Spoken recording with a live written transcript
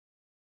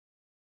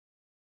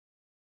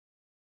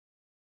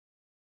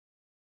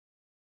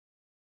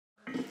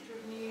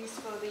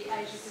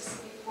Asia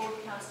Pacific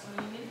Broadcasting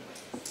Union.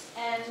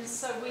 And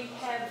so we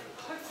have,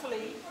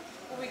 hopefully,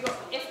 we've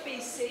got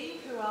FBC,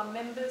 who are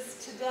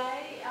members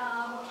today.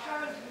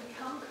 Current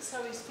who come, but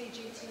so is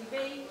Fiji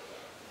TV.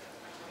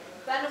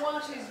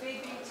 Vanuatu's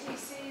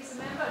VBTC is a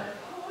member, and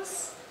of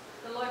course,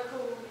 the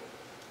local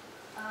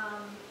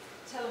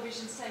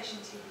television station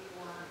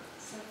TV1.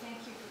 So thank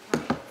you for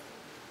coming.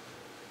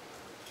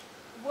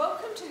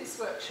 Welcome to this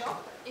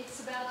workshop.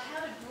 It's about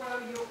how to grow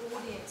your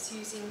audience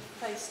using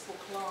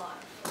Facebook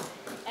Live.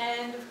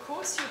 And of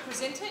course, your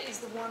presenter is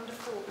the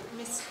wonderful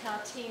Miss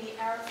Kartini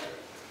Arrifin.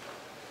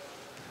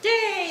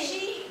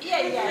 Yay! Yeah.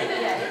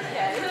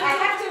 I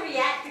have to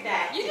react to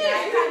that. You do.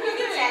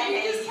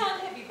 You just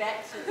can't have your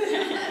back to it.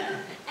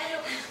 And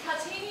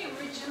Kartini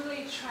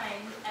originally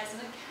trained as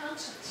an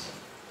accountant,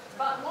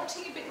 but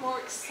wanting a bit more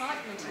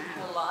excitement in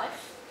her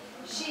life,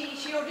 she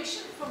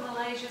auditioned for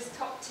Malaysia's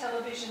top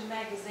television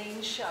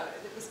magazine show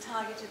that was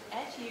targeted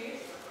at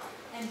youth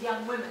and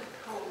young women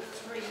called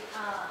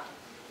 3R.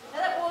 Now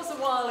that was a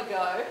while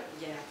ago,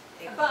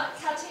 but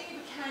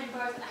Kartini became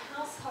both a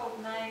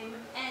household name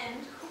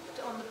and hooked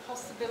on the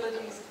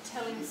possibilities of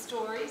telling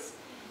stories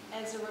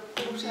as a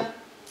reporter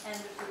and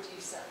a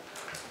producer.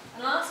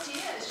 And last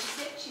year, as she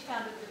said, she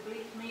founded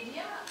dbilique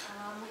Media,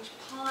 which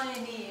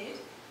pioneered,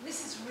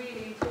 this is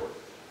really important,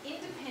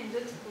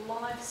 independent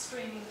live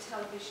streaming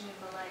television in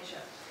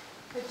Malaysia.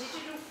 Her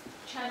digital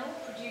channel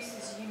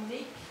produces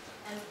unique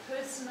and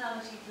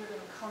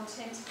personality-driven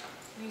content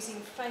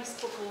using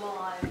Facebook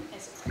Live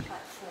as its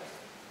platform.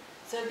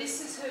 So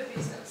this is her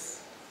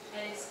business,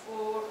 and it's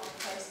all on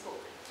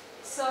Facebook.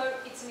 So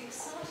it's an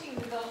exciting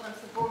development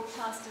for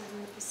broadcasters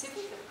in the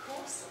Pacific, of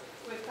course,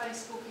 where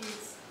Facebook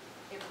is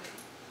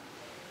everything.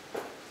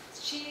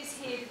 She is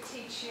here to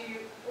teach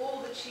you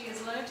all that she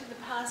has learnt in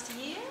the past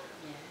year.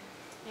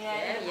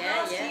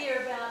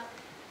 Year about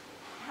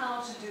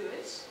how to do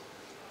it.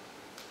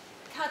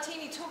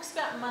 Kartini talks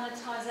about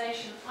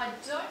monetization. I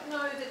don't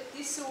know that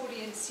this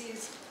audience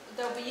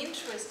they'll be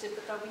interested,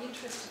 but they'll be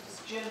interested as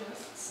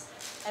journalists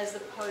as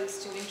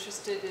opposed to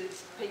interested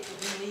as people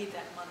who need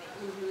that money.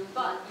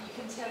 But you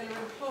can tell your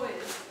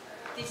employers,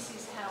 this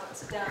is how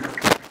it's done,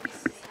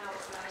 this is how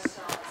it's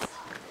monetized.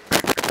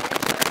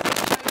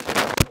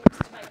 And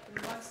to make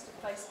the most of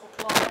Facebook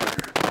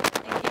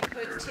Live and give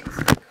her tips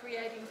for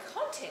creating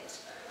content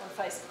on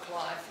Facebook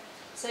Live.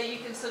 So you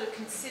can sort of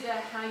consider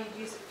how you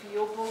use it for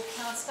your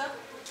broadcaster,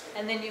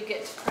 and then you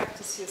get to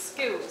practice your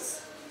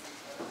skills.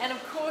 And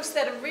of course,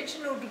 that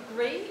original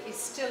degree is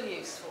still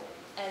useful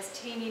as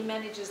Tini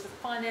manages the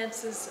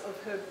finances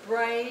of her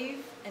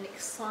brave and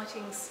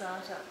exciting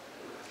startup.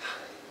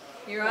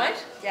 You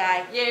right?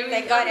 Yeah.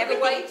 Thank God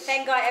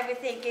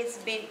everything is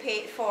being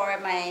paid for,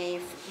 my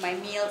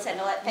meals and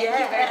all that. Thank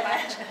you very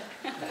much.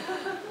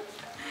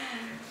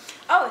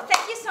 Oh,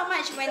 thank you so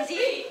much,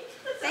 Wendy.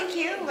 Thank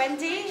you,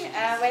 Wendy.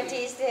 Wendy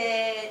is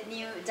the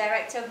new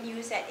Director of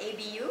News at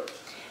ABU.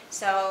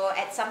 So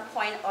at some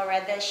point or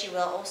other, she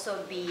will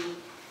also be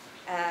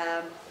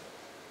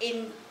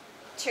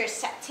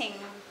intercepting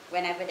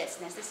whenever that's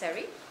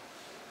necessary.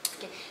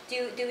 Okay.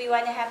 Do we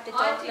want to have the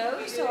door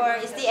closed, or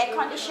is the air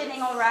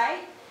conditioning all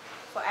right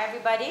for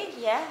everybody?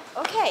 Yeah?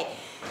 Okay.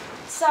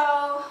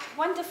 So,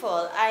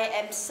 wonderful. I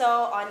am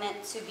so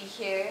honored to be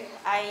here.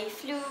 I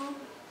flew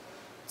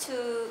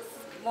to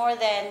more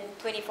than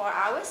 24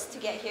 hours to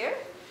get here.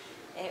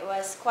 It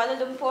was Kuala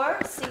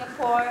Lumpur,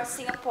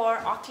 Singapore,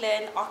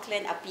 Auckland,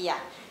 Apia.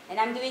 And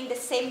I'm doing the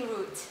same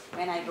route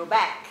when I go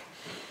back.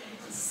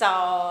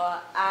 So,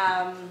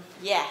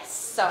 yes,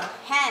 so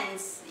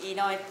hence, you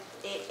know,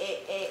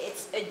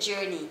 it's a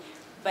journey.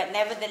 But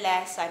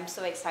nevertheless, I'm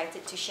so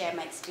excited to share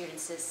my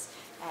experiences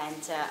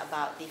and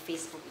about the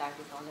Facebook Live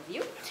with all of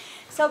you.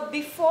 So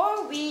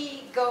before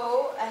we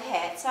go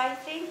ahead, so I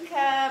think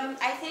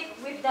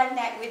we've done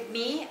that with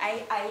me.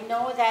 I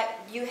know that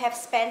you have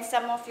spent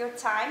some of your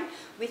time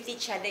with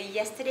each other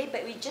yesterday,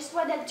 but we just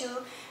want to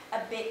do a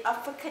bit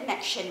of a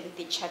connection with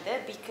each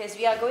other because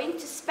we are going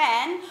to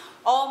spend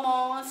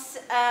almost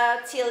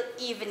till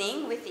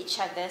evening with each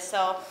other.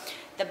 So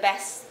the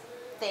best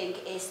thing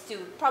is to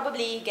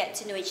probably get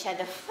to know each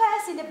other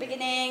first in the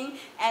beginning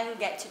and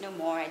get to know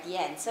more at the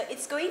end. So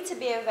it's going to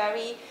be a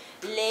very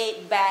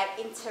laid-back,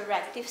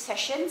 interactive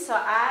session. So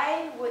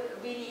I would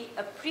really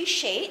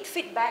appreciate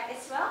feedback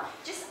as well.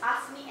 Just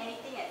ask me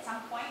anything at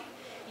some point.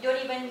 You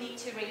don't even need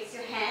to raise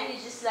your hand. You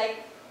just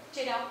like,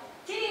 you know,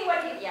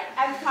 yeah,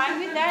 I'm fine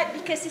with that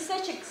because it's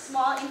such a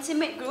small,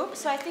 intimate group.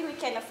 So I think we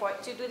can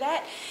afford to do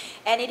that.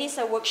 And it is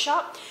a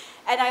workshop.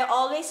 And I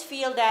always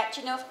feel that,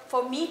 you know,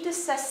 for me to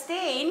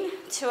sustain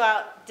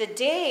throughout the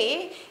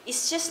day,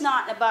 it's just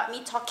not about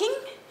me talking,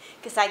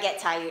 because I get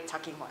tired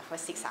talking for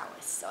 6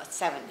 hours or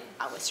 7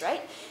 hours,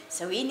 right?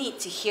 So we need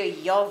to hear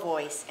your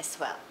voice as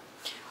well.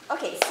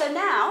 Okay, so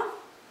now,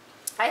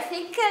 I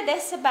think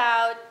there's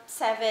about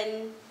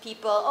 7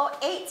 people, or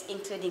 8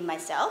 including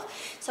myself.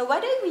 So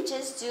why don't we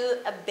just do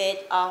a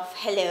bit of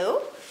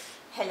hello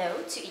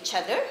to each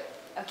other,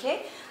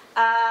 okay?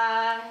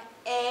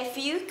 If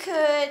you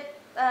could,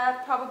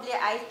 probably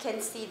I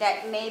can see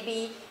that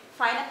maybe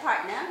find a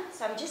partner.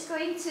 So I'm just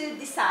going to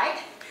decide,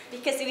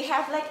 because we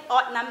have like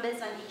odd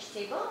numbers on each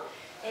table.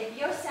 If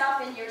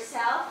yourself and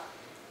yourself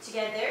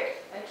together,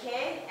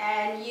 okay,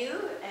 and you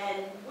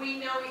and we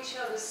know each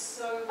other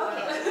so well.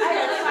 okay,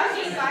 I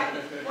know,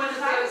 fine. One of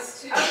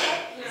those two.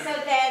 Okay, so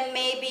then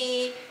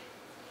maybe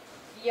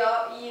you,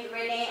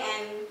 Renee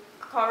and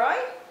Koroy,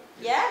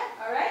 yeah,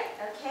 all right,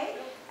 okay,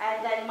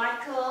 and then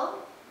Michael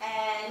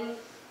and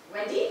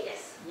Wendy,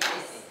 yes,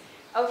 yes,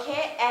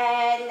 okay,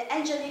 and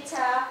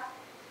Angelita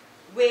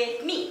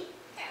with me,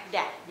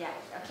 yeah,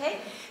 okay.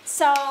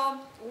 So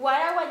what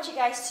I want you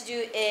guys to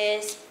do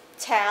is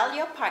tell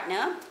your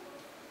partner.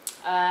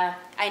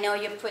 I know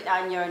you put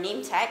on your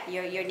name tag,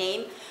 your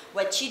name,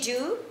 what you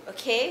do,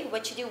 okay,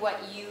 what you do, what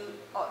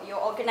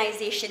your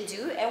organization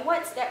do, and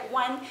what's that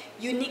one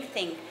unique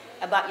thing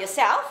about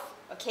yourself,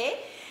 okay,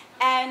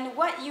 and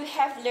what you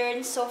have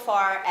learned so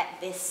far at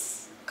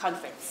this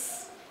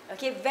conference,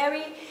 okay,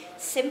 very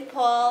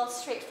simple,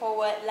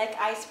 straightforward, like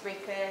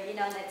icebreaker, you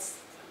know, that's,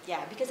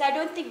 yeah, because I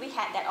don't think we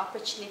had that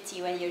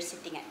opportunity when you're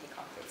sitting at the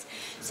conference.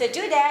 So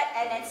do that,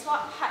 and then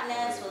swap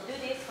partners. We'll do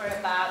this for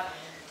about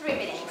 3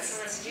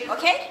 minutes.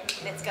 Okay,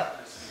 let's go.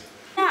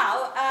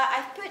 Now,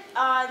 I've put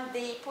on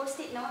the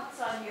post-it notes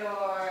on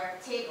your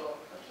table.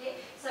 Okay,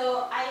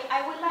 so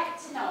I would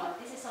like to know,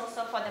 this is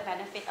also for the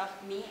benefit of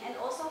me and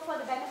also for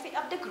the benefit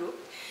of the group.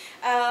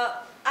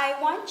 I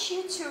want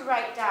you to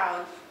write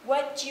down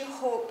what you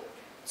hope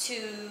to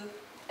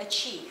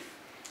achieve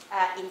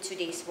in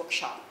today's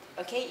workshop.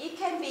 Okay, it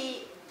can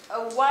be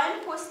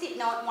one post-it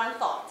note, one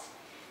thought,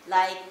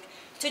 like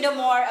to know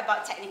more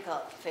about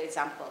technical, for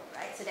example,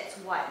 right? So that's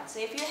one. So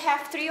if you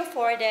have 3 or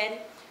 4, then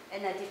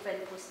in a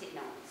different post-it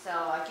note. So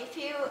I'll give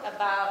you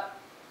about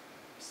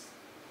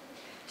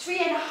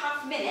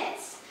 3.5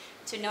 minutes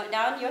to note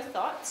down your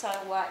thoughts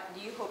on what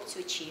you hope to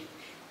achieve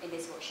in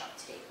this workshop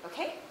today.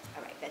 Okay?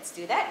 All right, let's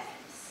do that.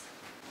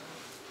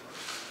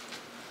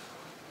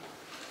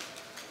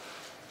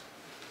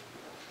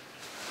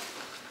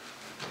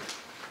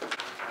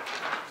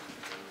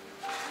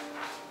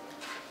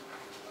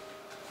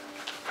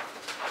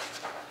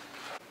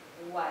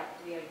 What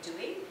we are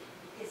doing,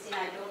 because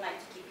I don't like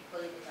to keep people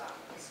in the dark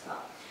as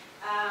well.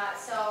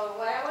 So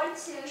what I want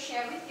to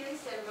share with you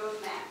is the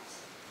roadmap,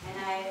 and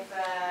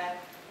I've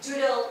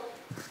doodled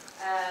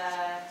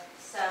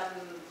some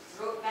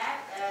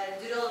roadmap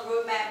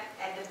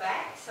at the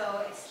back.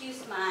 So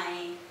excuse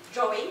my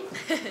drawing.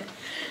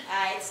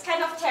 It's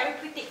kind of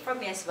therapeutic for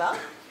me as well.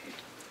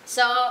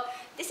 So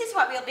this is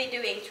what we'll be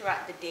doing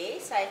throughout the day.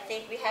 So I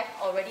think we have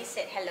already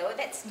said hello.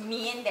 That's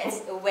me and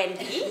that's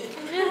Wendy.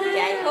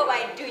 Okay, I hope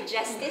I do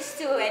justice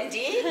to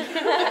Wendy.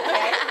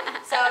 Okay.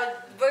 So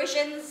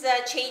versions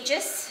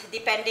changes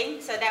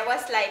depending. So that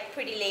was like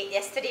pretty late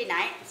yesterday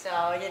night. So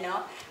you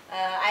know,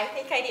 I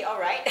think I did all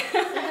right.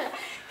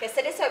 Because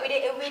so that's what we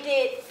did. We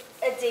did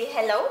a day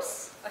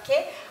hellos.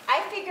 Okay.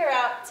 I figure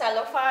out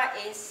talofa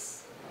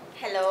is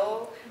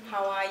hello.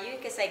 How are you?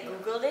 Because I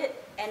googled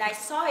it and I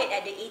saw it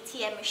at the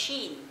ATM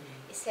machine.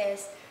 It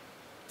says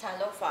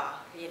talofa,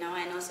 you know,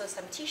 and also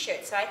some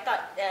t-shirts. So I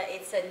thought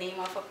it's a name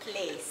of a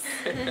place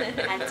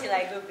until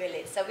I Googled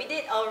it. So we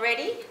did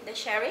already the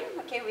sharing,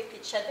 okay, with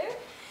each other.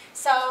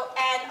 So,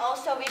 and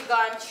also we've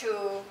gone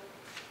through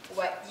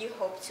what you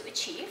hope to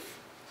achieve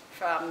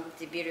from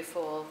the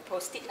beautiful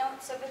post-it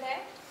notes over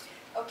there.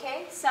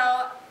 Okay,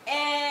 so,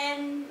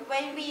 and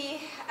when we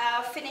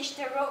finish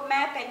the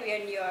roadmap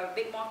and you're a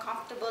bit more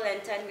comfortable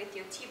and done with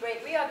your tea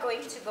break, we are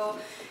going to go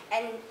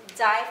and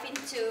dive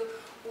into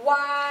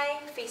why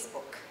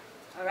Facebook,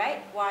 all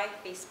right? Why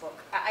Facebook?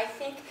 I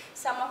think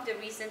some of the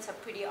reasons are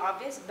pretty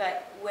obvious,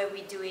 but when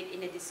we do it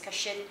in a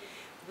discussion,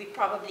 we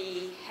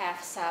probably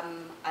have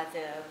some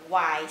other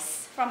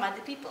whys from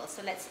other people.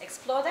 So let's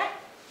explore that.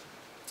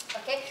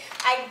 Okay,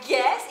 I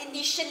guess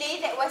initially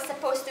that was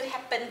supposed to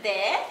happen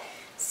there.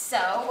 So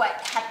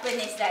what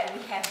happened is that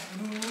we have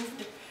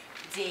moved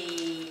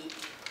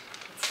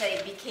so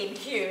it became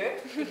here,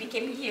 it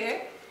became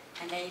here,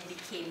 and then it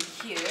became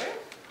here,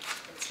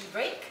 the tea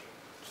break,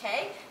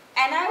 okay?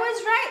 And I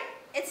was right,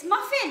 it's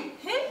muffin.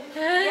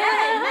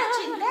 Yeah,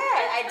 imagine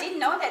that. I didn't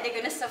know that they're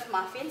gonna serve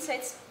muffin, so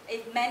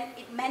it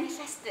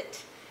manifested.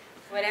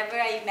 Whatever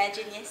I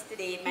imagined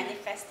yesterday, it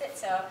manifested.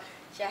 So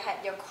you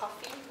had your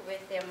coffee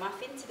with your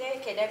muffin today.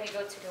 Okay, then we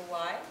go to the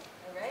why,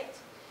 all right?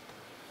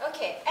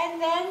 Okay,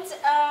 and then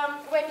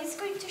Wendy's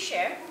going to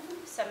share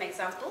some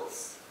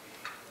examples,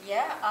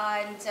 yeah,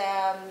 and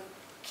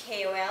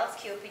KOLs,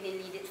 key opinion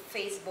leaders,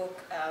 Facebook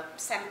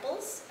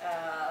samples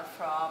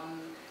from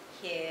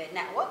her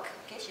network.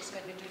 Okay, she's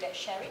going to do that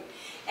sharing,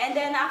 and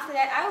then after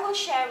that, I will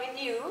share with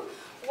you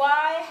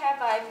why have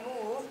I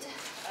moved.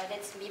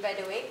 That's me, by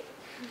the way,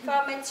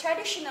 from a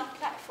traditional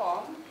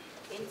platform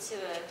into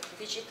a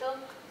digital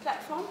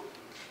platform,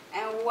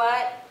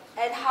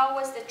 and how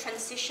was the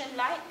transition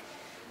like?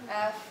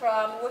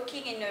 From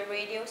working in a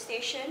radio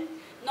station,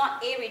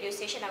 not a radio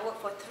station, I worked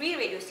for 3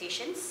 radio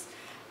stations,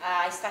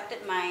 I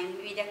started my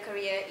media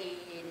career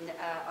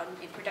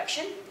in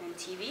production and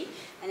TV,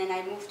 and then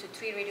I moved to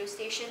 3 radio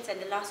stations, and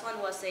the last one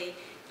was a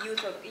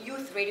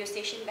youth radio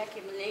station back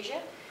in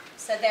Malaysia.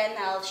 So then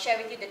I'll share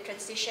with you the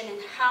transition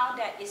and how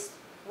that is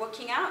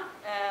working out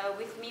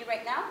with me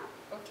right now,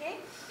 okay?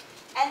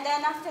 And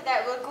then after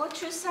that, we'll go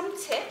through some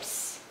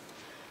tips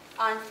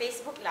on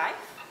Facebook Live.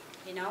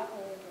 You know,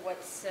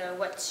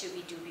 what should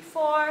we do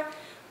before,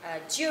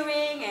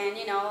 during, and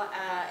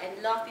and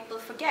a lot of people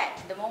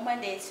forget the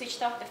moment they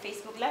switched off the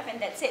Facebook Live, and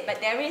that's it. But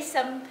there is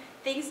some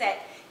things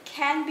that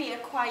can be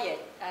acquired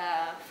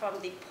from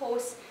the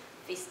post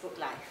Facebook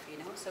Live,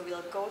 so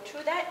we'll go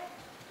through that.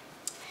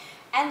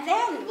 And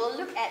then we'll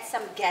look at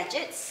some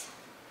gadgets,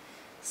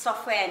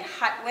 software and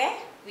hardware,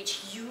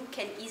 which you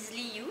can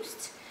easily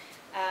use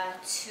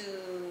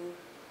to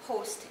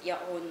host your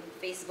own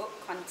Facebook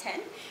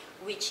content,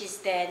 which is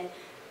then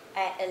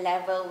at a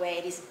level where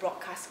it is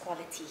broadcast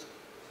quality.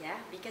 Yeah,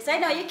 because I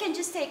know you can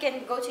just take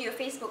and go to your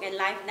Facebook and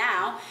live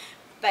now,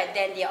 but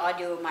then the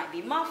audio might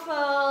be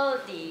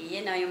muffled,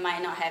 you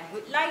might not have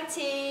good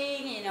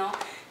lighting,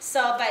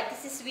 So, but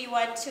this is, we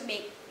want to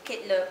make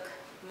it look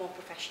more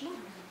professional.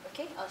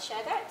 Okay, I'll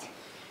share that.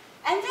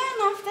 And then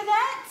after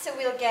that, so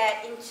we'll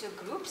get into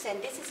groups,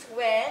 and this is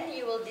when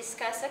you will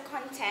discuss a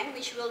content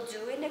which we'll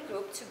do in a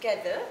group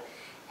together.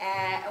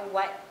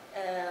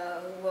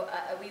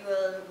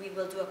 We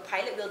will do a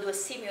pilot, we'll do a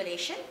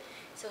simulation.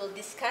 So we'll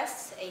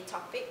discuss a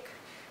topic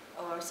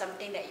or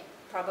something that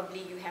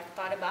probably you have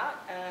thought about,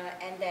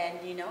 and then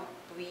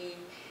we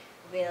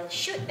will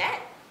shoot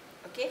that,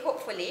 okay,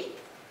 hopefully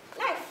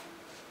live.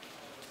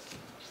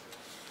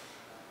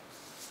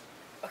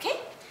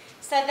 Okay,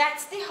 so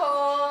that's the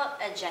whole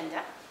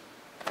agenda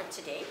for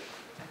today.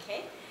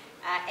 Okay,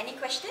 any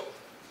question?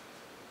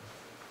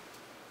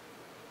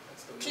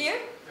 Clear?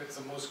 It's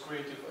the most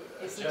creative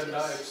agenda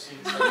I've seen.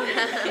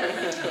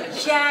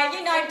 Yeah,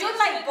 I don't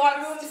like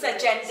boardrooms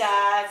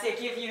agendas. They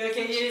give you,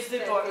 can use the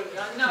boardroom.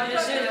 No,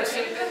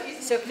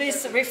 so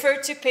please refer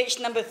to page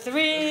number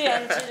 3.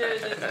 And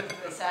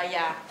so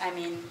yeah, I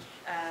mean,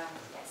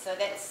 so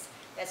that's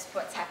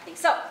what's happening.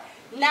 So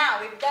now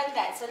we've done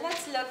that. So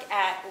let's look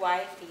at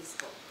why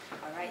Facebook.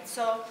 All right.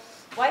 So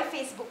why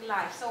Facebook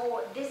Live?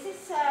 So this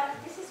is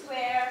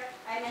where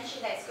I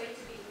mentioned that it's going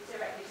to be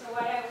interactive. So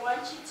what I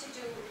want you to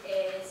do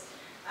is,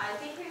 I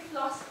think we've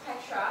lost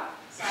Petra,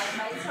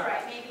 but it's all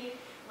right. Maybe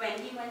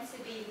Wendy wants to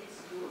be in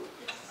this group.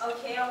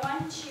 Okay, I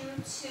want you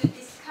to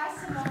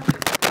discuss among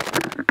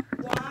yourselves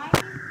why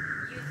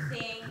you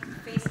think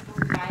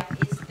Facebook Live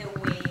is the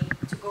way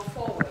to go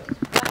forward.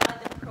 What are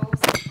the pros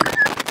and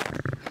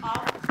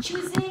cons of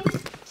choosing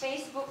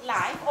Facebook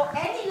Live or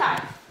any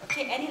live?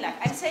 Okay, any live.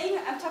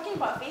 I'm talking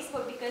about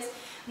Facebook because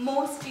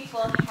most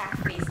people have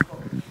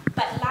Facebook.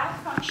 But live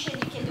function,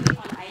 you can do it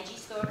on IG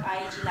Store,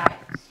 IG Live.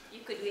 You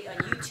could do it on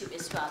YouTube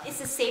as well. It's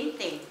the same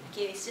thing.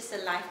 Okay, it's just a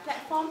live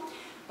platform.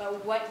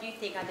 But what do you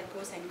think are the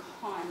pros and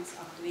cons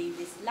of doing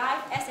this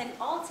live as an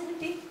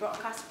alternative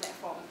broadcast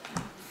platform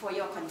for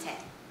your content?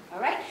 All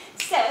right.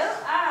 So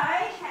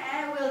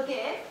I will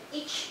give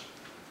each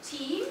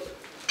team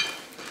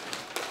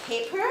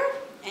paper,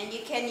 and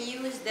you can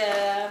use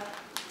the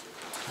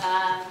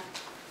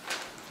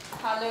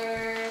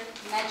color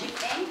magic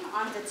ink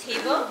on the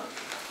table.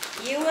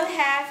 You will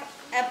have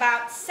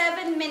about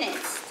 7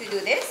 minutes to do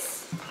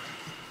this.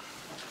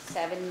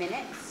 7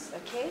 minutes,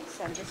 okay?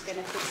 So I'm just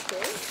gonna fix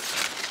this.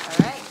 All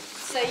right.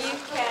 So you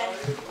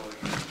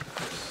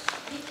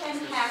can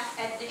have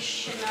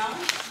additional.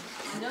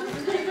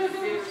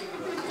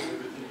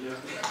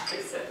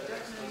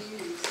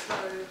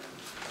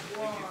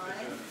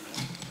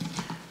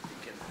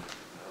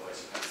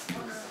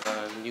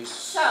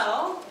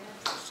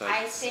 So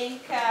I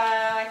think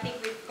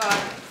we've got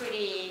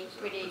pretty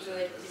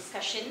good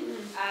discussion.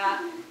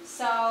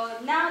 So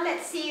now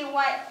let's see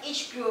what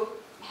each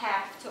group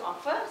have to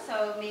offer.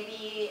 So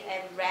maybe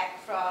a rep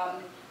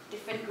from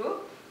different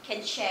group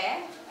can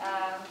share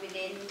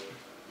within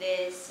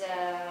this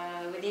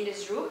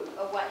room,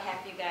 or what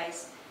have you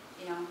guys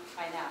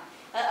find out.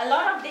 A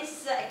lot of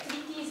these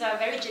activities are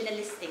very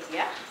journalistic,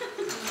 yeah.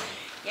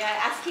 You're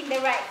asking the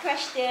right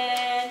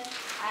question,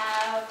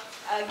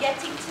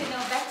 getting to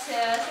know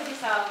better. So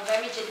these are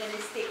very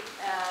journalistic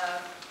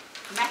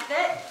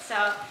method. So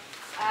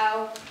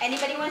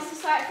anybody wants to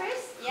start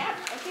first? Yeah.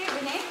 Okay,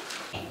 Renee.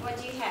 What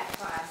do you have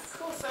for us?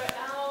 Cool. So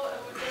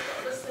we've just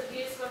got listed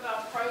here some of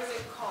our pros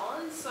and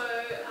cons. So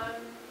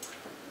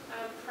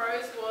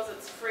pros was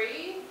it's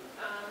free.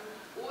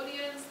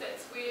 Audience,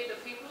 that's where the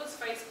people is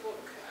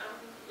Facebook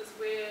is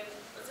where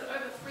it's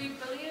over 3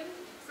 billion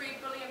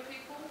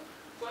people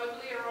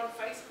globally are on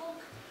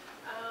Facebook.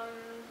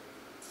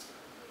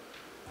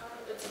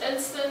 It's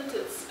instant,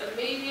 it's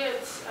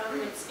immediate,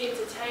 it's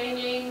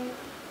entertaining,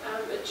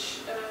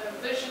 it's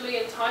visually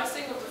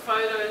enticing with the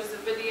photos, the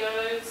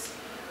videos,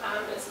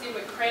 it's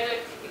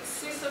democratic,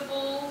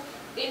 accessible,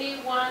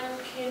 anyone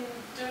can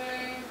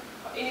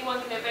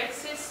have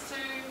access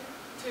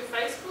to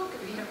Facebook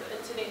if you have the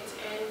internet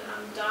and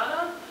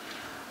data.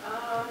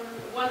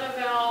 One of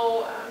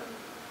our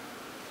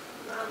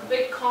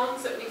big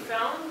cons that we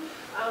found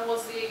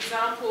was the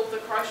example of the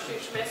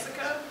Christchurch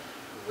massacre,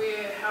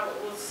 where how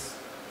it was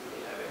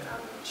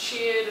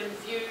shared and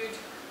viewed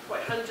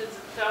quite hundreds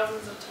of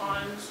thousands of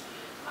times.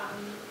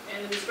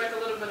 And we spoke a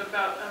little bit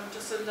about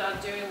Jacinda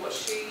doing what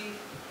she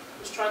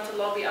was trying to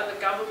lobby other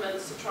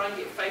governments to try and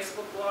get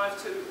Facebook Live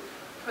to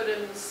put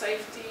in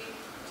safety,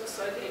 just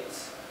so that,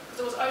 because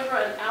it was over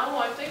an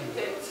hour, I think,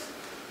 that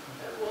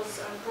it was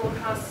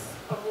broadcast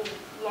of all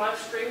live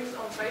streams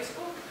on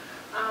Facebook.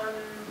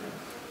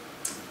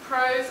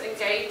 Pros,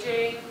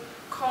 engaging.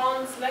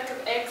 Cons, lack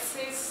of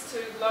access to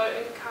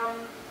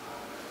low-income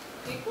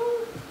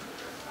people.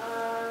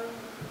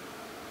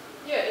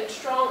 And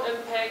strong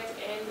impact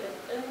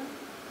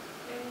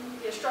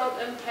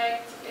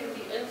and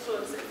the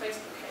influence that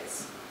Facebook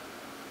has.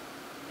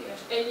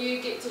 And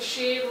you get to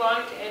share,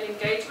 like, and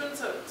engagement,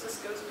 so it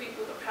just gives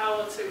people the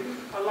power to,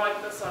 I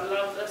like this, I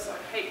love this, I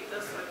hate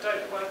this, I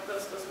don't like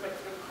this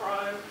makes me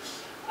cry.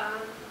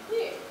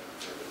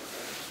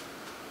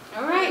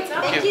 All right,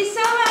 thank you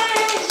so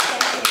much.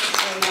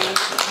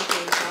 Thank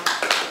you.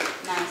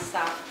 Nice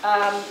stuff.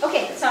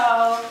 Okay, so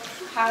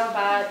how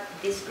about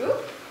this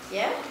group?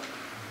 Yeah?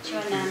 Do you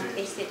want to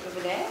paste it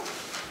over there?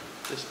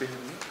 Just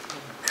behind me.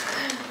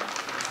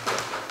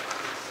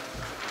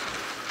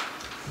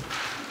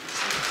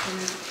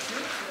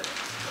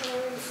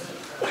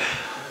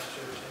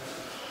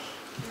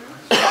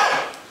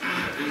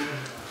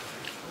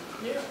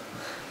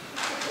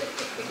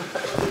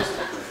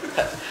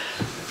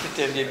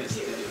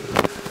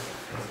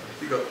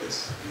 You got this.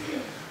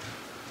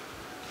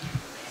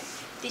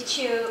 Did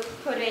you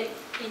put it,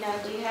 do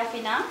you have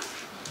enough?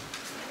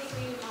 I think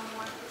we need one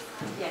more.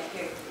 Yeah,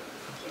 here.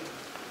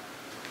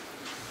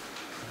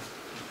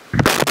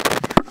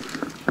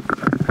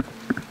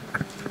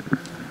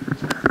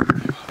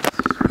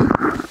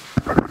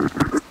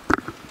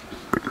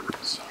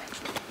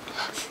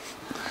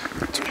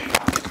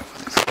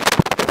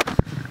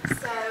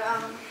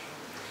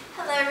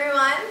 Hello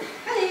everyone.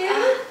 Hello.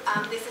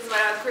 This is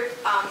what our group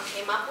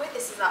came up with.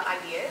 This is our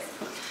ideas.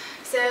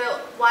 So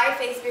why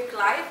Facebook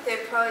Live? The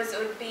pros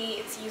would be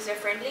it's user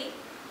friendly.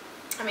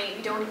 I mean,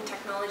 you don't need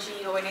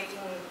technology or anything,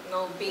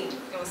 no big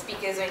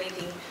speakers or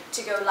anything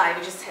to go live.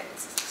 You just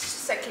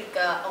a click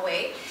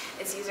away.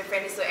 It's user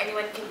friendly, so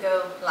anyone can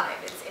go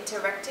live. It's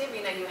interactive.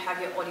 You have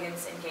your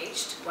audience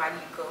engaged while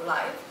you go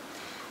live.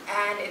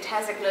 And it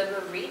has a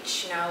global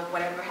reach,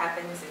 whatever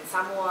happens in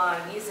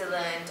Samoa, New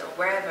Zealand, or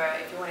wherever,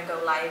 if you want to go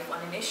live on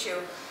an issue,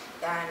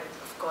 then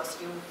of course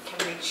you can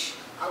reach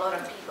a lot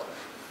of people.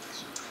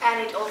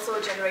 And it also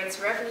generates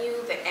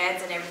revenue, the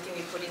ads and everything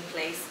we put in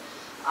place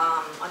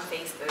on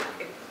Facebook,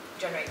 it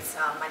generates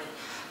money.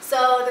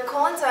 So the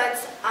cons are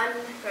it's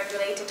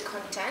unregulated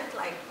content,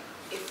 like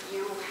if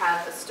you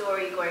have a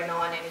story going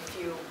on and if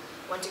you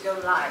want to go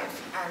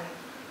live,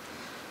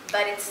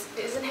 but it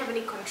doesn't have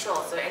any control,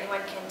 so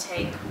anyone can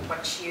take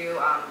what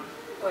you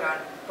put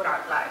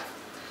out live.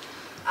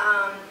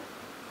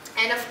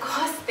 And of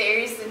course, there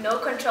is no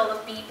control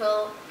of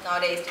people.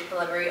 Nowadays, people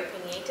are very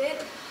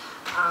opinionated.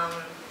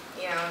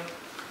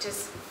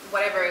 Just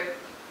whatever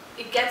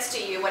it gets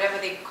to you, whatever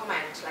they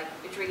comment, like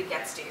it really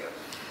gets to you.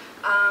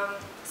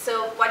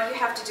 So what you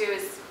have to do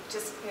is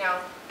just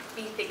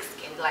be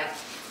thick-skinned. Like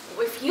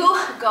if you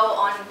go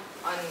on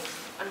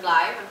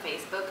live on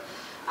Facebook.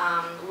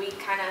 We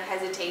kind of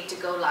hesitate to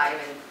go live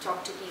and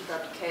talk to people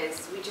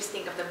because we just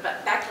think of the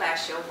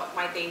backlash or what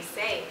might they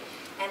say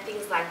and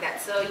things like that.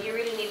 So you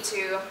really need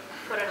to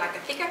put on like a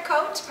thicker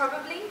coat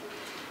probably.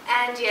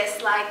 And yes,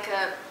 like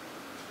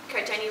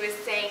Kartini was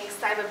saying,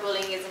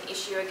 cyberbullying is an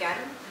issue again.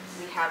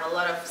 We have a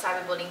lot of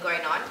cyberbullying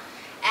going on.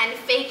 And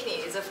fake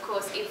news, of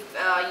course, if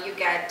you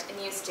get a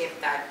news tip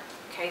that,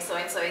 okay,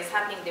 so-and-so is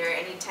happening there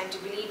and you tend to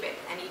believe it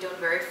and you don't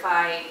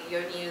verify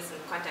your news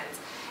and contents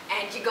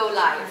and you go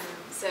live.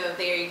 So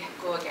there you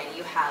go again,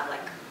 you have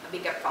like a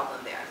bigger problem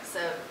there.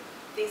 So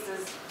this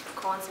is the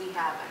cons we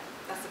have and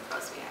that's the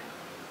pros we have.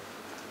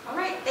 All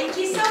right, thank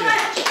you so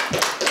much.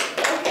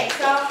 Okay,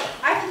 so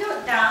I've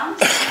noted down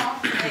some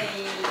of the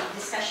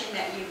discussion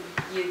that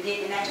you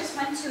did, and I just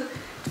want to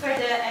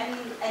further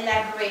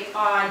elaborate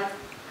on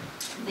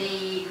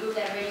the group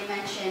that I already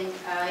mentioned,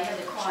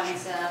 the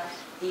cons,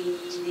 the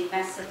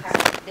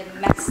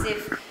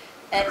massive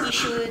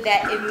issue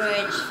that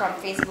emerged from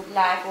Facebook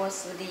Live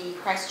was the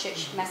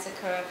Christchurch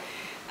massacre.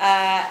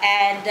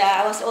 And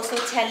I was also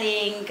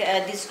telling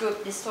this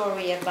group the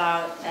story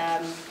about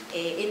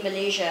in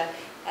Malaysia,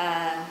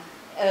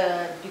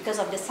 because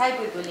of the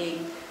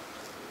cyberbullying,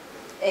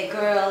 a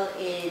girl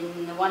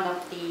in one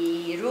of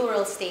the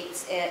rural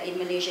states in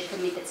Malaysia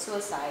committed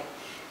suicide.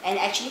 And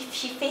actually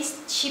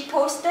she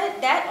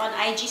posted that on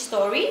IG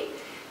story.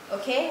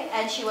 Okay,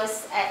 and she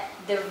was at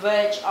the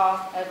verge of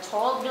a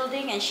tall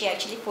building and she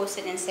actually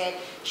posted and said,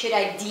 should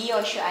I D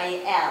or should I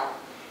L?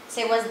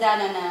 So it was done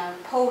on a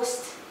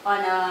post,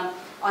 on a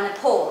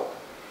poll.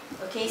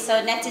 Okay, so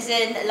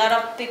netizen, a lot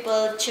of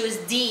people choose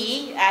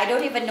D. I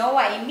don't even know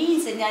what it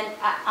means, and then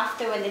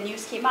after when the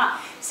news came out.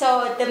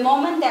 So the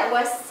moment that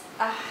was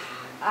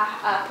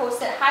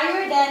posted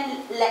higher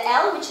than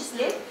L, which is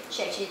live,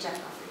 she actually jumped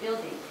off the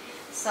building.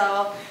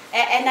 So,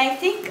 and I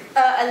think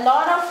a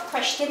lot of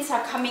questions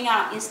are coming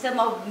out instead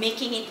of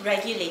making it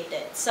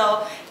regulated.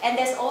 So, and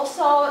there's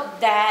also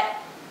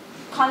that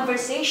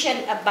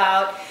conversation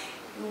about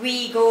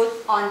we go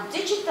on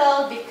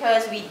digital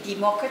because we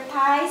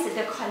democratize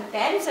the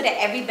content so that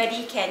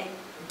everybody can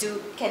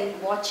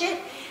watch it,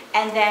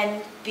 and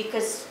then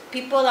because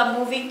people are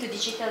moving to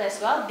digital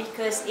as well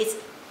because it's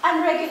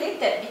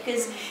unregulated,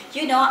 because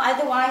you know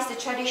otherwise the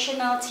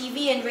traditional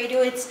TV and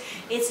radio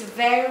it's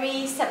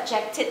very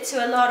subjected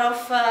to a lot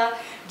of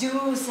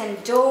do's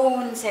and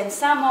don'ts, and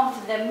some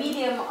of the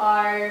medium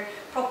are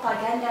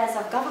propagandas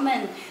of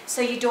government,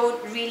 so you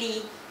don't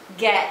really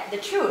get the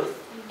truth.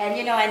 And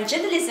you know, and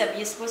journalism,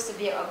 you're supposed to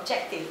be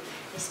objective.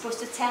 You're supposed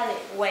to tell it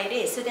what it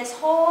is. So there's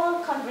whole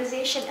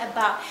conversation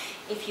about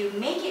if you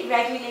make it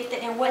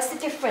regulated, and what's the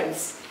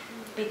difference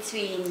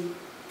between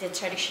the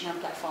traditional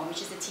platform,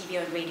 which is the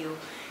TV or radio,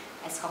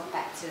 as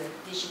compared to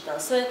digital.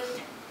 So,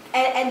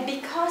 and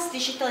because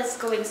digital is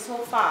going so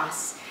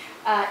fast,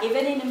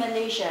 even in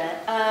Malaysia,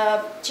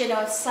 you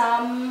know,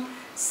 some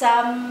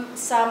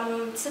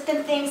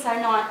certain things are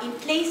not in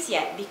place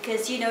yet,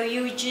 because you know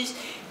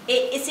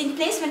it's in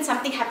place when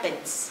something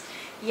happens.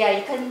 Yeah,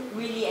 you can't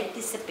really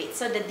anticipate.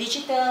 So the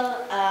digital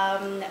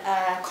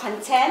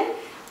content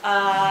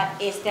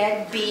is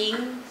then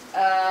being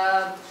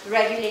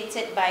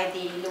regulated by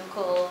the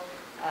local,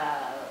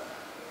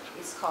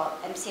 it's called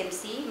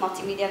MCMC,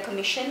 Multimedia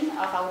Commission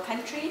of our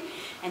country,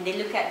 and they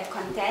look at the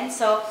content.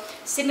 So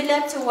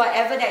similar to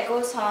whatever that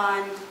goes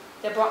on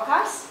the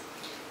broadcast,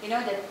 you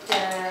know,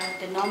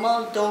 the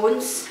normal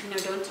don'ts, you know,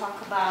 don't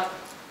talk about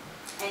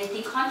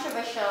anything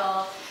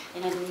controversial,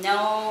 you know,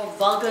 no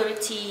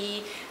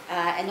vulgarity,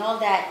 and all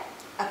that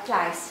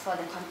applies for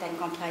the content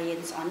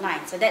compliance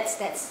online. So that's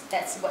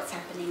what's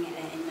happening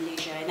in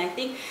Malaysia. And I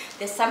think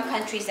there's some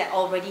countries that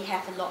already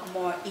have a lot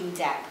more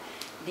in-depth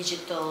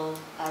digital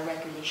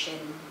regulation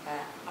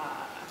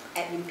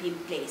in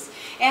place.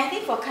 And I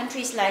think for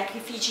countries like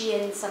Fiji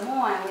and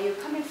Samoa, where you're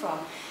coming from,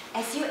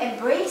 as you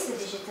embrace the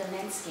digital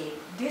landscape,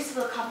 this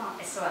will come up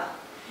as well.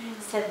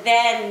 So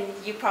then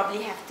you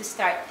probably have to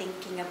start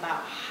thinking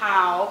about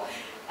how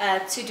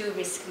to do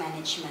risk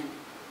management.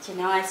 You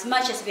know, as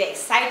much as we're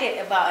excited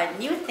about a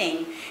new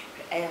thing,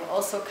 it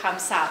also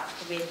comes up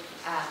with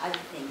other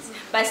things.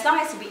 But as long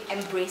as we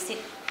embrace it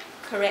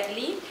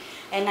correctly,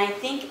 and I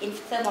think in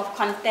terms of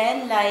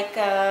content, like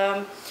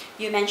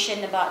you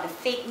mentioned about the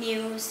fake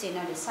news, you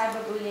know, the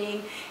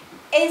cyberbullying,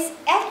 it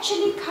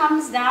actually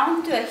comes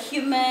down to a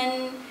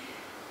human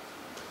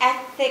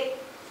ethic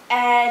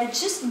and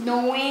just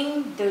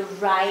knowing the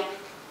right,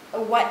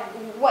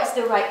 what's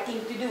the right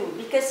thing to do.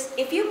 Because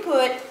if you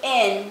put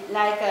in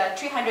like a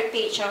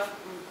 300-page of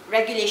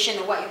regulation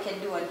of what you can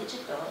do on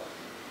digital,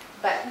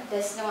 but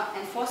there's no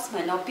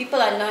enforcement, or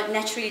people are not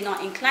naturally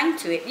not inclined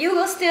to it, you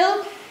will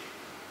still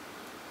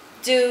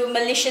do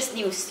malicious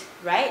news,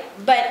 right?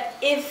 But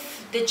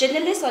if the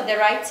journalist or the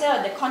writer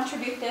or the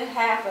contributor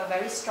have a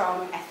very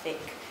strong ethic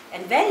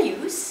and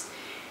values,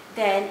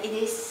 then it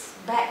is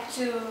back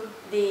to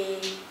the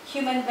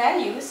human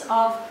values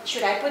of,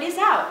 should I put this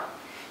out?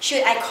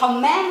 Should I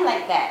comment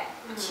like that?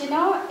 You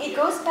know, it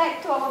goes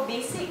back to our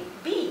basic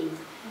being.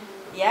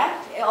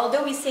 Yeah,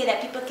 although we say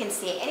that people can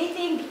say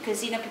anything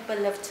because, you know, people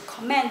love to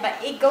comment, but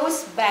it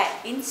goes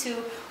back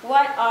into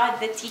what are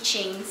the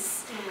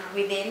teachings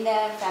within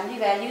the family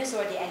values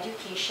or the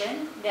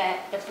education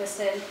that the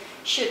person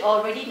should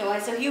already know.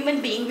 As a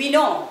human being, we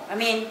know. I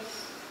mean,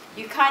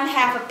 you can't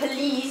have a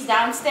police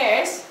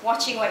downstairs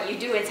watching what you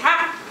do. It's,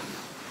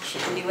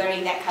 shouldn't be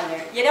wearing that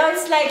color. You know,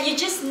 it's like you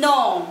just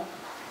know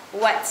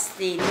what's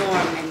the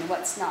norm and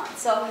what's not.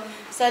 So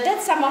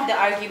that's some of the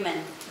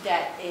argument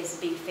that is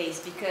being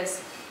faced,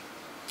 because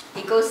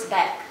it goes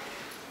back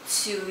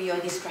to your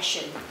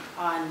discretion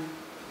on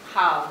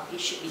how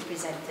it should be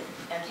presented.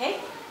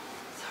 Okay?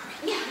 Sorry.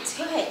 Yeah,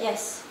 go ahead.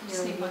 Yes. I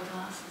just need my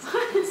glasses.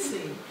 Let's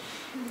see.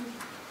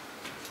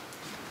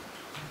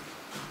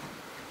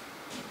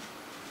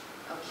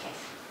 Okay.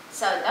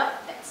 So no,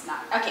 that's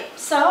not. Okay.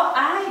 So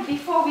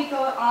before we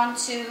go on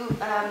to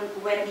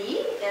Wendy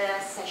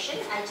session,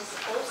 I just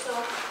also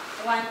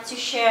want to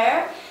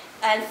share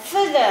and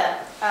further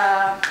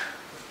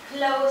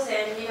close,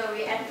 and you know,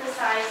 we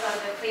emphasize on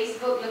the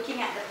Facebook,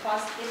 looking at the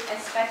positive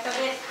aspect of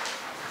it.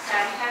 So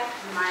I have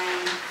my,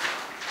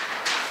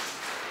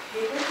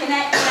 can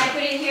I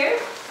put it here?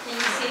 Can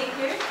you see it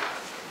here?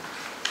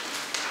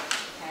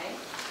 Okay.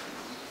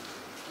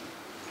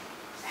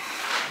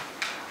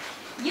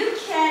 You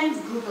can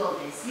Google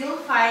this. You'll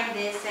find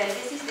this, and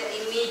this is the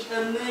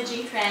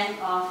emerging trend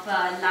of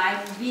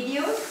live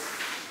videos.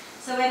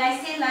 So when I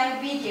say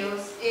live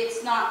videos,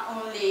 it's not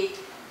only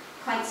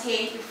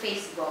contained to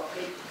Facebook.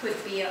 It could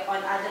be on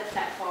other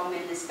platforms,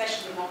 and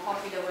especially more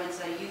popular ones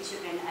are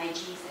YouTube and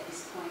IGs at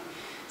this point.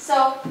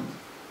 So,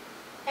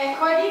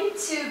 according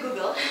to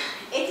Google,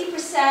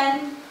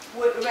 80%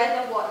 would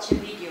rather watch a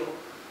video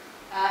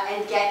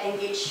and get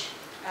engaged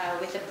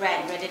with a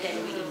brand rather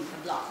than reading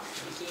a blog.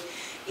 Okay,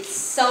 it's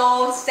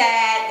so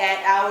sad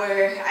that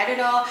I don't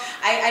know,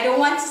 I don't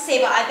want to say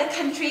about other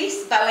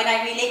countries, but when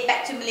I relate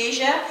back to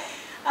Malaysia,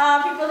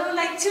 people don't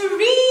like to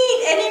read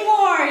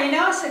anymore, you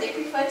know, so they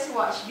prefer to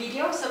watch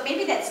videos. So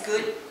maybe that's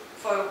good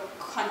for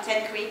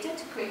content creator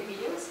to create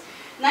videos.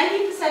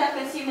 90% of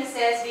consumers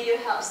says video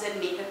helps them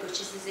make a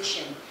purchase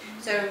decision.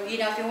 So, you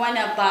know, if you want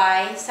to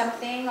buy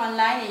something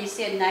online and you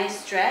see a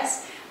nice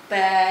dress,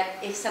 but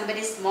if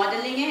somebody's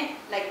modeling it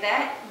like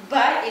that,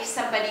 but if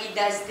somebody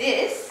does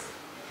this,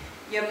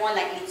 you're more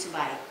likely to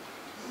buy it.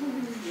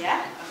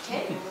 Yeah?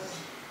 Okay?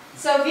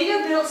 So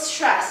video builds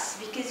trust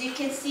because you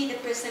can see the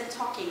person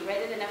talking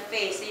rather than a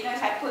face. So, you know,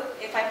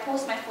 if I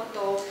post my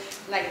photo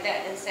like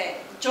that and say,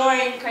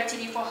 join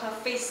Kartini for her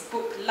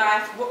Facebook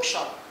Live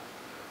workshop,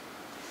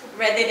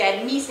 rather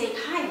than me saying,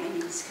 hi, my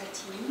name is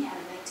Kartini,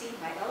 I'd like to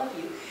invite all of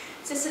you.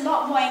 So it's a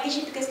lot more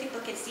engaging because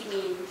people can see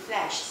me in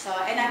flash. So,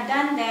 and I've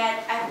done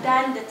that, I've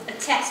done a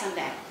test on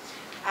that.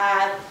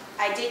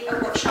 I did a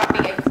workshop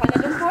in Kuala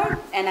Lumpur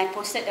and I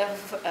posted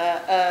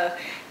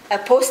a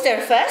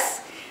poster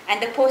first,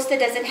 and the poster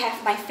doesn't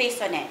have my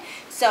face on it.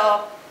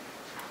 So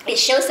it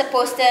shows the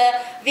poster,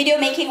 video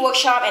making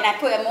workshop, and I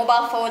put a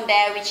mobile phone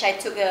there which I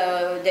took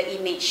the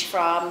image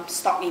from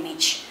stock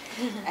image.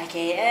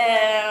 Okay,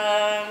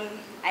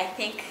 I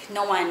think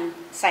no one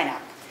signed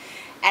up.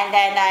 And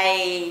then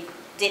I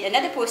did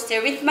another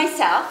poster with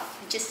myself,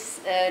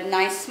 just a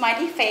nice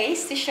smiley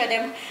face to show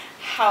them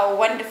how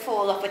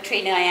wonderful of a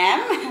trainer I am.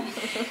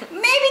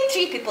 Maybe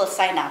 3 people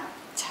signed up.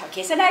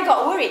 Okay, so then I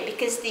got worried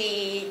because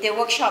the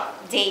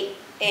workshop date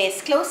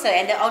is closer,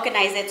 and the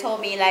organizer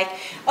told me like,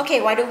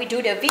 okay, why don't we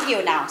do the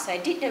video now? So I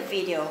did the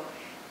video,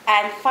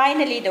 and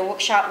finally the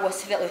workshop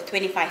was filled with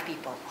 25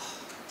 people.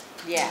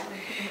 Yeah,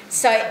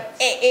 so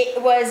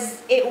it was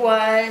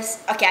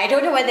okay. I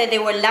don't know whether they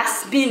were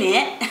last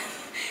minute,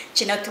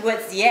 you know,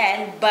 towards the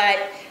end,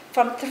 but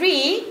from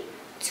 3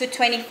 to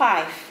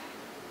 25,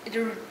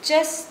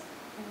 just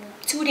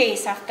 2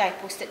 days after I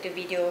posted the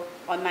video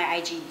on my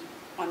IG,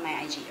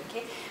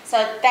 okay, so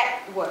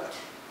that worked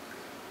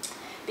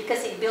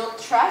because it built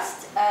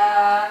trust.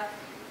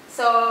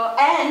 So,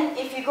 and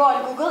if you go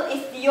on Google,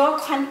 if your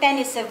content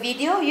is a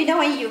video, you know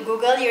when you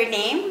Google your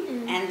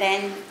name, and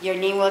then your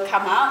name will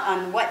come out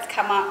on what's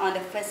come out on the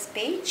first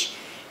page.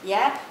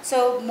 Yeah,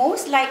 so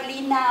most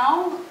likely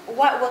now,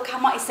 what will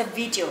come out is a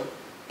video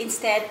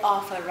instead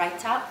of a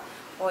write-up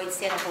or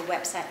instead of a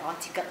website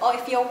article. Or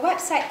if your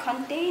website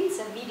contains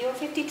a video,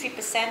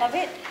 53% of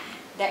it,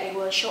 that it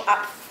will show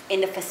up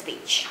in the first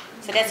page.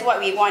 So that's what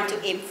we want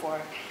to aim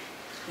for.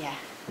 Yeah.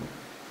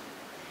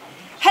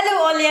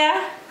 Hello,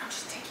 Olia.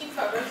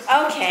 Photos.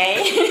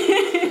 Okay.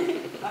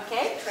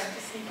 Okay.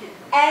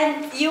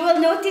 And you will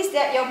notice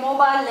that your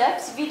mobile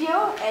loves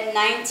video, and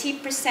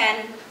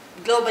 90%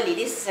 globally,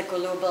 this is a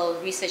global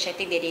research, I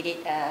think they did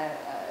it,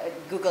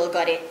 Google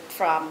got it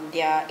from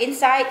their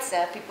insights,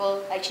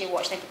 people actually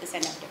watch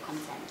 90% of the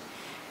content.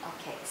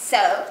 Okay,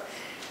 so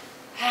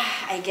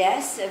I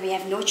guess we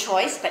have no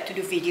choice but to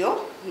do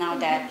video now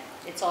that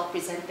it's all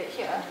presented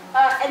here.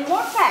 And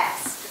more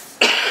facts.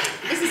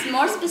 This is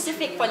more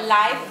specific for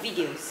live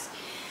videos.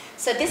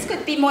 So this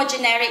could be more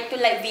generic to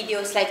like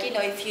videos, like, you know,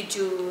 if you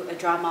do a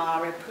drama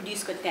or a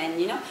produce content,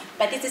 you know,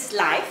 but this is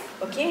live,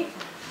 okay?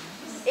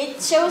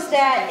 It shows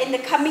that in the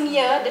coming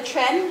year, the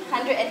trend,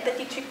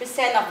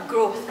 133% of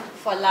growth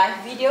for live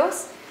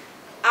videos,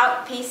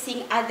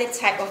 outpacing other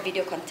type of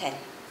video content,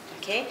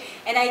 okay?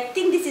 And I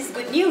think this is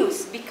good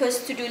news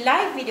because to do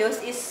live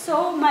videos is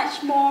so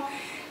much more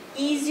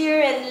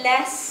easier and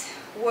less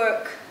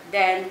work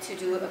than to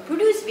do a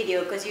produced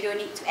video because you don't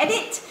need to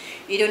edit,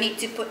 you don't need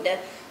to put the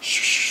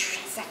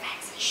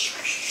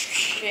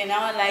you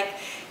know, like,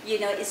 you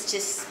know, it's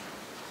just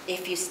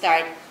if you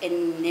start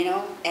in, you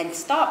know, and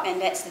stop,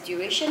 and that's the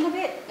duration of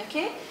it,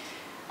 okay?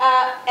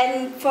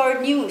 And for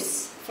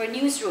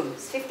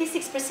newsrooms,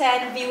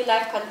 56% view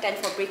live content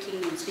for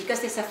breaking news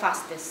because it's the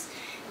fastest.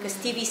 Because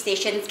TV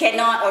stations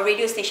cannot, or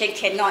radio station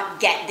cannot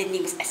get the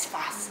news as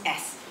fast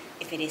as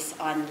if it is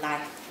on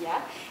live,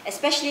 yeah?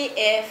 Especially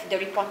if the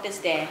reporter's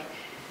there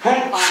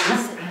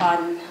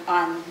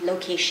on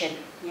location,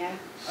 yeah?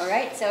 All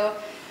right, so,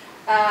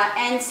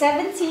 and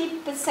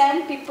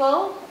 70%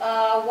 people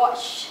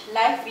watch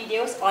live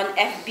videos on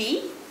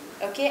FB,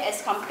 okay,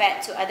 as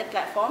compared to other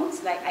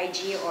platforms like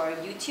IG or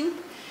YouTube.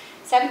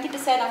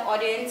 70% of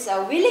audience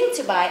are willing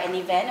to buy an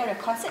event or a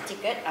concert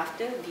ticket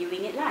after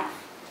viewing it live.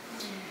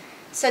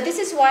 So this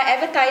is why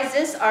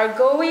advertisers are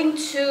going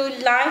to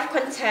live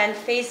content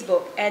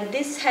Facebook, and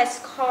this has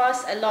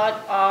caused a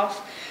lot of,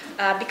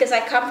 because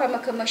I come from a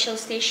commercial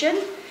station,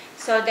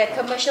 so the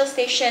commercial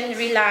station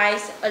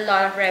relies a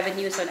lot of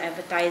revenues on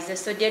advertisers,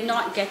 so they're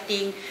not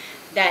getting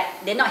that,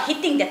 they're not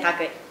hitting the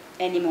target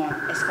anymore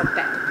as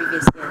compared to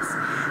previous years.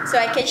 So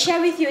I can share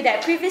with you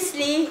that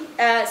previously,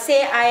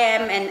 say I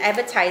am an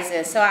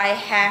advertiser, so I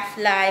have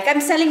like,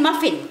 I'm selling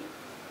muffin.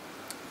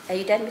 Are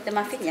you done with the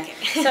muffin? Yeah.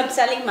 So I'm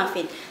selling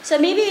muffin. So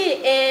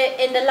maybe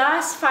in the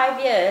last 5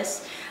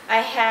 years, I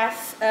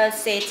have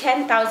say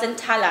 10,000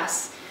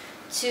 talas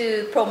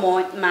to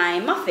promote my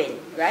muffin,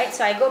 right?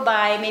 So I go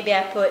by, maybe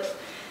I put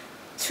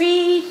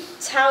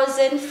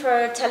 3,000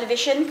 for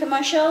television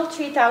commercial,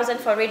 3,000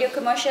 for radio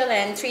commercial,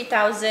 and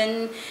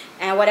 3,000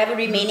 and whatever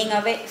remaining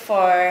of it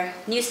for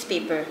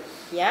newspaper.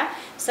 Yeah.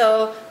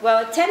 So,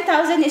 well,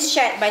 10,000 is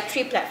shared by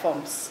 3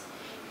 platforms,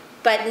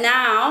 but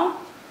now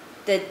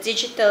the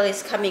digital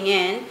is coming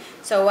in.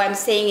 So what I'm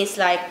saying is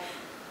like,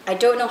 I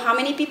don't know how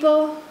many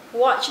people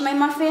watch my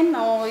muffin,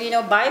 or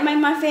buy my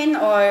muffin,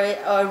 or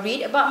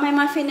read about my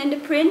muffin in the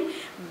print,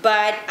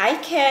 but I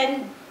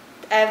can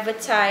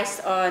advertise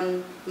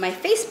on my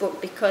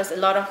Facebook because a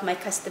lot of my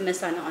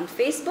customers are on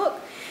Facebook.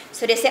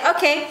 So they say,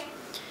 okay,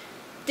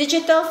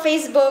 digital,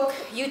 Facebook,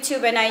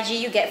 YouTube and IG,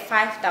 you get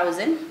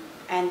 5,000,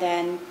 and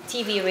then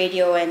TV,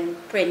 radio and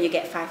print, you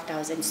get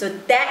 5,000. So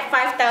that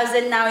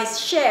 5,000 now is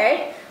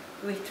shared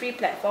with 3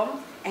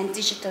 platforms, and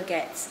digital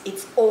gets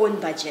its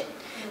own budget.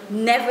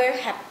 Never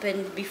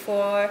happened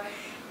before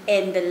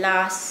in the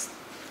last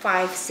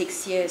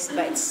 5-6 years,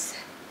 but it's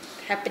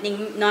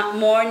happening not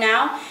more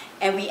now,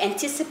 and we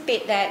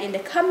anticipate that in the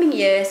coming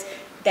years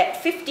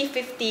that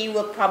 50-50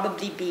 will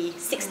probably be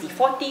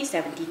 60-40,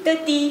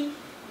 70-30,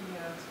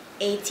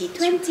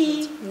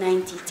 80-20,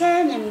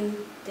 90-10, and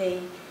the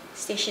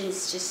station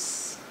is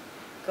just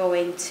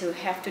going to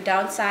have to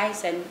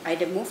downsize and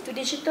either move to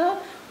digital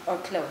or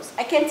close.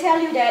 I can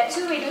tell you that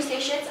 2 radio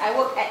stations, I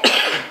work at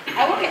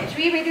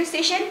 3 radio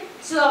stations,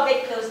 2 of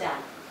it closed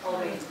down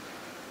already.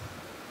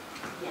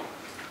 Yeah.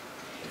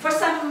 For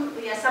some of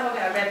it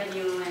are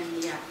revenue and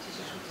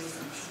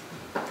reasons.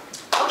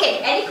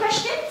 Okay, any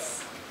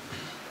questions?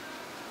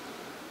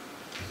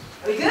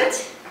 Are we good?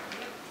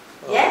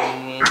 Yeah?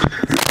 You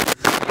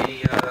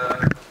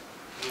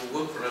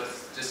work for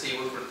just say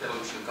you work for a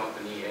television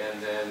company,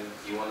 and then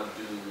you want to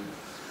do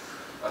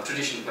a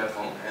traditional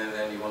platform, and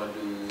then you want to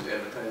do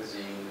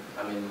advertising,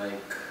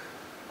 like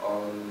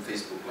on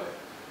Facebook Live.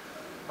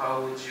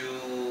 How would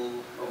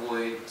you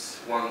avoid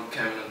one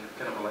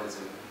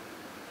cannibalizing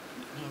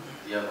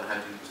the other? How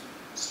do you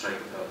strike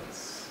a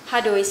balance?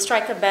 How do we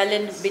strike a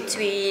balance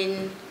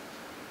between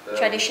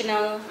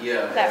traditional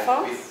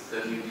platforms? With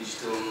the new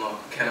digital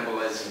not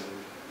cannibalizing,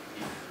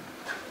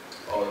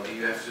 or do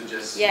you have to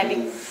just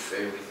move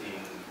everything?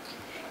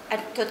 I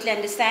totally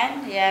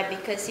understand,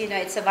 because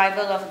it's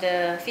survival of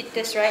the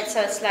fittest, right? So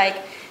it's like,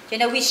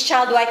 which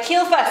child do I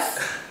kill first?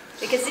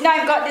 Because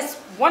I've got this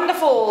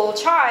wonderful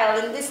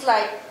child, and this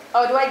like,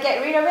 oh, do I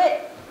get rid of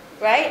it,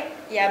 right?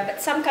 Yeah,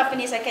 but some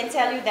companies, I can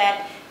tell you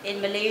that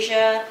in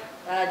Malaysia,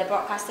 the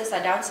broadcasters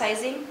are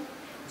downsizing.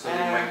 So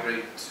they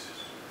migrate.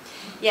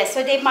 Yeah,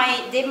 so they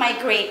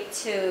migrate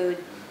to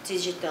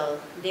digital.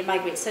 They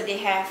migrate, so they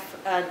have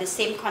the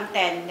same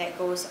content that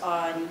goes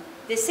on.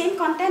 The same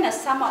content as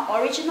some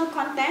original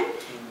content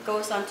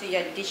goes onto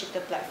your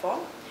digital platform,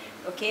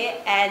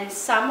 okay? And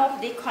some of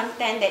the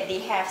content that they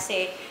have,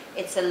 say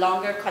it's a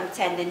longer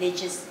content, then they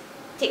just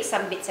take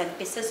some bits and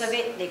pieces of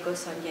it, they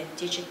goes on your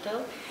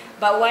digital.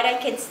 But what I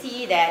can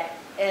see that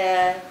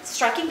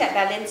striking that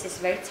balance is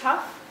very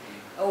tough.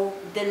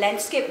 The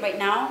landscape right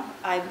now,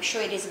 I'm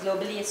sure it is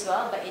globally as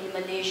well, but in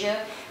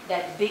Malaysia,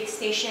 that big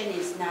station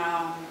is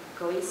now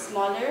going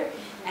smaller,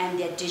 and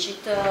their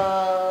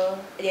digital,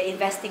 they're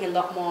investing a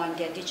lot more on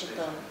their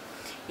digital.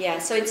 Yeah,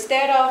 so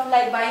instead of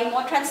like buying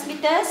more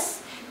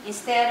transmitters,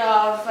 instead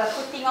of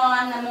putting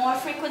on more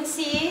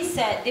frequencies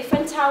at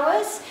different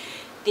towers,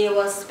 they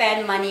will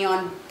spend money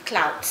on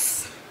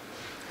clouds,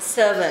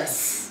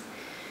 servers,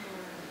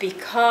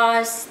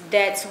 because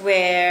that's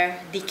where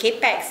the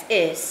capex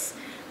is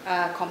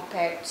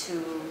compared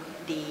to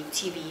the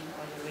TV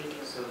or the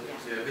radio. So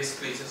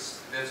basically,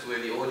 that's where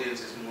the audience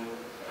is more.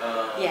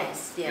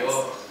 Yes.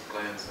 Your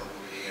clients are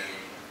moving.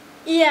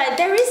 Yeah,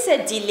 there is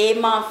a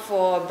dilemma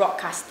for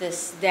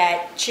broadcasters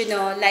that,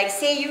 like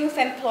say you've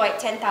employed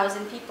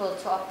 10,000 people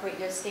to operate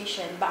your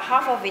station, but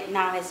half of it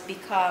now has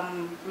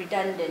become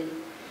redundant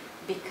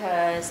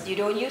because you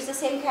don't use the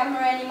same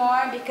camera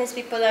anymore, because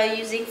people are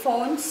using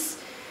phones.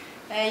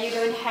 You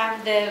don't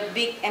have the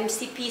big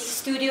MCP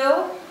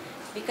studio,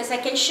 because I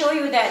can show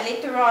you that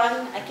later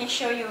on. I can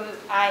show you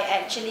I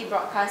actually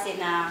broadcast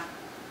in a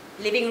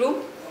living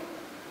room.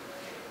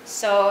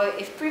 So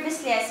if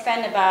previously we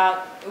spend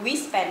about,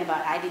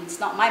 it's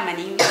not my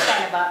money, we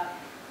spend about,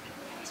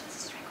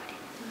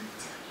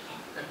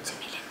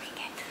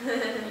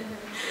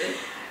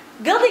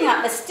 building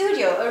up a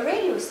studio, a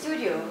radio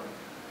studio.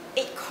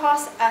 It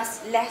cost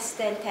us less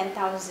than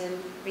 10,000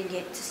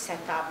 ringgit to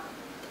set up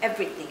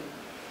everything.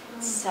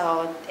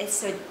 So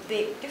it's a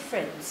big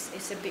difference.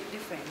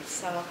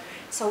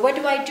 So what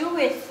do I do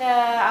with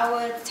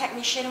our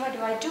technician? What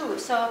do I do?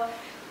 So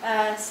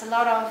it's a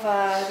lot of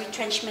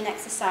retrenchment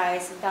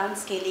exercise,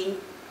 downscaling,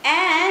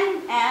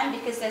 and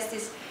because there's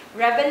this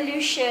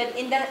revolution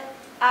in the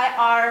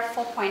IR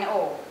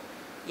 4.0,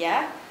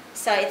 yeah.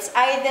 So it's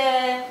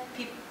either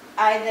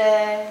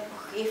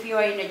if you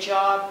are in a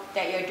job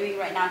that you're doing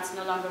right now, it's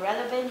no longer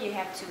relevant. You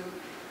have to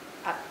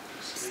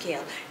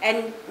upscale,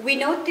 and we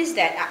noticed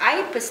that.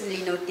 I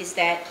personally noticed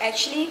that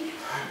actually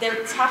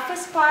the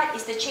toughest part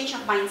is the change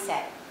of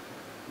mindset.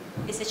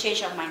 It's a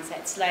change of mindset.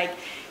 It's like,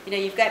 you know,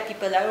 you've got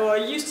people like, oh, I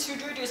used to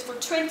do this for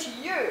 20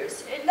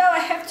 years, and now I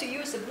have to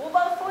use a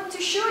mobile phone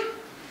to shoot.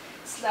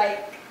 It's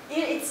like,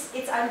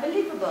 it's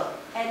unbelievable.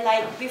 And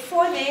like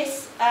before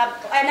this,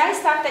 and I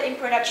started in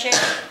production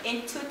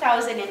in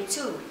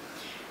 2002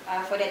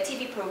 for that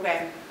TV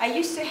program. I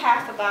used to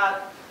have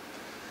about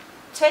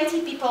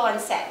 20 people on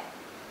set.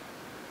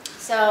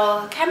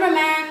 So a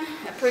cameraman,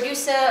 a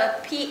producer, a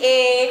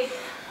PA,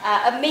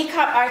 a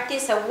makeup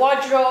artist, a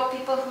wardrobe,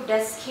 people who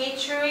does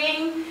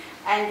catering,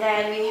 and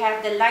then we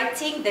have the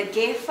lighting, the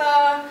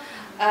gaffer,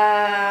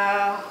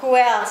 who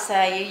else,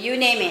 you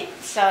name it.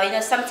 So, you know,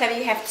 sometimes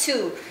you have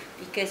two,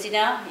 because, you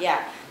know,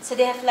 yeah. So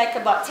they have like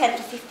about 10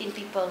 to 15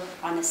 people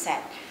on a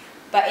set.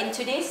 But in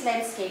today's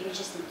landscape, we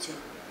just need two.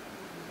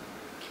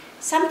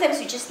 Sometimes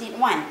we just need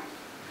one.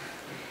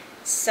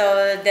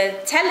 So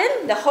the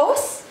talent, the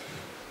host,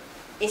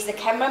 is the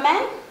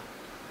cameraman.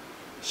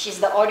 She's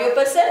the audio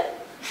person.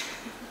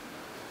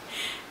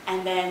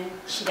 And then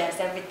she does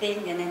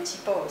everything, and then she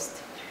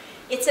posts.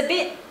 It's a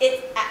bit,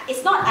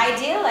 it's not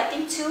ideal. I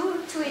think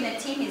two in a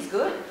team is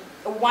good.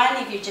 One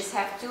if you just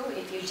have two,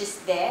 if you're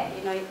just there,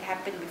 you know, it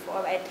happened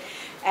before, right?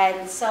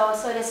 And so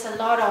there's a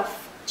lot of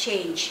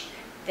change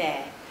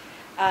there.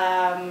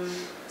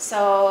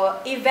 So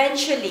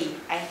eventually,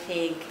 I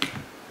think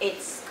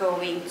it's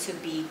going to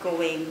be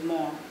going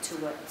more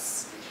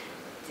towards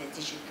the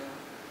digital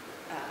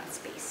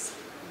space.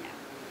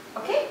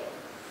 Yeah. Okay?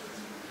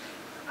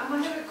 I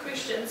have a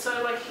question.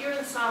 So like here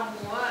in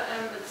Samoa,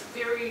 it's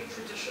very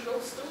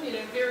traditional still, you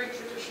know, very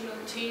traditional.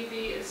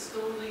 TV is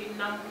still the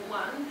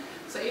 #1.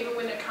 So even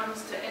when it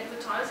comes to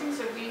advertising,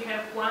 so we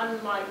have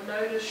one like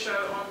notice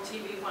show on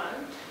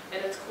TV1,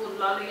 and it's called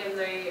Lully, and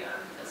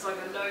it's like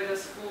a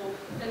notice for,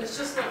 and it's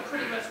just like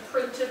pretty much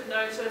printed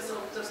notice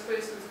of this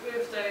person's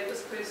birthday,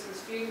 this person's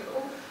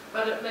funeral,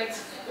 but it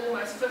makes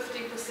almost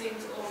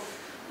 50% of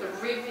the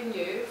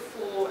revenue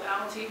for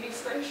our TV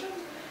station.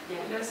 Yeah.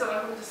 You know, so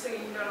I'm just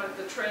thinking, you know, like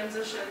the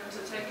transition to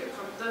take it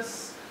from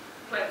this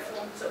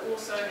platform to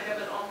also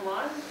have it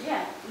online.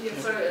 Yeah. Yeah,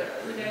 so,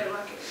 you know,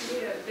 like,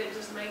 yeah, that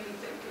just made me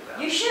think about.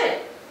 You should.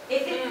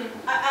 If it,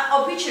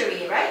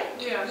 obituary, right?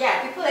 Yeah.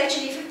 Yeah, people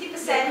actually,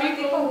 50% of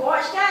people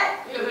watch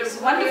that. Yeah, It's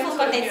wonderful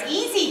content. It's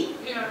easy.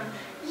 Yeah.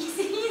 It's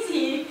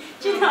easy.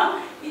 You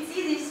know, it's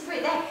easy to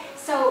spread that.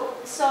 So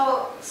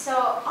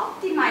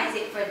optimize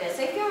it further.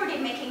 So if you're already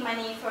making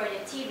money for the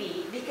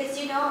TV, because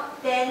you know,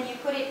 then you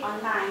put it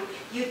online,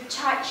 you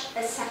charge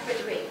a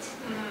separate rate.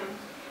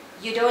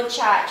 You don't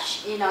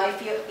charge, you know, if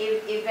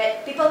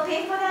people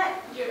pay for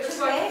that. Yeah, it's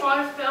like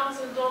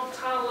 $5,000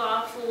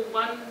 tala for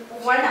one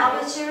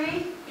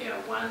obituary. Yeah,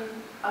 one.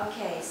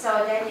 Okay,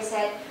 so then you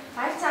said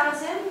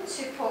 5,000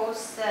 to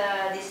post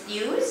this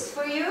news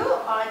for you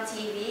on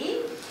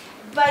TV,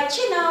 but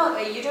you know,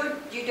 you don't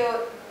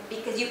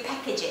because you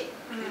package it.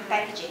 You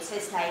package it, so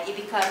it's like it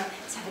becomes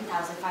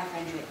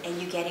 7,500, and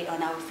you get it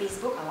on our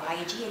Facebook, our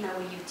IG, and our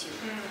YouTube.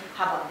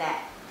 How about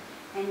that?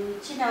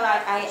 And you know,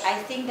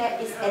 I think that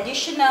is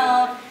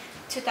additional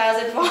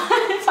 2,000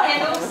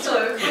 And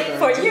also,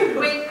 for you.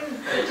 when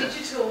the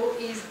digital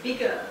is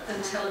bigger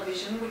than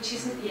television, which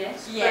isn't yet,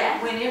 Yeah.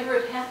 but whenever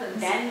it happens,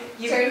 Then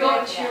you've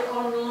got your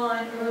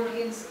online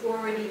audience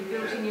already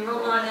built in, your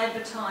online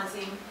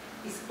advertising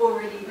is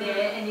already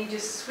there, and you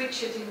just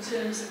switch it in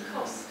terms of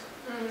cost.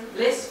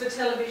 Less for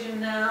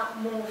television now,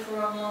 more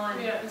for online.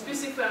 Yeah,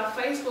 especially for our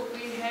Facebook,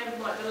 we have,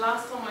 like, the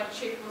last time I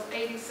checked was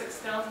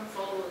 86,000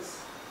 followers.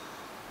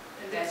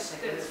 And that's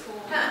for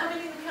How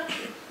many in the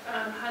country?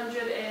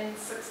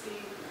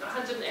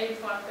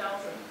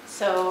 185,000.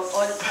 So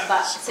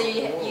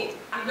you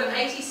I've got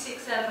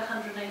 86 out of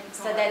 185.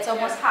 so that's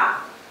almost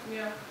half.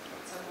 Yeah.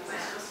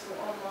 It's just for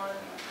online.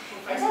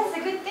 And that's a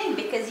good thing,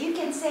 because you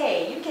can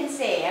say,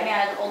 I mean,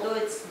 although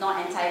it's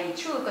not entirely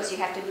true, because you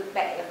have to look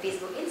back at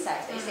Facebook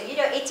Insights, but you say, you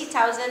know,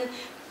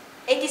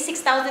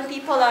 86,000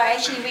 people are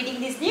actually reading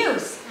this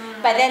news.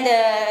 But then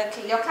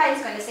your client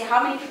is going to say,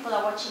 how many people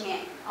are watching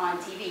it on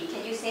TV?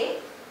 Can you say?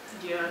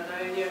 Yeah, no,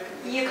 yeah.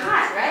 You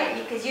can't, right?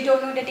 Because you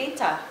don't know the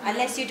data,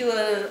 unless you do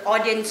an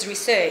audience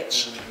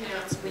research,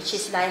 which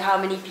is like how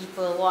many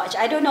people watch.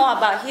 I don't know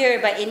about here,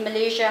 but in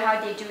Malaysia, how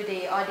they do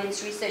the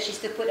audience research is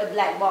to put a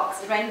black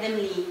box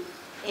randomly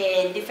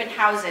in different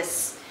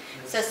houses.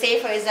 So say,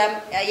 for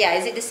example,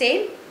 is it the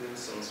same?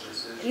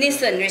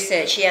 Nielsen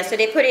research, yeah. So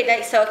they put it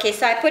like, so okay,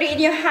 so I put it in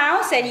your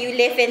house, and you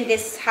live in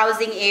this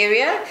housing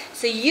area.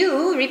 So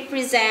you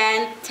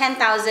represent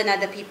 10,000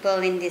 other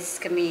people in this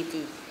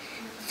community.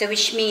 So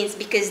which means,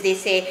 because they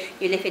say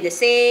you live in the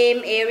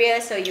same area,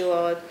 so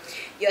your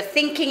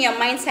thinking, your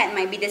mindset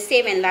might be the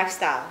same, and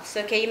lifestyle.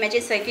 So can you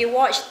imagine? So if you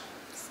watch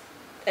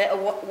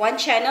one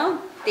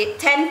channel,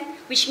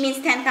 which means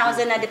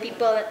 10,000 other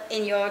people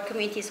in your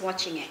community is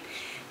watching it.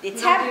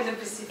 Not in the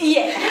Pacific.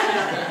 Yeah,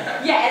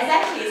 yeah,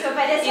 exactly. So,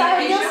 but that's how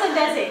Nielsen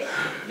does it.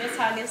 That's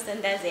how Nielsen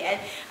does it. And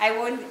I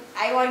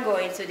won't go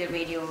into the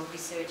radio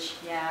research.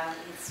 Yeah,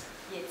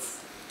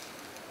 it's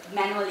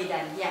manually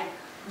done. Yeah.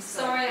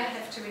 Sorry, I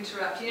have to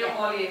interrupt. You know,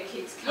 Olia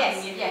keeps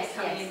coming in.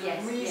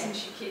 The reason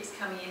she keeps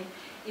coming in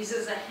is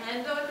as a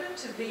handover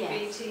to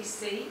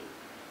VBTC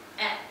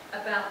at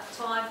about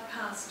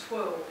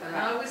 12:05. And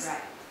I was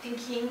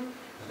thinking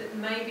that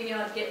maybe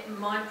I'd get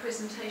my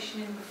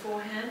presentation in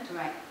beforehand.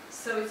 Right.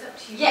 So it's up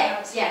to you.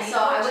 Yeah. So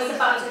I What do was you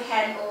about think? to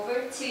hand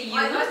over to you.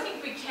 I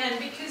think we can,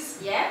 because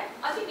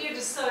I think you're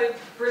just so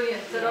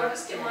brilliant that I'll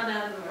just get mine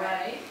out of the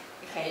way.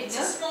 Okay. It's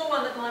a small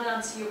one that might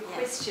answer your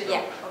question.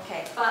 Yeah.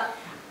 Okay. But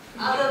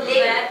other than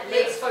that,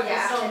 let's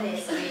focus on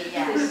this.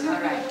 All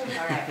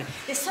right.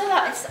 There's a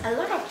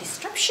lot of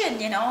disruption,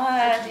 you know,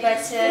 but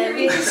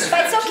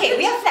it's okay.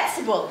 We are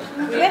flexible.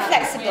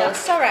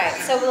 It's all right.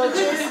 So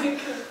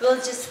we'll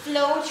just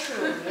flow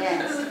through.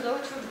 Yes, flow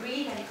through,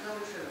 breathe and flow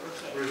through.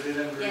 Okay. Breathe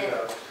in and breathe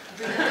out.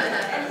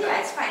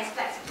 It's fine. It's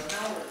flexible.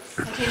 No worries.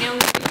 Okay, now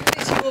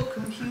this is your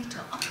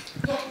computer.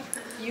 Yeah.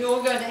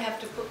 You're going to have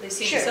to put this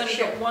in. Sure, It's only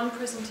sure. got one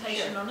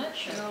presentation on it,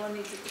 and all I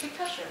need is a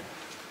clicker.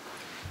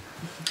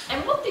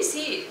 And what this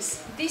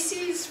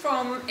is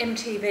from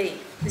MTV.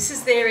 This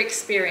is their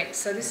experience.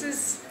 So this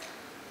is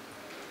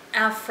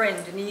our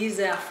friend, and he is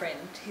our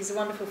friend. He's a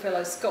wonderful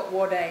fellow, Scott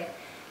Wade.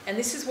 And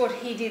this is what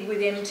he did with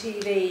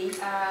MTV.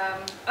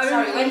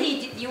 Sorry, when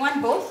you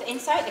want both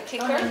inside the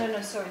clicker? Oh,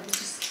 no, sorry.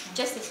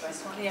 Just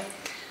this one. Yeah.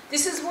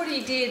 This is what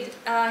he did.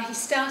 He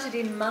started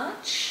in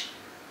March,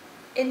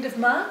 end of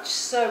March.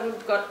 So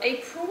we've got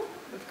April,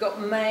 we've got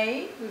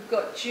May, we've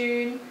got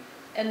June,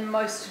 and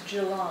most of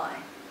July.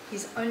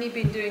 He's only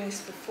been doing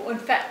this for 4. In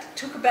fact, it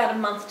took about a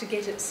month to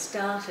get it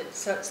started.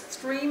 So it's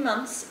 3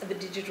 months of a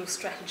digital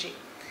strategy.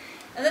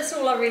 And that's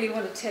all I really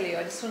want to tell you.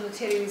 I just want to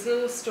tell you his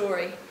little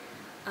story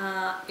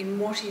in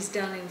what he's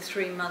done in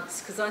 3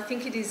 months, because I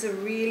think it is a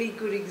really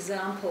good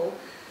example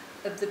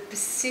of the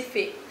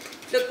Pacific.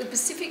 Look, the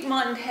Pacific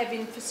mightn't have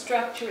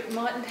infrastructure, it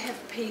mightn't have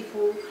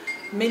people,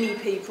 many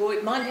people,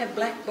 it might have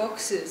black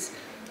boxes,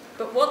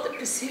 but what the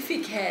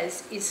Pacific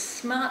has is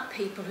smart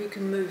people who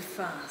can move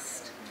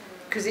fast,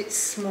 because it's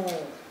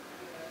small.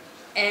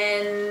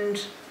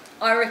 And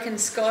I reckon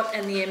Scott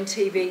and the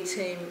MTV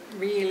team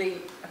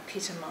really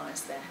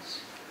epitomise that.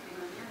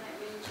 Let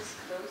me just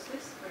close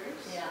this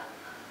first. Yeah.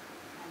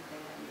 And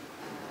then,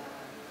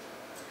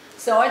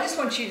 So I just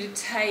want you to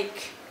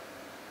take,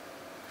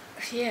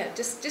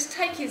 just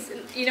take his,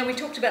 you know, we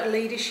talked about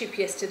leadership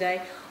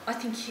yesterday. I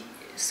think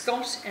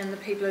Scott and the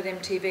people at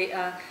MTV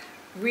are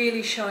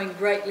really showing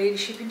great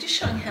leadership and just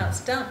showing how it's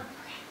done.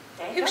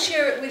 He'll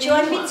share it with do you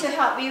want anyone. me to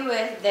help you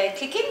with the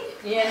clicking?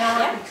 Yeah,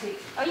 no, I can click.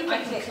 Oh, you I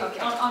can click. Okay.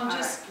 I'm All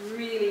just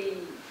really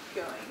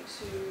going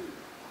to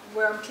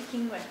where I'm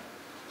clicking where.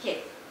 Okay.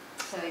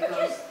 So it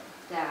goes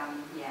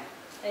down. Yeah.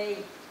 Hey,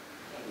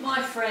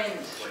 my friend,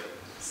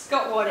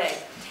 Scott Wade,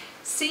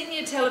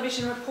 senior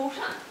television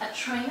reporter, a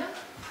trainer,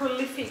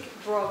 prolific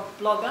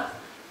blogger,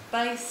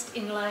 based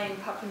in Lae,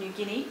 Papua New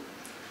Guinea.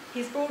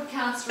 His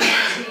broadcaster on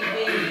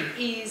TV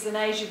is an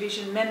Asia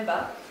Vision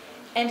member,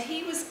 and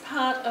he was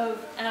part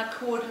of our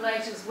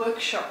coordinators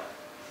workshop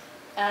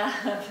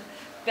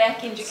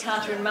back in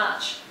Jakarta in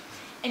March.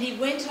 And he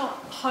went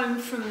home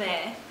from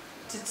there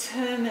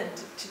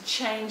determined to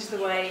change the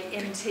way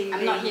MTV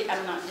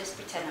just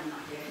pretend I'm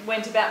not here.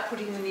 went about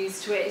putting the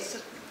news to air.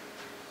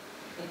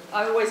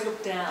 I always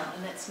look down,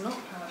 and that's not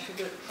how I should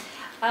do it.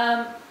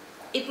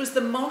 It was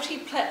the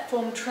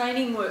multi-platform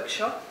training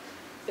workshop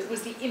that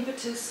was the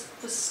impetus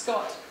for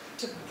Scott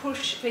to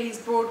push for his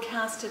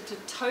broadcaster to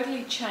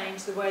totally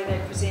change the way they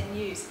present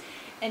news.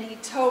 And he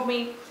told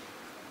me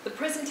the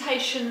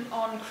presentation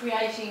on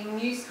creating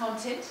news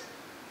content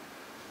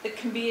that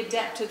can be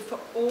adapted for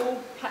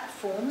all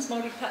platforms,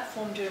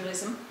 multi-platform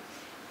journalism,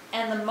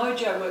 and the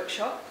Mojo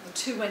workshop, the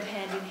two went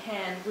hand in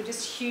hand, were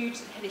just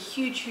huge, had a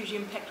huge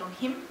impact on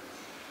him.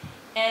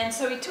 And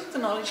so he took the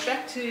knowledge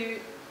back to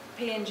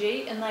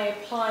PNG and they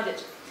applied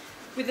it.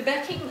 With the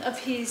backing of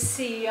his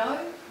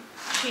CEO,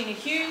 Sheena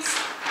Hughes,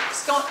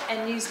 Scott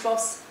and news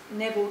boss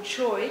Neville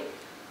Choi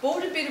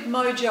bought a bit of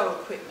Mojo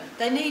equipment.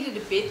 They needed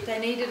a bit. They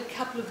needed a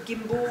couple of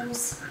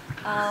gimbals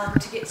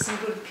to get some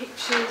good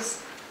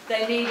pictures.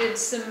 They needed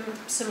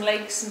some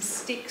legs, some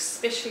sticks,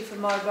 especially for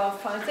mobile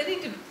phones. They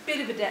needed a bit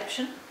of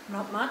adaptation,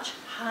 not much,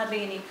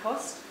 hardly any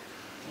cost.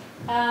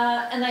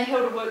 And they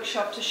held a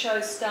workshop to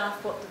show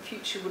staff what the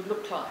future would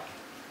look like.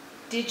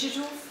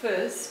 Digital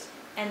first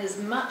and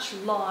as much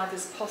live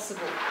as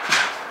possible.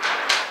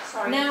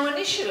 Sorry. Now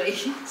initially,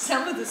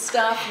 some of the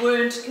staff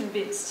weren't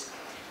convinced.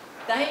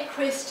 They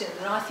questioned,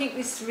 and I think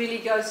this really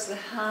goes to the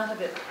heart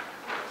of it,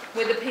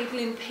 whether people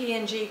in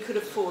PNG could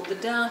afford the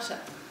data.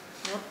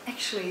 Well,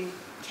 actually,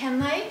 can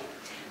they?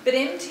 But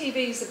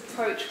MTV's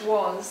approach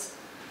was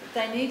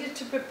that they needed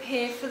to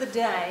prepare for the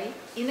day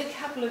in a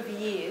couple of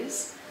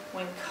years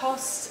when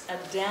costs are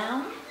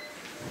down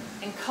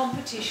and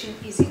competition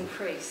is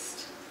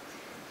increased.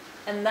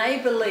 And they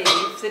believe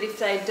that if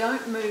they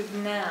don't move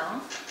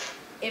now,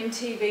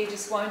 MTV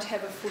just won't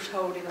have a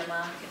foothold in the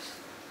market.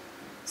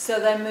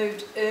 So they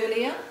moved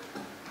earlier,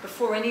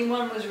 before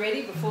anyone was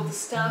ready, before the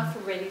staff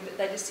were ready, but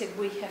they just said,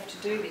 we have to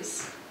do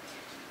this.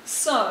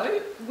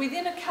 So,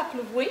 within a couple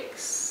of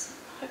weeks,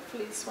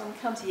 hopefully this one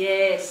comes,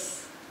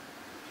 yes.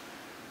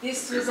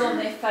 This was on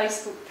their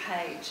Facebook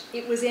page.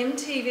 It was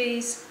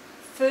MTV's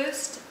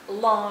first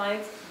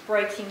live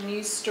breaking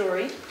news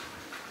story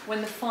when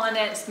the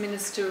finance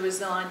minister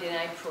resigned in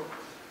April.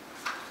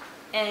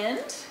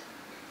 And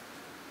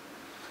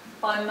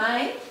by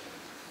May,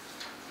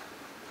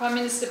 Prime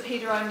Minister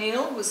Peter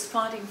O'Neill was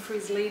fighting for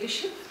his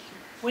leadership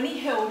when he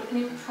held an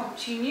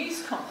impromptu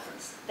news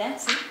conference.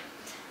 That's it.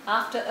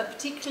 After a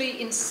particularly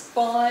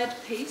inspired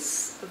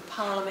piece of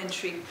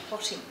parliamentary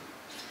plotting.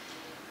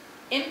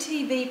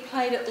 MTV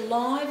played it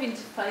live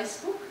into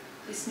Facebook,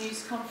 this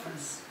news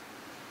conference,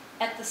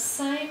 at the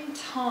same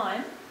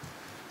time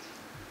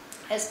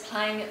as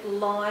playing it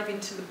live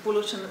into the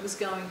bulletin that was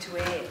going to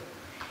air.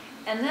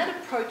 And that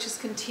approach has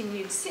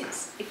continued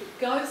since. If it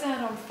goes out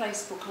on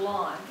Facebook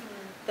Live,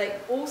 they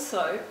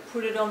also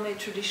put it on their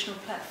traditional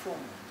platform.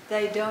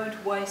 They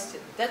don't waste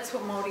it. That's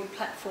what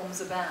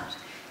multi-platform's about.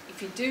 If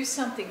you do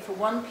something for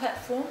one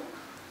platform,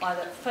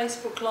 either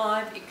Facebook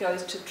Live, it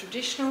goes to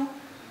traditional,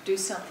 do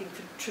something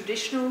for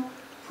traditional,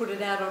 put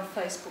it out on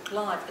Facebook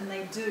Live, and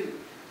they do.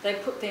 They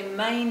put their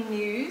main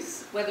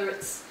news, whether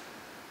it's,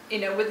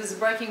 whether there's a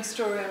breaking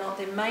story or not,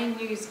 their main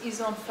news is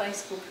on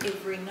Facebook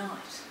every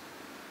night.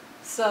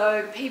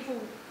 So people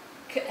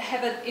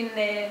have it in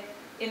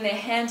their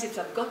hands if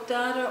they've got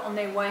data on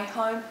their way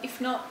home.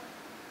 If not,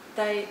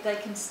 they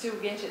can still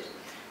get it.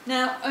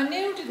 Now,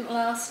 O'Neill didn't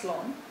last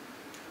long,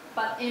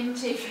 but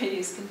MTV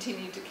has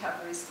continued to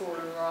cover his fall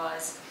and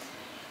rise.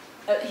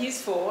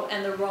 His fall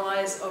and the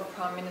rise of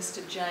Prime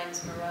Minister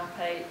James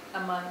Marape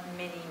among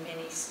many,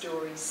 many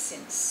stories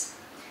since.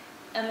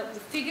 And look, the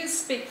figures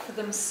speak for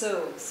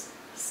themselves.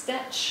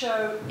 Stats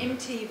show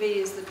MTV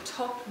is the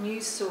top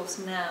news source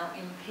now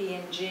in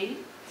PNG.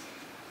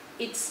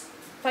 Its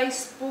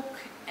Facebook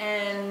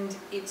and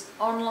its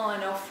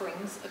online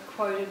offerings are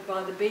quoted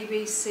by the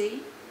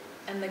BBC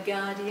and The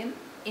Guardian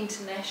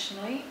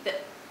internationally.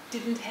 That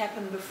didn't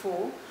happen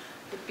before,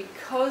 but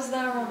because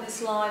they're on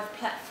this live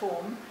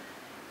platform,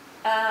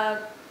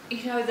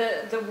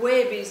 the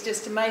web is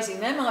just amazing.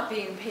 They might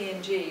be in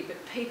PNG, but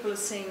people are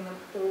seeing them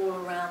all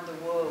around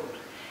the world.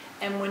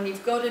 And when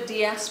you've got a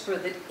diaspora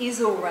that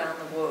is all around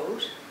the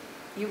world,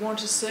 you want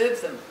to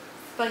serve them.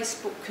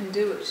 Facebook can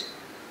do it.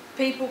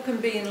 People can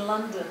be in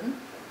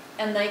London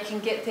and they can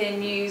get their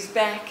news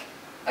back.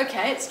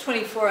 Okay, it's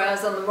 24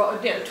 hours on the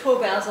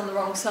 12 hours on the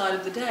wrong side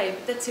of the day,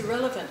 but that's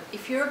irrelevant.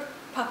 If you're a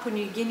Papua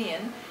New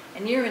Guinean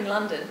and you're in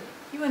London,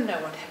 you won't know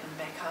what happened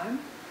back home.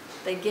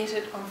 They get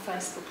it on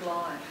Facebook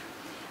Live.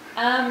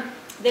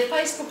 Their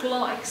Facebook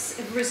likes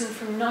have risen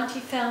from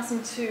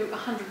 90,000 to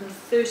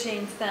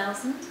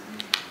 113,000,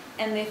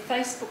 and their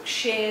Facebook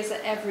shares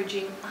are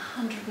averaging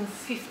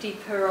 150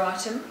 per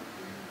item,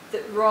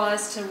 that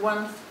rise to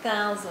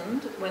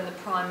 1,000 when the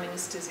Prime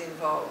Minister's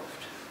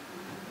involved.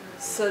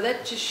 So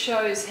that just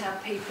shows how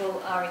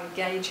people are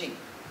engaging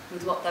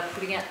with what they're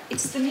putting out.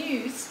 It's the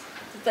news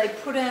that they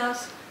put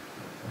out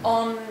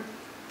on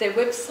their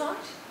website,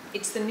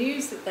 it's the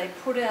news that they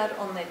put out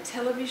on their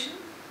television,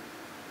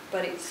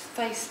 but it's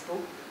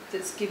Facebook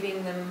that's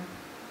giving them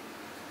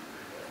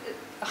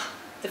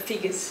the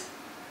figures,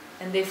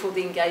 and therefore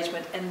the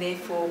engagement, and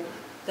therefore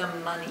the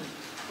money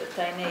that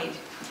they need.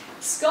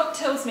 Scott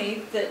tells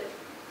me that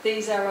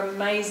these are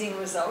amazing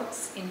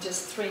results in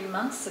just 3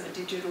 months of a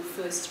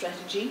digital-first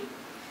strategy.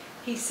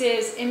 He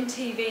says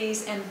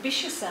MTV's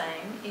ambitious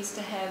aim is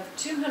to have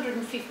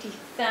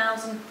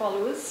 250,000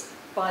 followers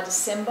by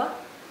December.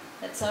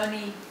 That's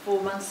only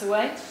 4 months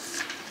away.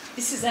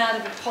 This is out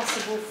of a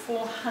possible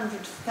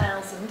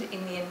 400,000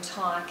 in the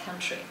entire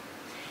country.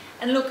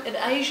 And look, at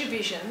Asia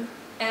Vision,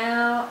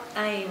 our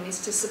aim is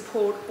to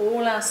support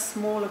all our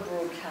smaller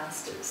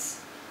broadcasters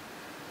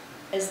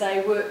as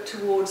they work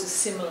towards a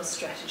similar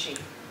strategy.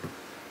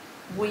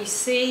 We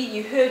see,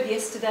 you heard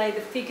yesterday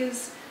the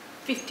figures,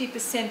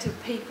 50%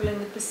 of people in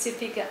the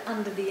Pacific are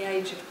under the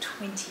age of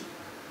 20.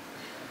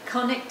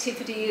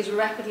 Connectivity is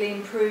rapidly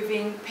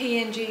improving.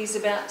 PNG is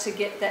about to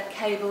get that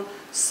cable.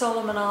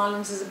 Solomon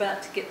Islands is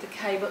about to get the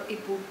cable.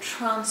 It will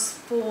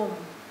transform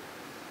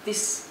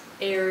this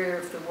area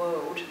of the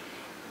world,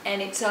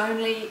 and it's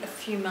only a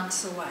few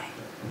months away.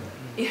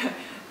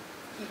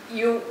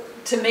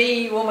 To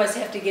me, you almost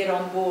have to get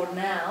on board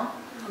now.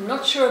 I'm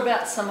not sure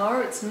about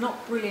Samoa, it's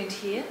not brilliant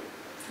here,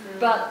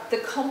 but the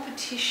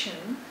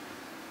competition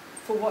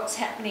for what's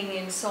happening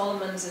in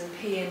Solomons and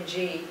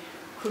PNG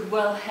could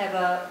well have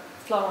a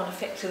flow-on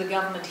effect to the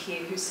government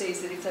here, who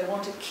sees that if they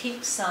want to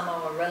keep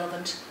Samoa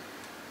relevant,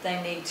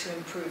 they need to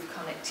improve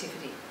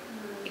connectivity.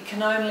 It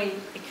can only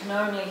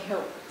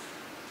help.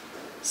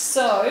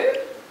 So,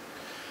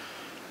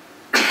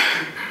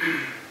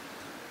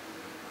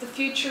 the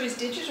future is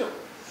digital.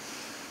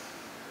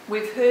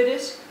 We've heard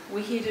it,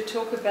 we're here to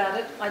talk about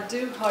it. I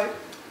do hope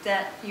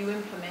that you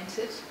implement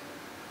it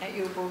at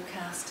your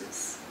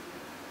broadcasters.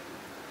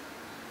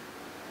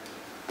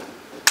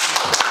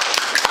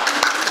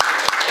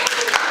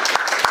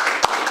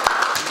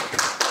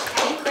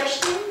 Any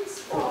questions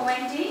for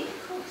Wendy?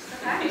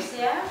 Perhaps,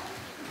 yeah?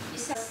 You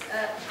said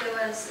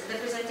the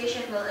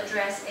presentation will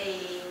address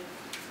a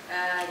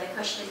the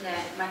question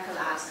that Michael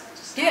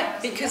asked. Yeah,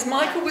 because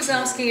Michael was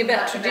asking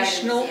about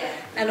traditional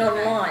and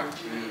online,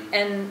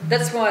 and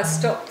that's why I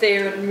stopped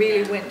there and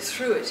really went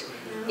through it.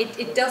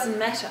 It doesn't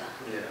matter.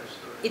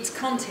 It's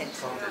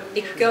content.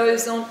 It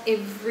goes on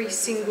every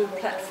single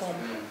platform.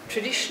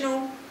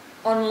 Traditional,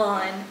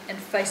 online, and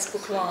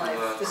Facebook Live.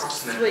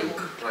 There's 3.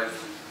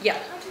 Yeah,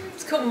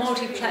 it's called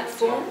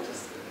multi-platform.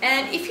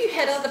 And if you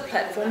had other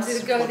platforms, it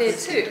would go there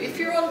too. If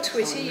you're on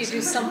Twitter, you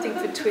do something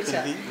for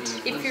Twitter.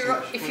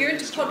 If you're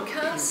into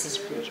podcasts,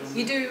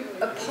 you do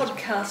a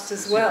podcast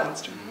as well.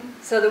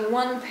 So the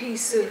one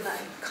piece of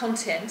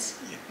content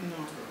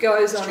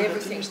goes on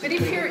everything. But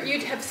if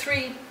you'd have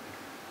 3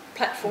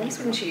 platforms,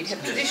 wouldn't you? You'd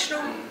have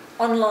traditional,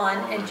 online,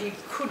 and you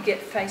could get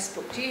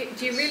Facebook. Do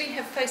you really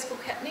have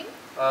Facebook happening?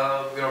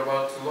 We're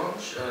about to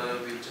launch.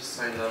 We've just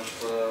signed up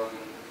a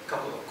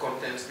couple of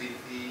contents with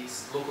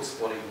these local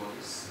sporting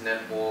bodies,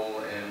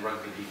 netball and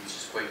rugby league, which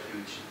is quite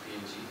huge in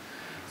PNG.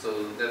 So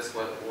that's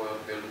what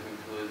we're looking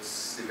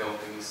towards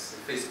developing is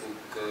Facebook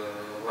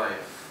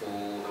Live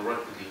for the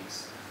rugby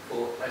leagues,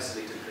 for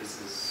isolated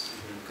places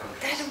in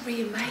countries. That'll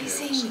be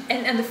amazing.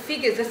 And the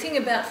figures, the thing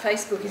about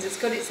Facebook is it's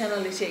got its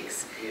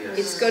analytics,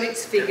 it's got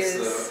its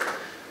figures.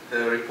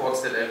 The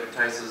reports that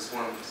advertisers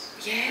want.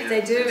 Yeah,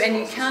 they do, and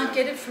you can't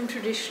get it from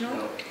traditional.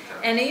 No,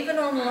 and even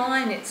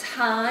online, it's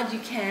hard, you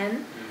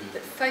can,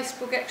 but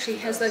Facebook actually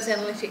has those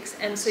analytics,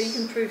 and so you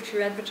can prove to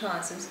your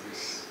advertisers,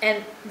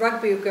 and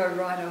rugby will go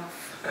right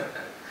off.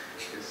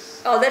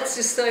 Yes. Oh, that's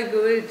just so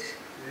good.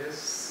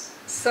 Yes.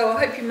 So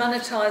I hope you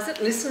monetize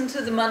it. Listen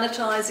to the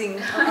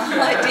monetizing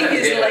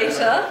ideas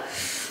later.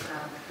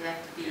 You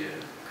have to be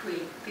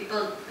quick.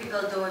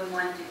 People don't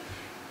want to.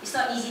 It's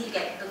not easy to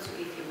get people to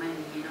give you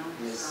money, you know.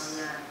 Yes.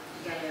 So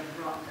you gotta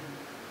rock them.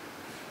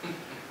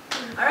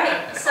 All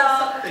right. So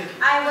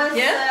I was.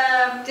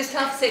 Just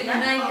half a second.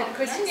 Renee had a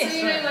question. So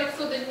you know, Yes. like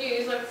for the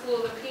news, like for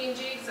the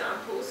PNG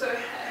example, so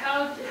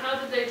how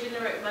did they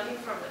generate money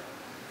from it,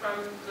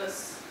 from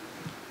this?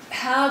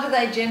 How do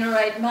they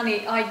generate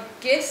money? I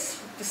guess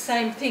the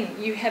same thing.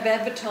 You have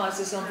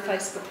advertisers on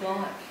Facebook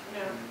Live.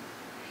 Yeah.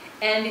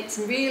 And it's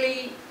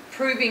really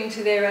proving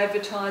to their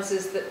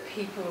advertisers that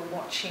people are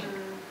watching.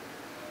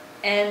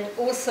 And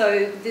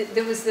also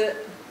there was the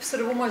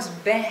sort of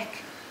almost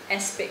back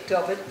aspect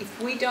of it. If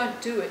we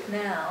don't do it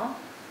now,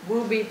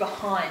 we'll be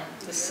behind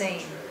the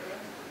scene.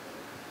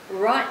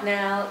 Right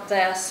now,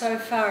 they are so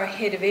far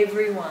ahead of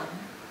everyone.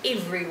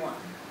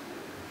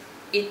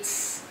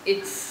 It's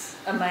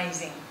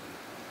amazing.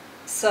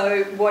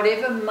 So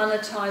whatever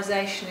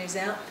monetization is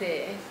out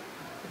there,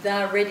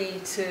 they're ready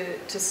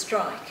to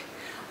strike.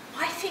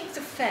 I think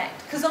the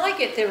fact, because I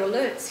get their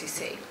alerts, you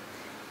see,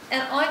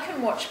 and I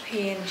can watch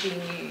PNG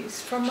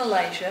news from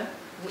Malaysia,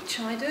 which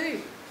I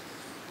do.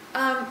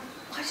 I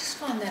just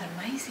find that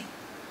amazing.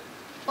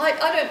 I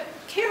don't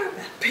care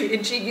about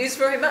PNG news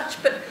very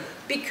much, but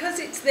because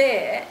it's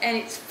there and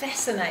it's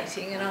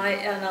fascinating, and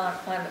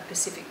I'm a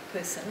Pacific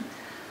person,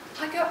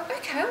 I go,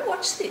 okay, I'll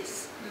watch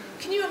this.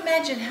 Can you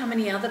imagine how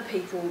many other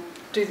people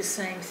do the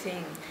same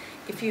thing?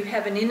 If you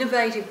have an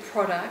innovative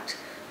product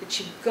that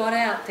you've got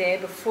out there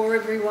before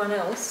everyone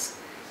else,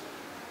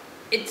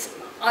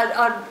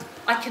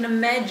 I can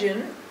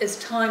imagine as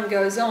time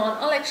goes on,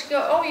 I'll actually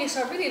go, oh yes,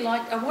 I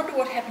wonder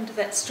what happened to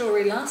that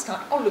story last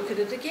night. I'll look at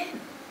it again.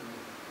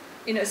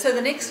 You know, so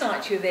the next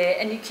night you're there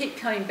and you keep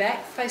coming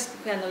back,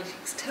 Facebook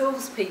Analytics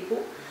tells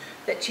people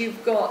that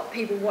you've got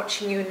people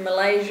watching you in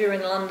Malaysia,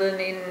 in London,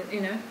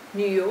 in,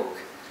 New York.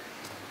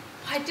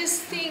 I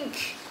just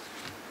think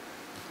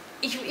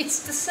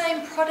it's the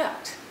same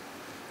product.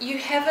 You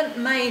haven't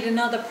made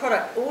another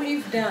product. All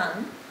you've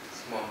done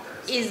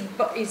is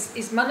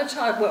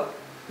monetize, well,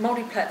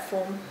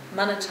 multi-platform,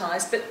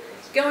 monetize, but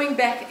going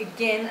back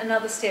again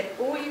another step,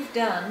 all you've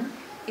done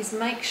is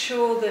make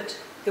sure that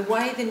the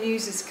way the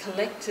news is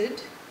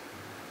collected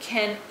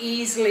can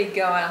easily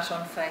go out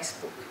on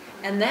Facebook.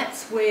 And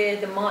that's where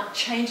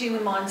changing the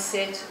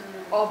mindset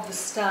of the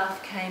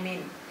staff came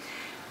in.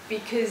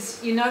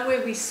 Because you know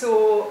where we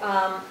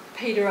saw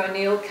Peter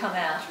O'Neill come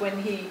out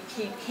when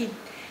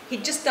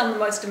he'd just done the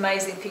most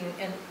amazing thing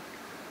and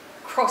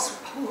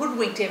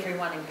hoodwinked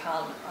everyone in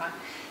Parliament, right?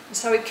 And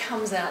so he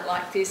comes out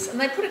like this, and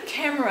they put a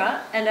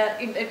camera and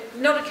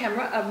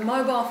a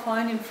mobile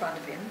phone in front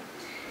of him,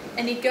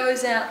 and he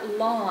goes out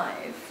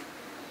live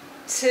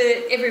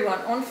to everyone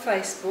on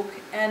Facebook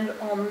and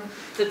on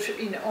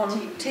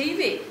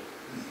TV.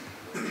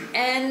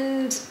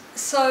 And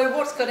so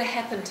what's got to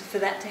happen for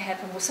that to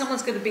happen? Well,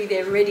 someone's got to be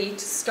there ready to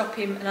stop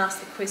him and ask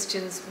the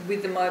questions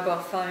with the mobile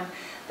phone.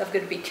 They've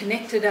got to be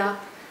connected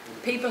up.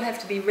 People have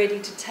to be ready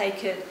to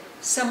take it.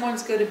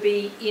 Someone's got to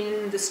be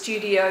in the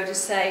studio to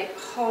say,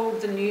 hold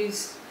the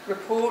news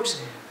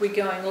report, we're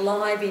going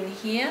live in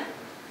here.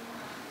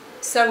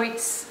 So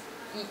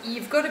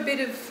you've got a bit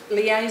of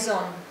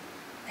liaison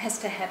has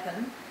to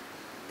happen,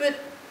 but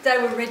they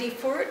were ready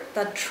for it,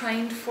 they'd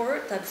trained for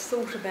it, they'd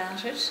thought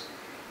about it,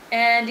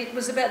 and that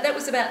was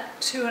about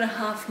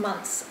 2.5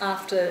 months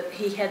after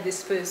he had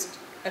this first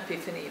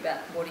epiphany about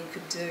what he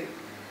could do.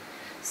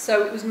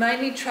 So it was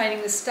mainly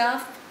training the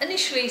staff.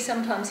 Initially,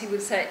 sometimes he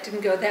would say it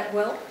didn't go that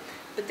well,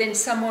 but then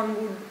someone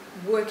would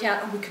work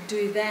out, oh, we could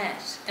do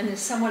that, and then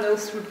someone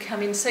else would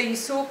come in. So you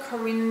saw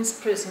Corinne's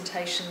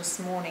presentation this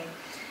morning,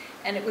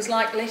 and it was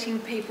like letting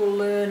people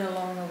learn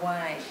along the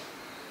way.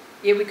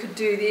 Yeah, we could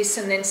do this,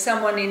 and then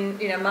someone in,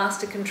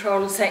 master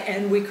control would say,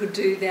 and we could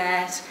do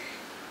that.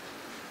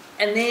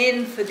 And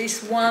then for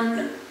this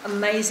one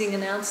amazing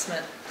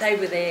announcement, they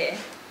were there,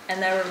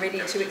 and they were ready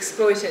to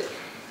exploit it.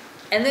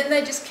 And then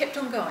they just kept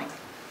on going.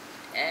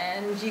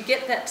 And you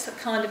get that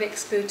kind of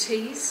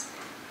expertise,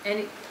 and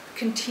it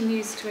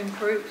continues to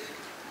improve.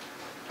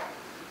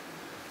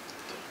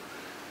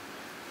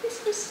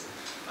 This was...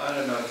 I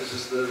don't know if this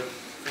is the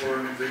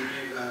forum,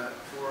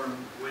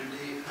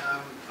 Wendy.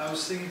 I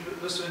was thinking,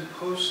 also in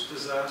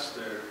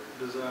post-disaster,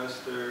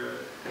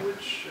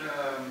 which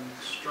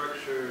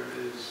structure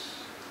is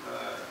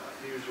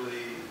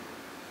usually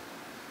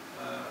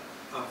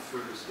up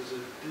first? Is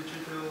it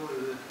digital?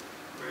 Is it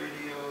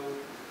radio?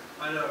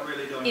 I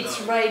really don't know.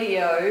 It's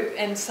radio,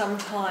 and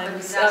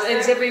sometimes,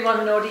 is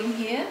everyone nodding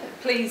here?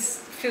 Please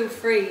feel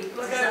free.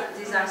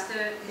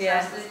 Disaster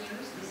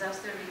news,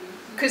 disaster review.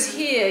 Because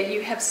here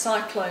you have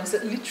cyclones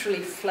that literally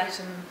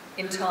flatten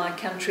entire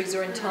countries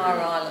or entire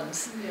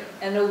islands,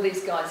 and all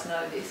these guys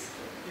know this.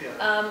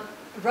 Yeah.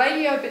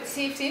 Radio, but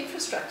see if the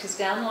infrastructure's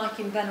down, like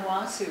in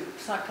Vanuatu,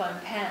 Cyclone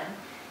Pan,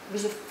 it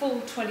was a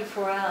full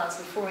 24 hours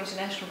before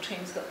international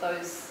teams got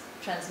those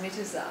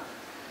transmitters up.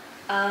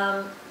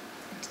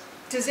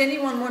 Does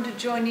anyone want to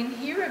join in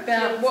here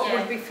about what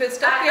would be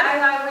first up?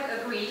 I would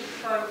agree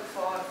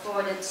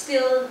for the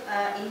still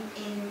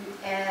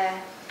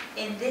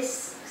in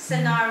this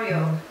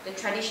scenario, the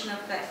traditional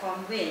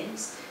platform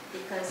wins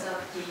because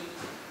of the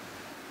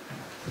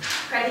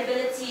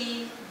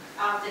credibility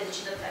of the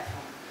digital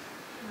platform.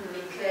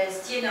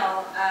 Because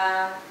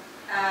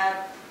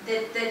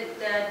the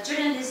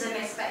journalism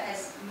aspect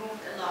has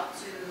moved a lot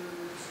to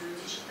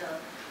digital,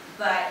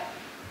 but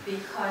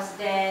because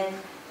then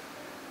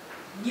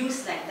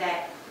news like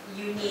that,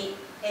 you need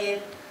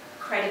a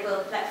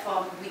credible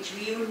platform which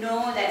you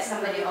know that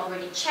somebody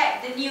already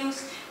checked the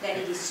news, that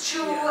it is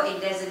true,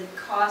 it doesn't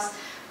cause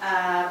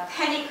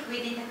panic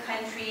within the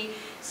country.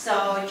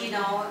 So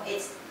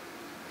it's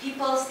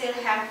people still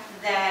have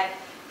that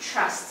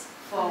trust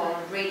for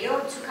radio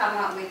to come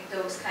up with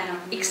those kind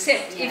of news.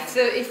 Except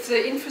if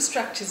the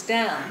infrastructure's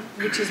down,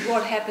 which is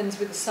what happens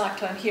with the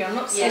cyclone here. I'm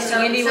not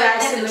saying anywhere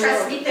else in the world.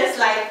 Transmitters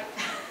like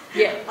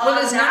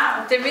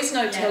well, there is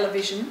no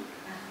television.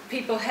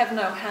 People have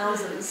no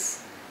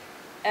houses.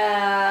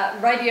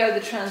 Radio, the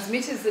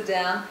transmitters are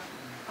down.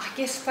 I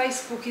guess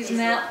Facebook isn't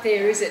out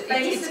there, is it?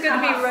 But It's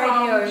going to be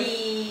radio.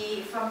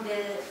 From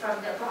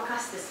the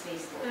broadcaster's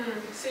Facebook.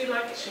 See,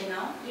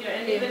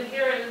 and even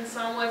here in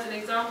Samoa, as an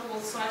example,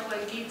 was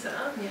Cyclone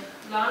Gita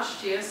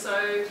last year.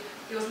 So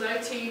there was no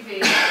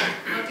TV,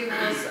 but there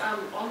was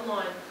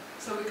online,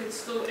 so we could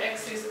still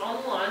access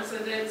online. So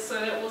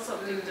that was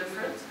something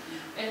different.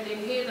 And then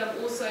here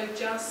they've also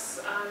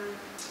just,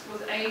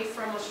 with aid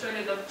from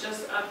Australia, they've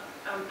just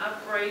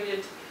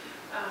upgraded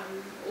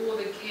all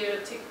the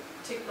gear,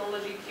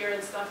 technology gear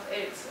and stuff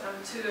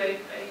to a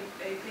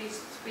piece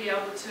to be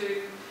able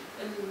to,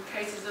 in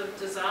cases of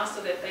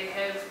disaster that they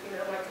have,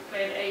 like a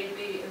plan A,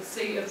 B and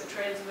C, if the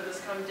transmitters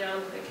come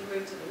down, they can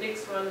move to the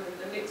next one and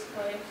the next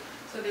plane.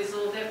 So there's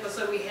all that. But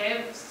so we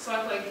have,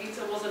 Cyclone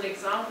Gita was an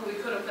example, we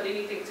couldn't put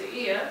anything to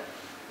air,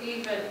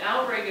 even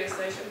our radio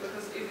station,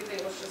 because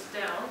everything was just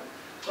down.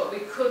 But we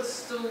could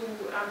still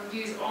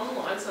use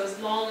online, so as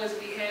long as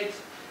we had,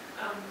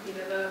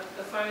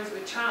 the phones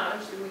were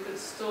charged, then we could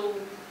still...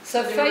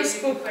 So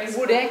Facebook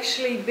would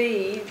actually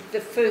be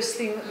the first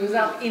thing that was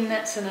up in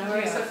that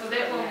scenario. Yeah, so for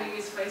that one we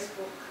use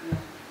Facebook.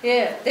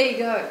 Yeah, there you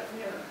go.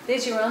 Yeah.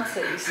 There's your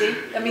answer, you see.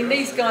 I mean,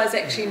 these guys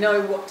actually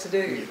know what to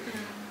do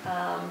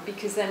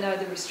because they know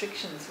the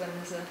restrictions when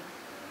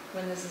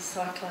there's a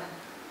cyclone.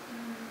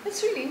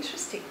 That's really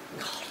interesting.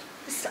 God,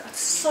 there's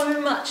so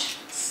much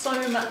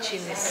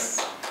in this.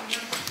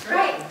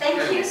 Great,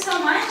 thank you so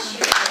much.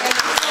 Thank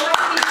you so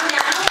much.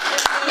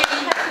 We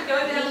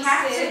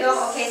have to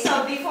go. Okay,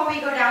 so before we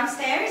go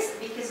downstairs,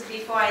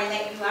 before I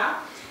let you out,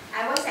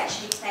 I was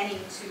actually planning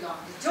to lock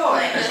the door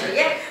actually,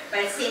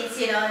 but since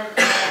we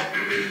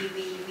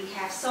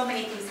have so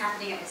many things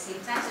happening at the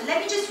same time, so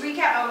let me just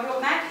recap our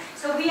roadmap.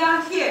 So we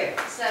are here,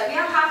 so we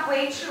are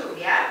halfway through,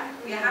 we are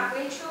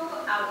halfway through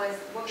our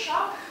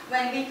workshop.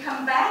 When we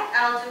come back,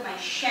 I'll do my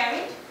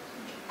sharing,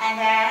 and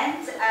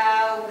then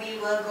we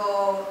will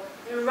go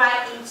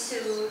right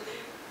into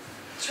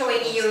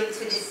throwing you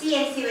into the sea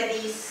and see whether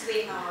you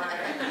swim or...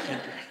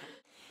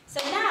 So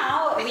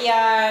now we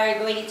are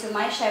going into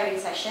my sharing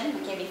session,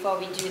 okay, before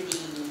we do the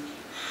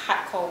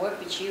hardcore work,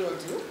 which you will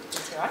do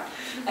later on.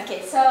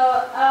 Okay,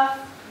 so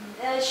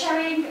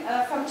sharing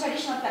from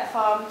traditional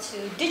platform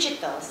to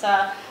digital. So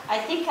I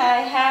think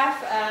I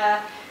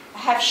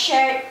have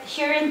shared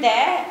here and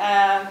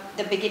there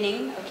the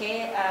beginning,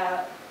 okay.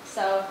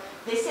 So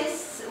this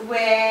is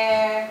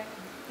where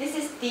this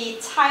is the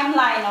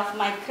timeline of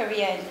my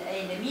career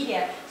in the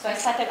media. So I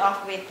started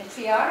off with the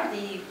 3R,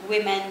 the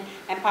Women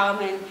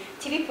Empowerment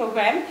TV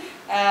program,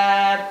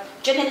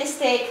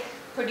 journalistic,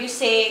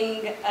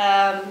 producing,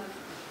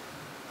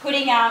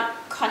 putting out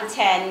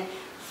content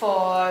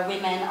for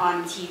women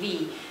on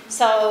TV.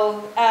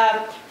 So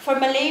for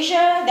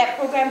Malaysia, that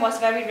program was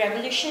very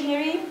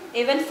revolutionary.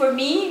 Even for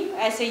me,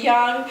 as a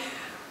young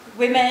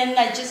woman,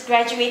 I just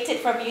graduated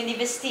from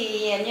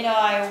university, and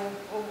I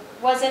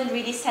wasn't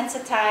really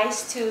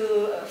sensitized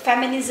to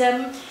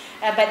feminism,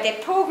 but the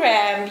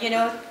program,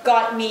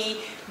 got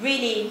me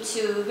really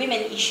into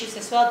women issues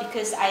as well,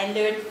 because I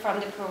learned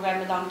from the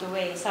program along the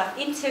way. So I've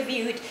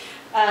interviewed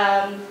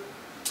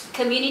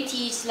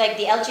communities like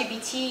the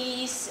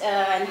LGBTs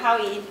and how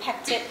it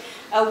impacted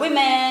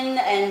women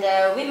and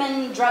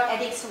women drug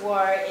addicts who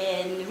are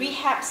in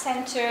rehab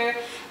center.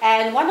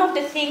 And one of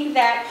the things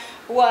that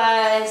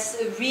was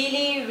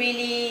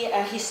really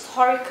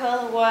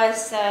historical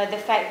was the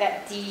fact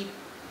that the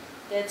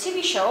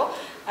TV show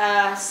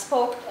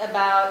spoke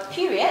about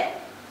period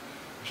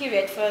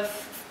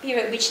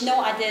which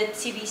no other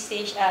TV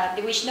station,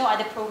 which no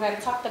other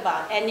program talked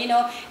about. And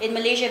in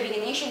Malaysia, being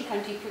an Asian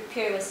country,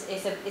 period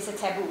is a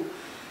taboo.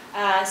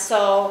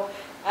 So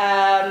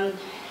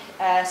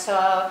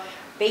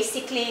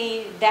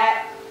basically,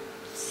 that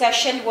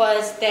session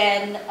was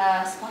then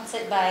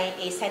sponsored by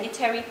a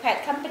sanitary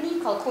pad company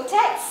called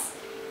Kotex.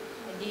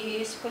 Do you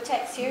use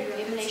Kotex here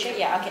in Malaysia?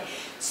 Yeah, okay.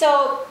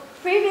 So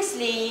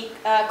previously,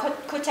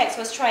 Kotex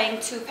was trying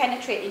to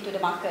penetrate into the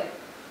market.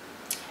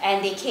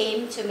 And they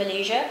came to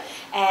Malaysia,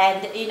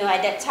 and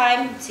at that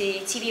time the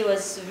TV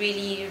was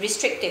really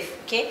restrictive,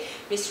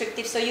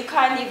 restrictive. So you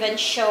can't even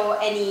show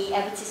any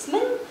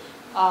advertisement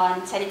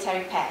on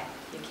sanitary pad,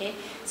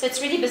 So it's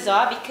really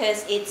bizarre,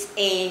 because it's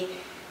a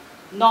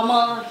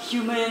normal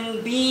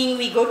human being.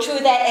 We go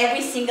through that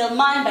every single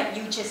month, but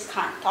you just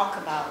can't talk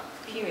about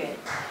period.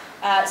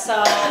 So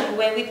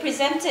when we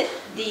presented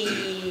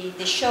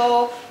the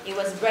show, it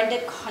was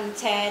branded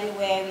content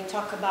where we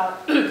talk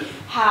about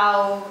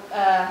how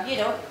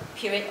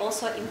period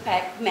also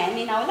impact men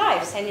in our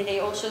lives, and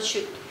they also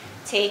should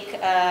take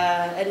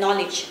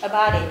knowledge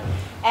about it.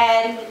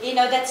 And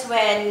that's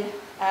when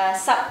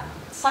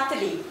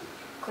subtly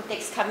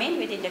Kotex come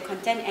in within the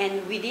content,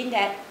 and within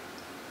that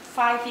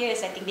 5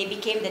 years, I think they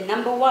became the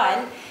 #1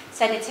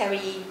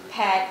 sanitary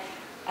pad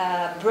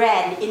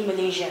brand in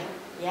Malaysia.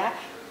 Yeah.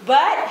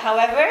 But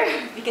however,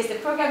 because the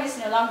program is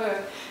no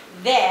longer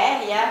there,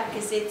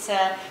 because it's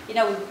it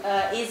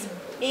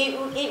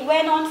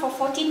went on for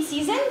 14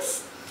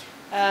 seasons.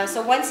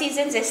 So one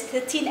season is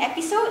 13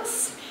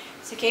 episodes.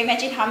 So can you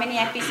imagine how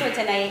many episodes?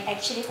 And I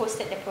actually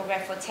hosted the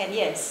program for 10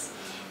 years.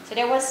 So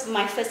that was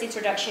my first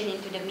introduction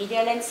into the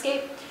media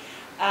landscape.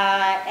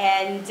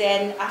 And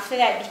then after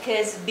that,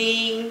 because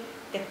being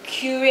the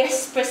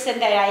curious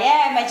person that I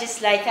am, I just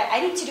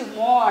I need to do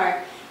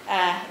more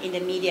in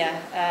the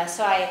media.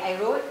 So I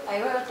wrote a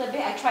little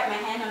bit. I tried my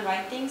hand on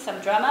writing some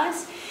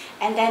dramas,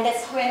 and then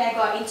that's when I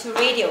got into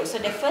radio.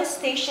 So the first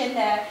station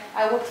that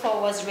I worked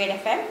for was Red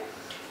FM.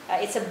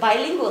 It's a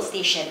bilingual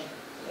station,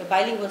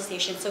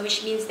 so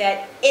which means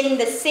that in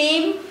the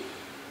same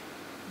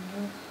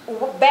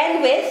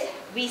bandwidth,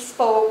 we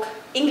spoke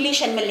English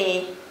and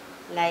Malay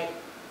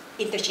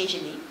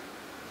interchangeably.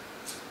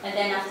 And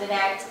then after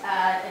that,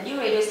 a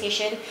new radio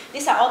station.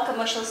 These are all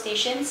commercial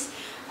stations.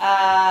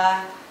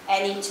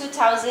 And in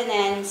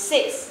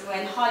 2006,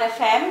 when Hot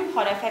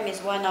FM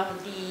is one of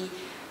the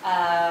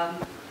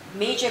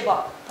major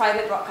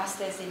private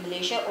broadcasters in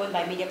Malaysia, owned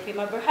by Media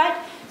Prima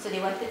Berhad. So they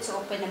wanted to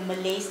open a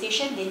Malay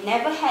station. They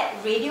never had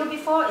radio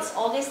before. It's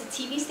always the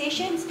TV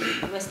stations.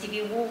 It was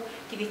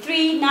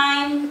TV3,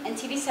 9, and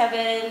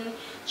TV7,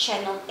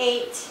 Channel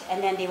 8. And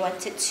then they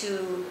wanted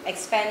to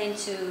expand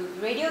into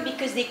radio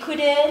because they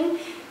couldn't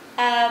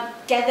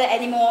gather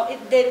anymore.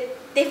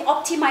 They've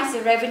optimized the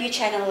revenue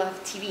channel of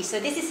TV.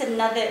 So this is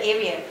another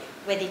area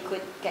where they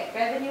could get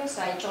revenue.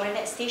 So I joined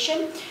that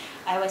station.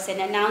 I was an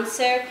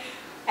announcer.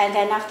 And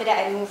then after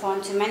that, I moved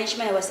on to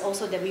management. I was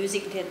also the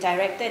music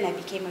director, and I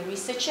became a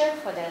researcher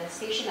for the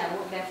station. I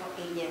worked there for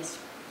 8 years.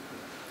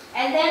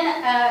 And then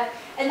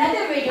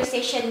another radio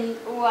station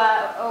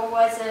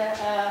was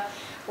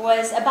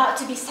about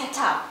to be set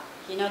up.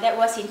 That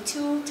was in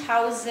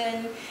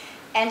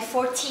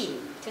 2014.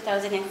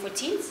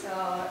 So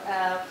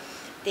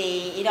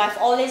I've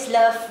always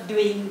loved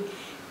doing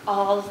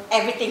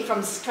everything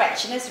from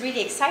scratch, and it's really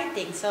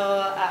exciting. So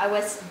I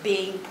was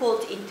being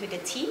pulled into the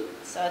team.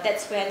 So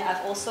that's when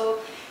I've also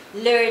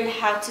learned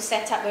how to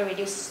set up a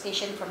radio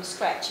station from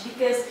scratch.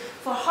 Because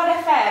for Hot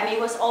FM, it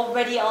was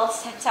already all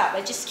set up.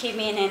 I just came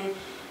in and,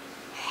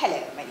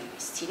 hello, my name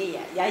is Tidia.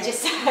 I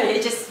just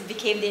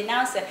became the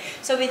announcer.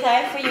 So with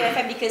IFU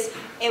FM, because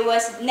it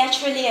was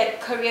naturally a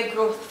career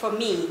growth for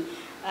me.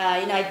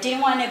 I didn't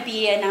want to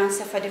be an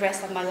announcer for the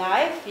rest of my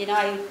life.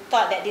 I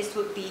thought that this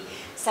would be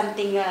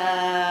something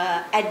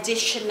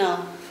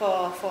additional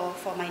for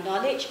my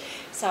knowledge.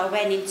 So I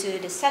went into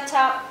the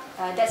setup.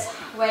 That's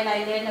when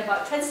I learned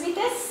about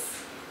transmitters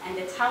and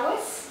the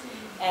towers.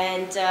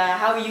 and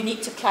how you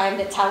need to climb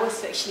the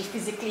towers to actually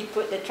physically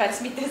put the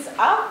transmitters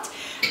out.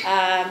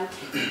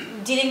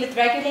 Dealing with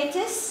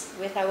regulators,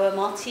 with our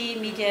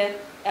multimedia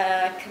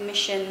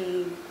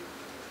commission,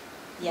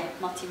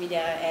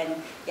 multimedia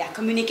and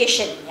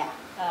communication,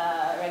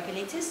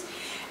 regulators.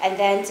 And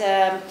then,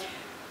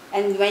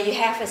 and when you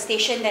have a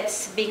station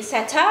that's being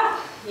set up,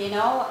 you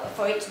know,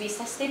 for it to be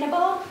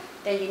sustainable,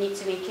 then you need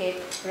to make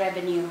it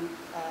revenue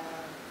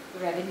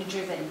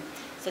driven.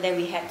 So then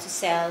we had to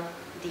sell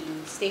the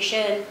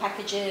station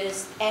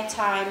packages,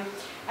 airtime.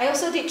 I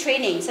also did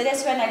training, so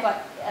that's when I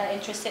got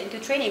interested into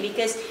training,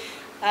 because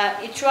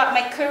throughout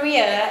my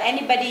career,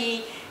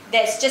 anybody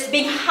that's just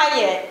being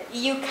hired,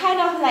 you kind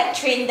of like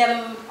train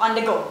them on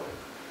the go.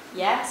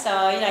 Yeah,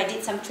 so you know, I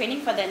did some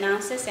training for the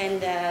announcers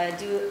and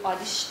do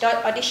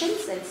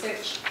auditions and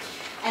search,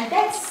 and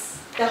that's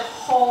the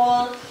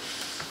whole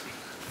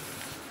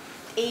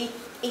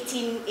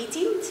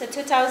 18, so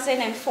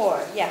 2004,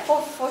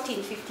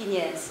 14, 15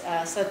 years.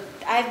 So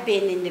I've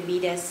been in the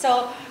media.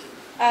 So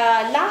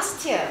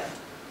last year,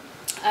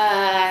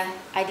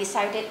 I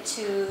decided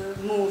to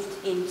move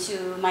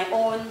into my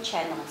own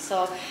channel.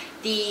 So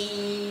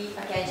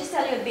I'll just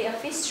tell you a bit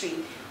of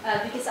history.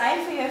 Because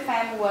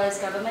IFM was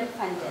government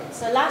funded.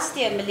 So last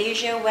year,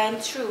 Malaysia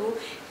went through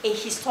a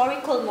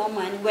historical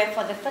moment where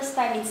for the first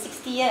time in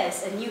 60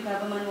 years, a new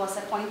government was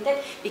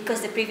appointed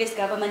because the previous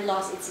government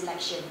lost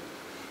election.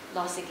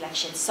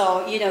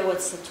 So, you know,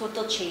 it's a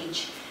total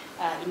change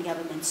in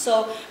government.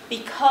 So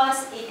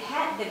because it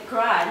had the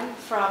grant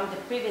from the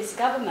previous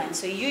government,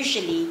 so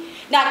usually,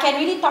 now I can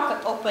really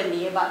talk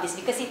openly about this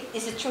because it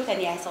is the truth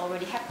and it has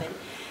already happened.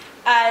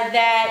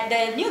 That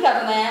the new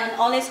government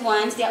always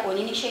wants their own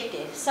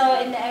initiative. So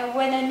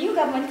when a new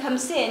government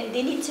comes in,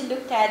 they need to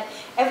look at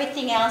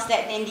everything else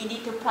that they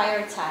need to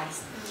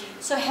prioritize.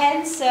 So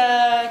hence,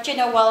 you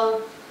know,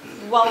 while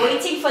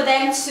waiting for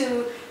them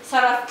to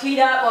sort of clean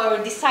up or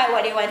decide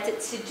what they wanted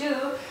to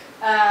do,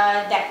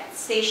 that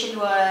station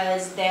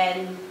was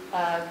then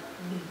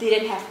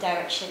didn't have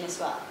direction as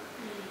well.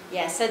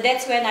 Yeah, so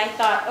that's when I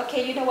thought,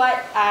 okay, you know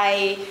what,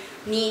 I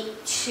need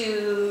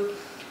to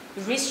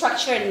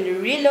restructure and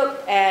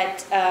relook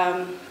at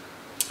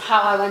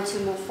how I want to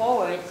move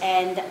forward.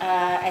 And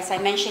as I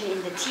mentioned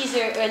in the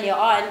teaser earlier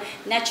on,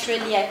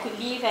 naturally I could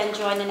leave and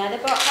join another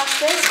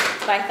broadcaster,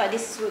 but I thought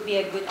this would be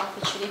a good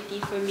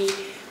opportunity for me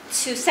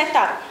to set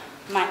up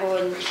my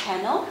own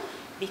channel,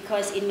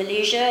 because in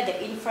Malaysia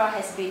the infra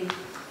has been,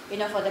 you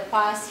know, for the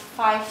past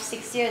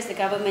 5-6 years the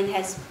government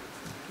has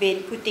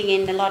been putting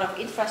in a lot of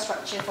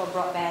infrastructure for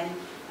broadband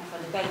and for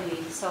the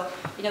bandwidth. So,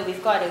 you know,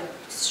 we've got a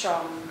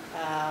strong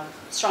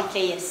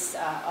players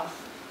of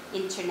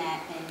internet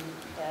and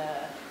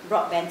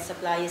broadband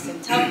suppliers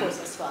and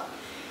telcos as well.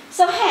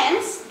 So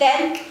hence,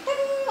 then,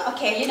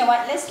 okay, you know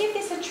what, let's give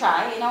this a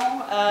try, you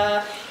know,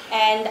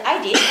 and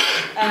I did.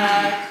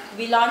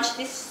 We launched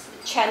this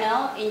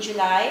channel in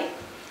July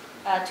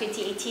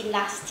 2018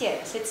 last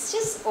year. So it's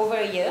just over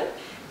a year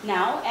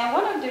now. And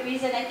one of the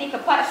reasons, I think,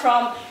 apart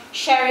from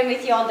sharing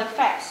with you all the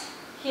facts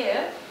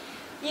here,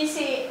 you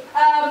see,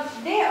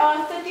 there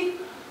are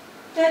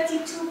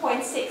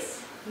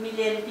 32.6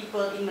 million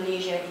people in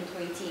Malaysia in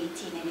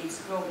 2018, and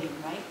it's growing,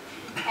 right?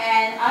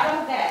 And out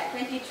of that,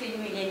 23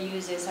 million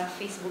users are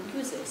Facebook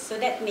users. So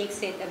that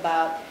makes it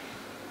about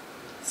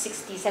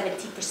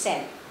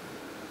 60-70%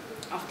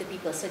 of the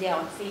people. So they are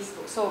on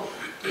Facebook. So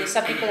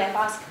some people have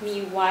asked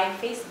me why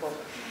Facebook.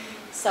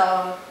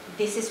 So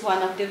this is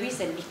one of the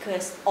reasons,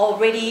 because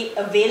already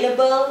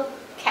available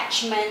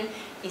catchment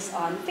is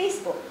on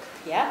Facebook.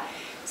 Yeah.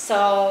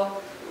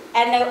 So,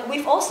 and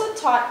we've also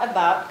thought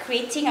about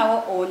creating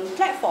our own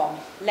platform,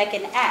 like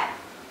an app.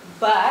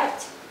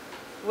 But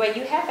when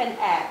you have an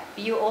app,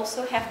 you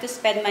also have to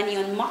spend money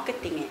on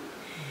marketing it.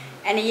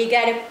 And you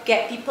gotta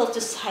get people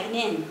to sign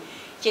in.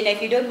 You know,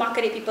 if you don't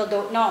market it, people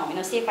don't know. You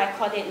know, say if I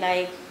call it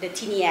like the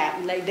teeny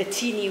app, like the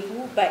teeny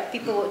who, but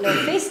people would know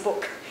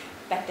Facebook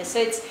better. So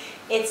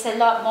it's a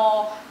lot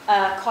more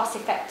cost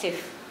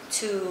effective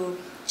to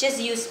just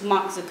use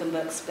Mark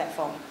Zuckerberg's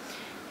platform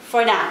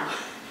for now.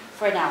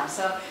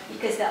 So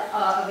because the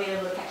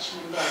available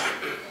catchment there.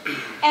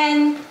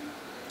 And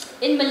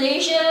in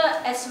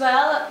Malaysia as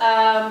well,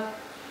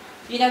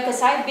 you know,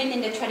 because I've been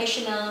in the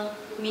traditional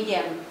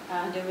medium,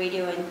 the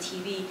radio and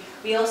TV,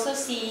 we also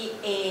see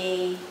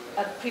a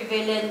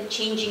prevalent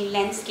changing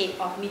landscape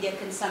of media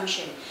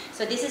consumption.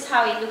 So this is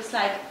how it looks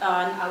like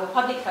on our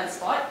public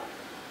transport.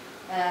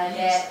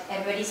 That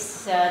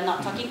everybody's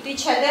not talking to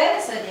each other,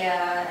 so they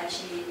are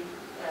actually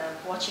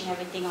watching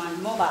everything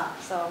on mobile.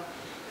 So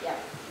yeah,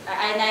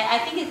 and I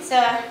think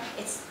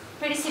it's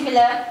pretty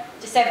similar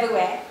just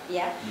everywhere.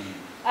 Yeah.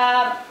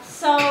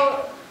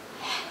 So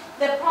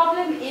the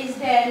problem is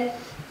then,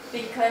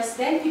 because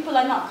then people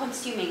are not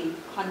consuming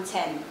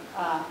content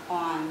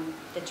on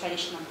the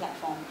traditional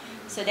platform.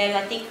 So then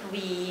I think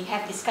we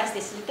have discussed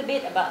this a little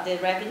bit about the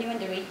revenue and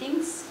the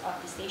ratings of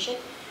the station.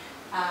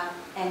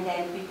 And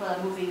then people are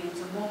moving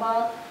into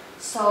mobile.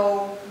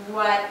 So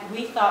what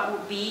we thought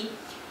would be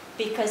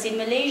Because in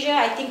Malaysia,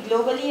 I think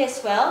globally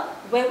as well,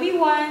 when we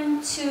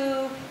want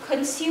to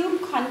consume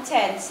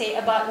content, say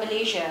about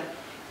Malaysia,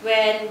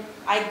 when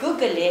I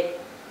Google it,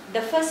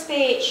 the first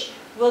page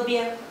will be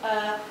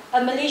a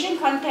Malaysian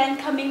content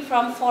coming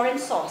from foreign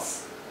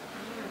source.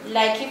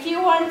 Like if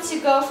you want to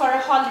go for a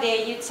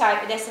holiday, you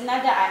type, there's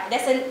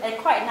a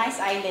quite nice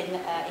island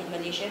in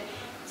Malaysia,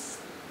 it's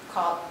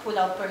called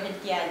Pulau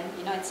Perhentian,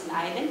 you know, it's an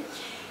island.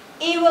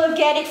 It will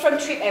get it from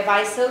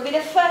TripAdvisor, will be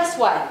the first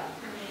one.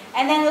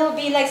 And then it will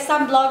be like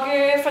some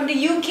blogger from the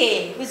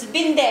UK who's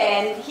been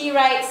there and he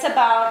writes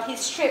about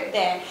his trip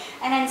there,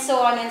 and then so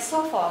on and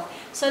so forth.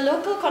 So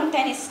local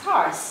content is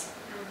scarce.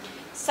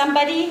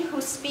 Somebody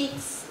who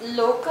speaks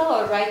local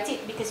or write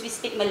it, because we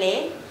speak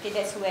Malay, okay,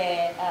 that's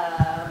where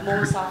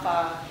most of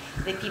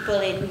the people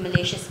in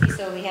Malaysia speak.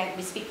 So we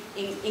speak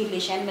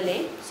English and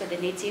Malay, so the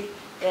native,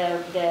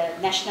 the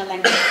national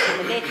language is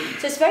Malay.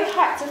 So it's very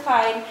hard to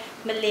find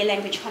Malay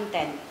language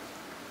content.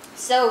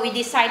 So we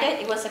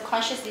decided, it was a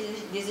conscious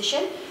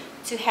decision,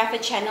 to have a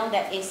channel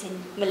that is in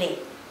Malay,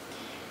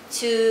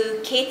 to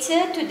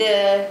cater to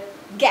the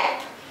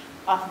gap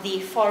of the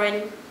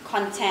foreign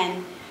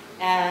content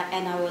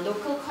and our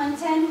local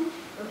content,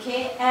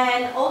 okay,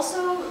 and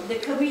also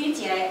the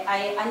community.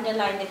 I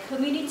underline the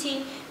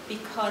community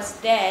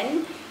because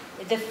then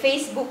the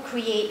Facebook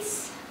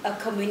creates a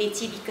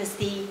community, because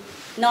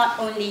not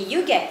only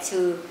you get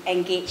to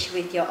engage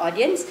with your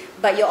audience,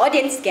 but your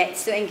audience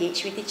gets to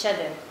engage with each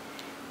other.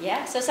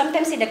 Yeah, so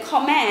sometimes in the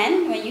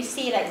comment, when you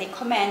see like they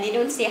comment, they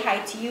don't say hi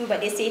to you, but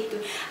they say to,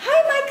 "Hi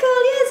Michael,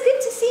 yeah, it's good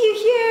to see you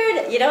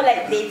here." You know,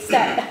 like they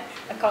start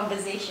a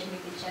conversation with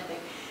each other.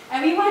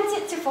 And we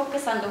wanted to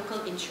focus on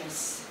local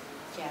interests.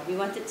 Yeah, we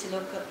wanted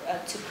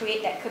to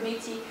create that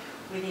community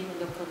within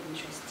the local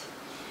interest.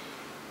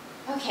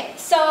 Okay,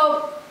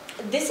 so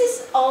this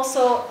is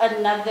also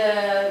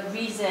another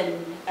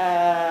reason.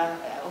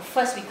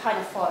 First, we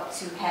can't afford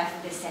to have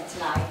the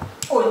satellite,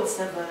 own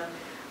server,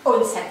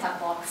 own set-top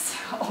box,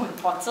 own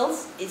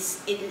portals.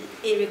 It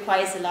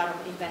requires a lot of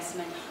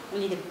investment.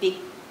 Only the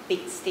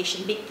big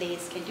station, big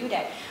players can do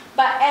that.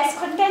 But as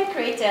content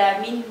creator,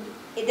 I mean,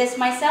 there's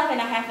myself and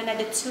I have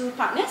another 2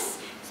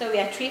 partners. So we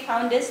are 3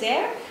 founders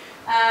there.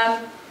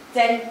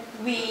 Then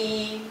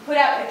we put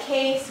out a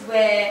case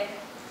where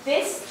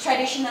this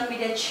traditional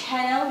media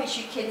channel, which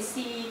you can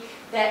see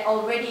that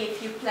already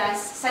if you plus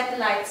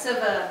satellite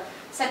server,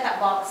 set-top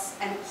box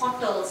and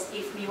portals,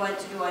 if we want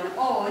to do our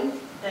own,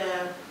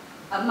 the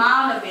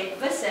amount of it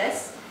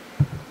versus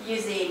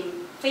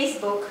using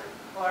Facebook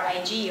or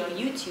IG or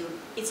YouTube,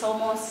 it's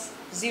almost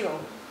zero.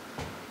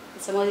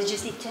 It's almost, you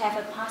just need to have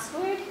a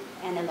password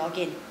and a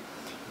login,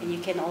 and you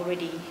can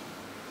already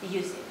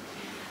use it.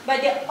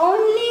 But the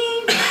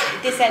only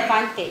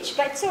disadvantage,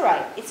 but it's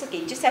alright, it's okay,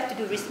 you just have to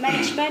do risk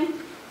management.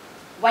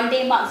 One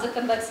day Mark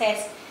Zuckerberg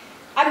says,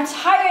 "I'm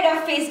tired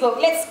of Facebook,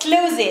 let's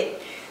close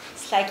it."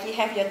 It's like you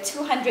have your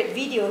 200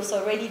 videos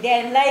already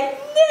there, and like,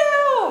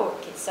 no!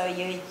 Okay, so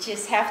you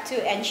just have to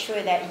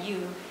ensure that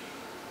you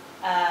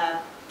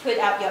put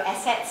out your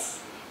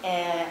assets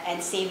and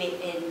save it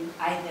in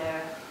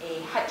either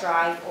a hard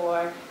drive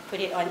or put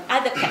it on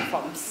other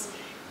platforms.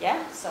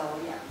 Yeah, so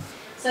yeah.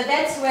 So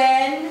that's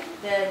when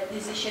the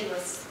decision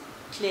was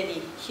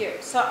clearly here.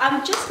 So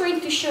I'm just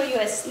going to show you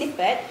a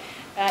snippet.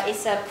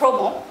 It's a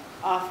promo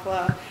of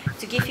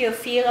to give you a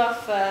feel of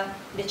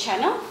the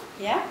channel.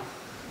 Yeah.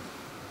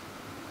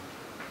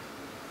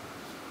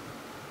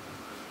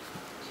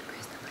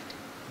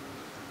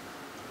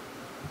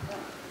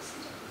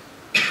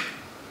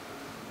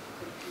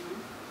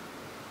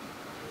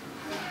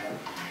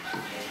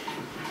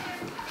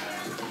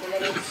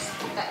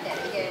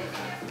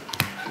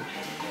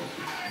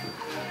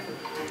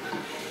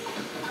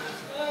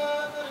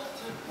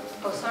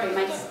 Oh, sorry,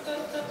 mine's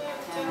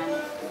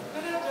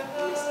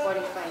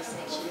Spotify is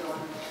actually on.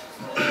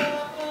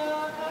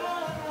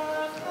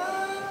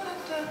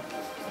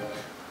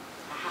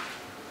 Aha.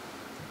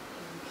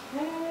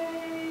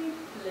 Okay,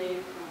 play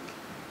from.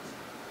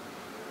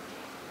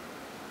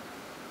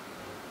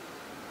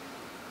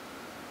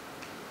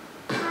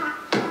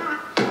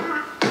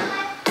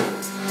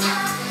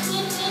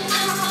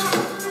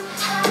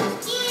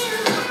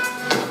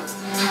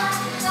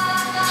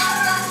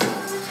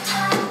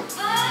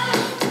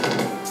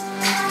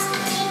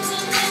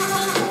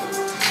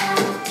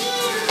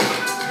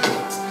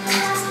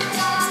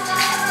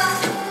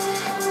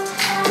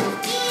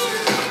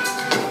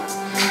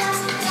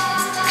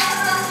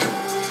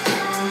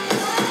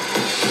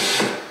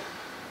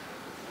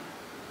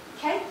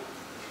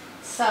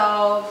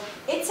 So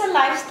it's a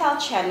lifestyle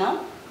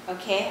channel,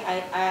 okay?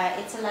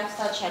 It's a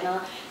lifestyle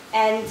channel,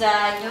 and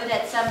I know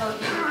that some of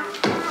you,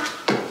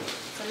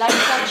 it's a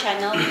lifestyle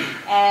channel,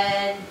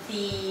 and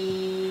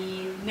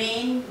the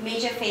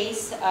major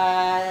face,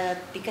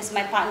 because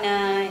my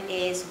partner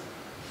is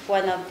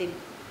one of the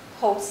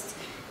hosts,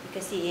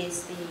 because he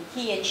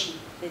and she,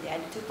 the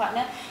other 2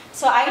 partner.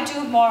 So I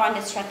do more on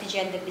the strategy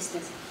and the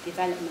business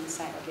development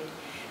side of it.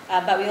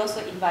 But we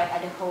also invite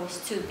other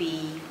hosts to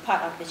be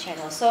part of the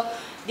channel. So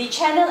the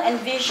channel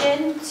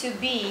envisioned to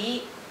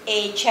be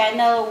a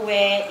channel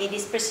where it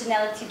is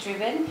personality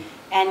driven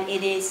and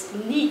it is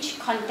niche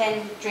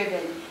content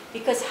driven.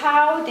 Because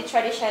how the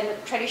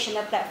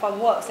traditional platform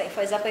works, like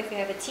for example, if you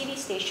have a TV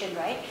station,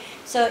 right?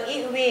 So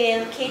it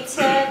will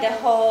cater the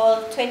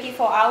whole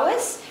 24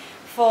 hours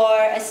for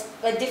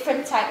a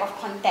different type of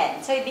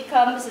content. So it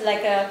becomes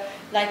like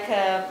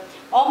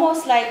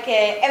almost like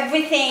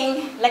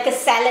everything, like a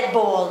salad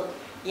bowl.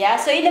 Yeah.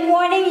 So in the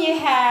morning you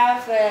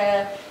have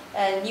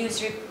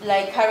news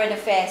like current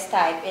affairs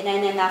type, and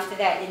then after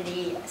that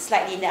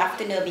slightly in the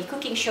afternoon there'll be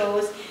cooking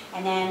shows,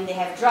 and then they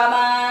have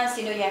dramas.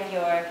 You know, you have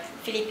your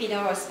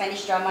Filipino or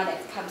Spanish drama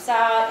that comes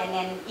out, and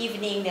then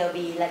evening there'll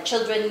be like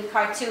children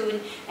cartoon,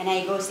 and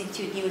then it goes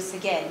into news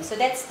again. So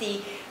that's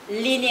the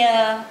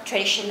linear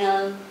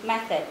traditional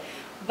method.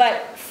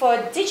 But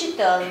for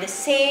digital, the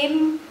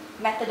same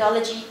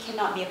methodology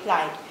cannot be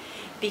applied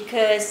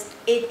because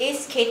it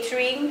is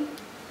catering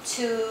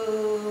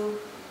to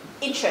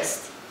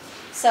interest.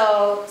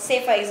 So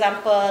say for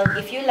example,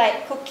 if you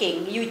like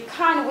cooking, you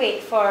can't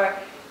wait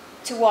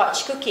to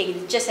watch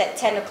cooking just at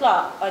 10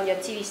 o'clock on your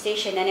TV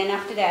station, and then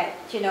after that,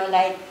 you know,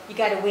 like you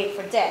gotta wait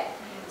for that.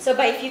 So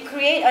but if you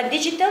create on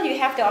digital, you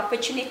have the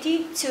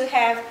opportunity to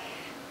have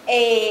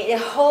a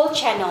whole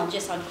channel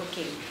just on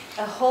cooking,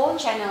 a whole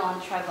channel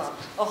on travel,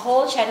 a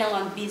whole channel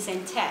on biz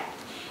and tech,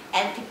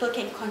 and people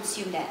can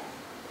consume that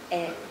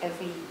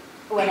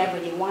whenever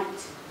they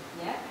want.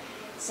 Yeah.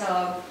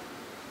 So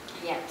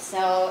yeah.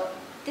 So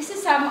this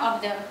is some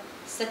of the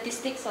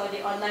statistics or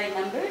the online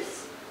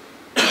numbers.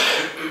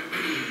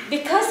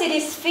 Because it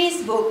is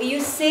Facebook, you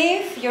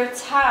save your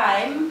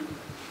time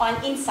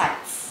on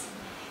insights.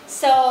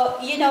 So,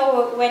 you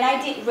know, when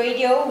I did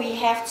radio, we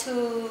have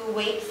to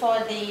wait for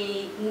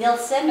the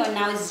Nielsen, or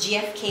now it's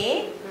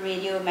GFK,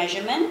 radio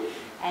measurement,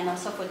 and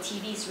also for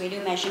TV's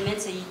radio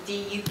measurement. So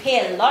you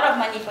pay a lot of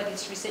money for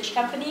this research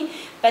company.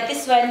 But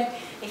this one,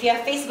 if you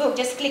have Facebook,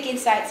 just click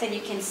insights and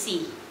you can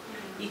see.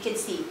 You can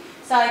see.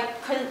 So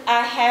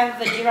I have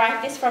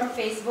derived this from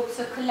Facebook.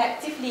 So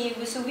collectively,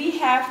 we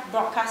have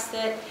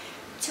broadcasted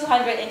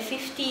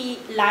 250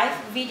 live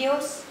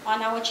videos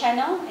on our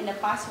channel in the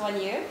past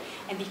 1 year.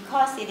 And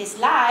because it is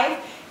live,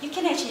 you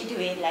can actually do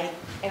it like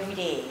every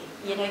day,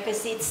 you know,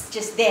 because it's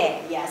just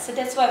there. Yeah. So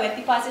that's why when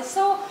people say,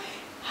 so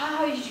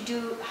how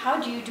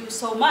do you do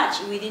so much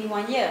within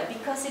 1 year?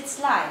 Because it's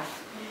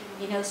live,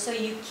 you know. So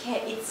you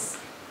can.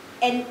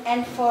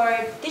 And for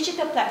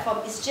digital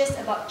platform, it's just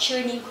about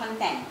churning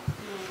content.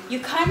 You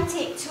can't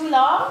take too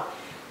long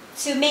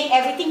to make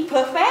everything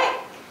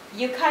perfect.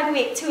 You can't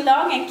wait too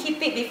long and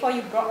keep it before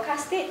you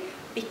broadcast it,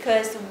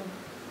 because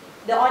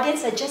the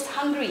audience are just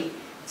hungry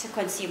to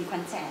consume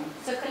content.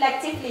 So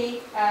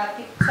collectively,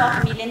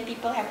 12 million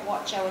people have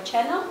watched our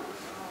channel.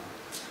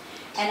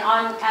 And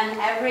on an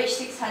average,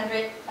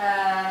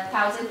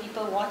 600,000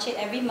 people watch it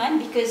every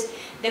month because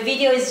the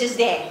video is just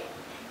there.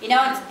 You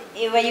know,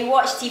 when you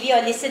watch TV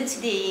or listen to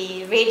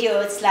the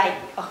radio, it's like,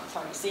 oh,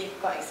 sorry, see,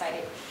 got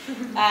excited.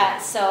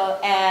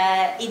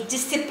 It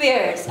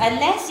disappears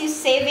unless you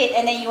save it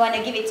and then you want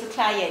to give it to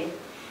client.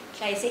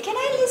 Client say, can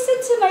I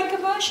listen to my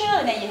commercial?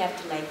 And then you have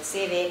to like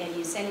save it and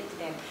you send it to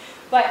them.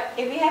 But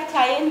if we have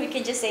client, we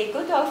can just say,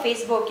 go to our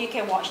Facebook, you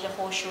can watch the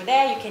whole show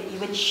there, you can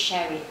even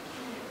share it.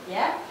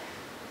 Yeah.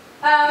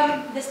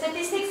 The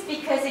statistics,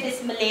 because it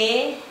is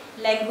Malay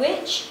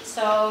language,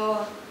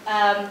 so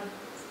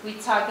we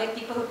target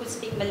people who could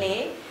speak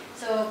Malay.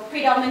 So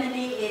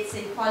predominantly it's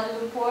in Kuala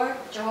Lumpur,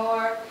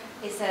 Johor.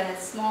 It's a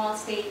small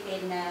state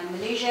in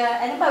Malaysia,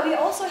 but we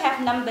also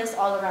have numbers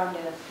all around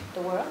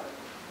the world.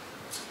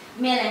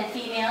 Male and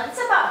female, it's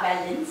about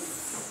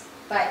balance,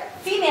 but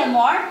female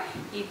more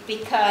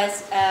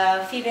because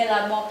female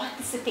are more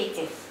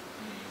participative,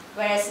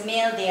 whereas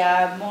male, they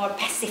are more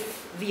passive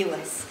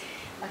viewers.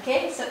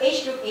 Okay, so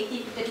age group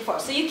 18 to 34.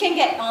 So you can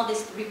get all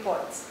these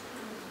reports.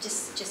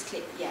 Just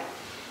click, yeah.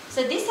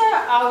 So these are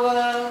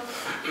our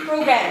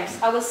programs,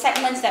 our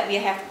segments that we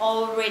have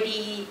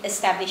already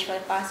established for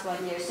the past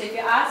 1 year. So if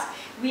you ask,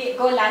 we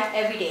go live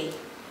every day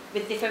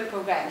with different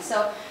programs.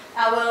 So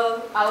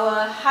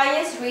our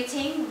highest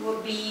rating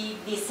would be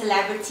the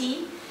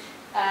celebrity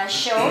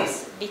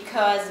shows,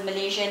 because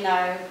Malaysians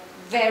are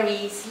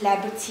very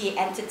celebrity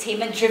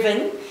entertainment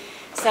driven.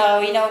 So,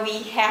 you know,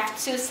 we have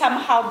to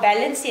somehow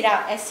balance it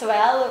out as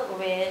well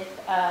with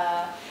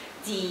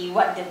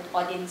what the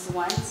audience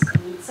wants.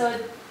 So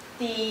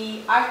the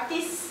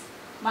artist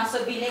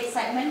Masuk Bilik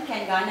segment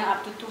can garner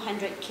up to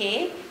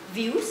 200K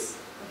views.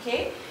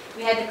 Okay,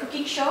 we had the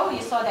cooking show.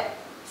 You saw that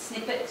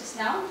snippet just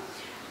now.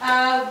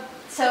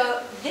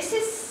 So this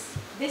is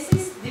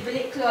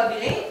dbilique keluar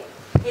bilik,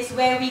 is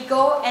where we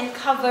go and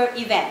cover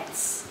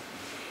events.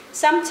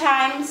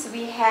 Sometimes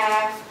we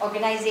have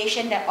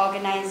organization that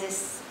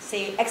organizes,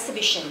 say,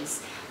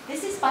 exhibitions.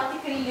 This is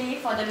particularly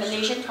for the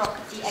Malaysian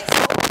Property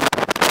Expo,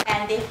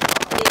 and they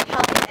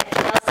held it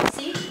at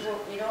LCC,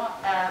 you know,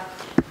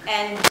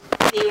 and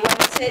they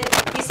wanted,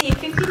 you see,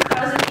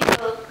 15,000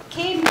 people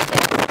came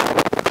there,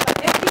 but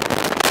there are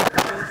people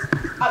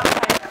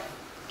outside of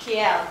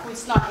KL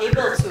who's not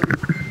able to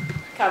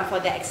come for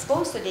the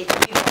expo, so they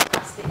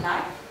broadcast it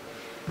live.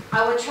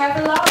 our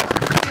travel out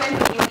when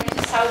we went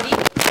to Saudi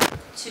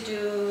to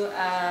do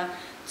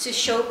to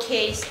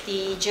showcase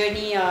the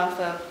journey of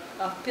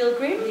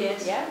pilgrim.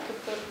 Yes. Yeah.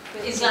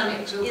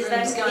 Islamic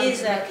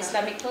pilgrim.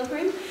 Islamic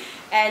pilgrim,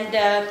 and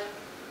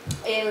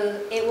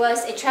it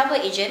was a travel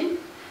agent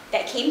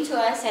that came to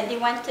us and they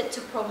wanted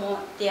to promote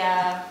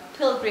their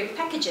pilgrim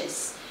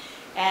packages.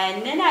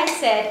 And then I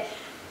said,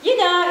 you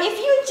know, if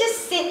you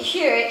just sit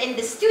here in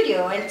the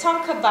studio and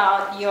talk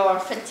about your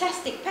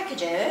fantastic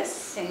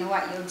packages and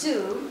what you'll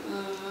do,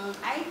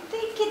 I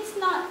think it's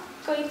not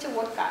going to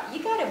work out.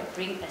 You gotta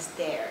bring us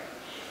there.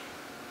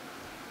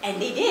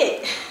 And they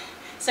did.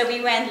 So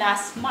we went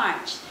last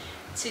March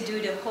to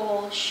do the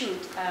whole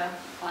shoot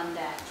on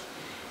that.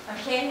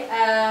 Okay,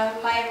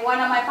 one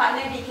of my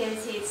partners,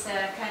 because he's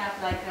kind of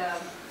like a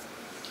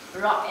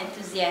rock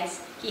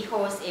enthusiast, he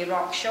hosts a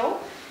rock show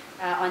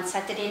on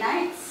Saturday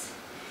nights.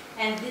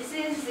 And this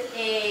is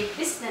a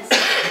business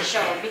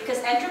show because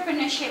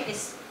entrepreneurship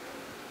is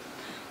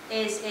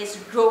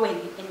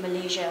growing in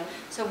Malaysia.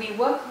 So we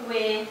work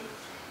with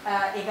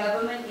a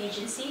government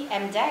agency,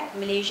 MDEC,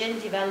 Malaysian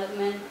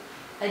Development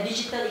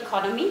Digital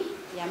Economy,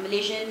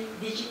 Malaysian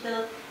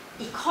Digital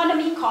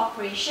Economy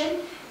Corporation,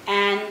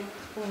 and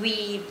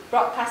we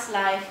broadcast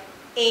live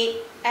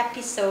 8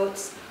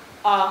 episodes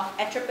of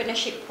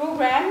entrepreneurship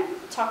program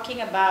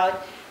talking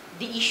about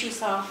the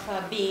issues of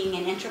being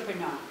an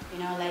entrepreneur.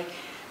 You know, like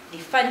the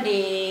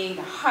funding,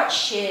 the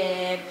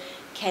hardship,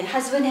 can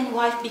husband and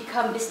wife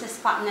become business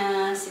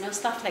partners, you know,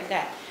 stuff like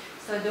that.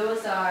 So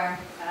those are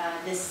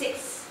the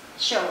 6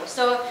 shows.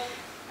 So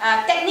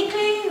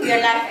technically we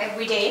are live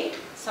every day,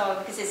 so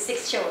because it's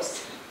 6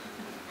 shows.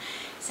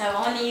 So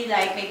only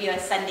like maybe a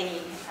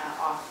Sunday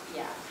off,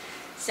 yeah.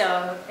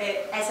 So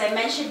as I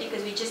mentioned,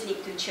 because we just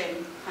need to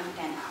churn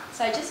content out.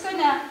 So I'm just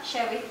gonna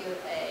share with you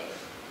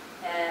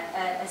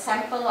a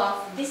sample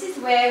of, this is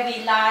where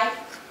we live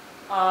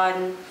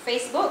on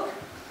Facebook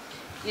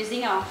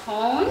using our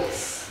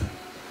phones,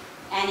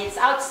 and it's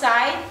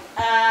outside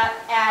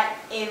at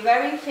a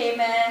very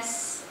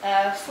famous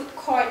food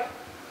court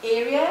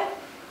area,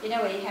 you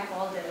know, where you have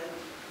all the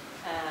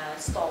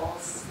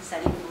stalls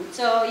selling food.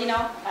 So, you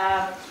know,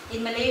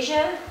 in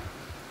Malaysia,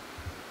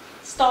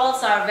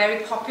 stalls are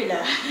very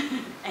popular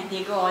and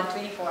they go on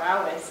 24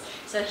 hours.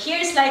 So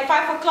here's like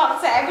 5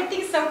 o'clock, so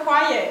everything's so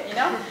quiet, you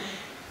know.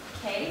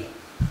 Okay.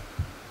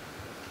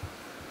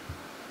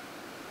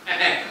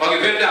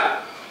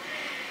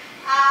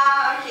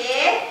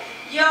 Okay.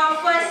 Your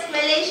first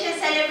Malaysian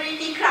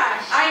celebrity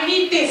crush. I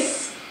need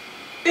this.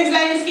 This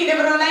lain sikit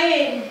daripada orang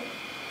lain.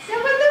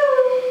 Siapa tu?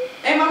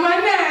 Emma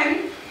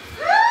Manan.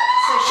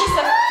 So she's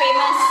a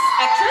famous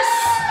actress.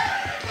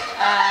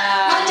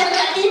 Macam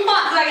kat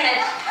timak lah kan?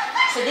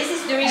 So this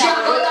is during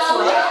our road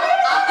tour.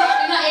 Aku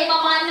dengan Emma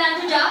Manan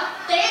tu dah.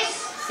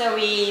 So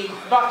we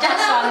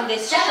broadcast on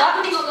this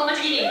shot. Tengok kau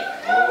macam gini.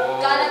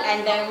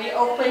 And then we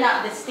open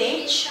up the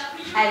stage,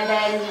 and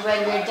then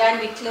when we're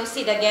done we close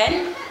it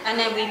again, and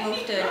then we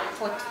move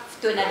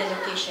to another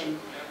location.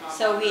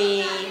 So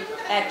we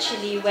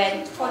actually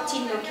went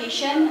 14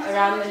 locations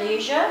around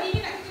Malaysia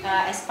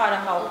as part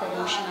of our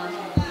promotional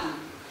campaign.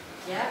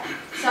 Yeah.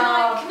 So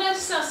Can I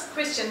just ask a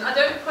question? I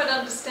don't quite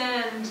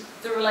understand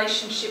the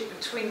relationship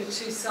between the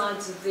 2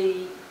 sides of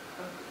the...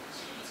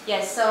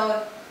 yes,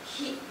 so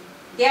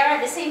they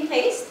are at the same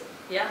place.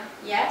 Yeah?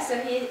 Yeah,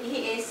 so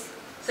he is...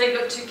 So you've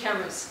got 2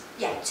 cameras?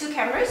 Yeah, 2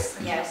 cameras.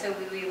 Yeah, so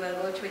we will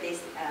go through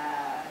this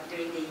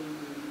during the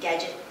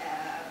gadget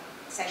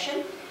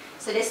session.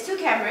 So there's 2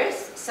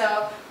 cameras.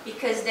 So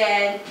because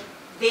then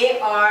they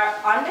are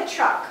on the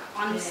truck,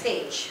 on the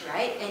stage,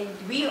 right? And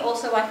we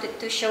also wanted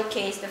to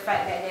showcase the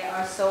fact that there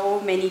are so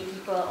many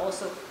people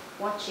also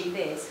watching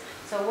this.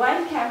 So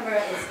one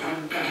camera is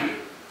on them,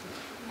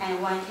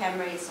 and one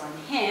camera is on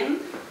him,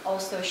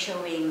 also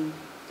showing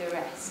the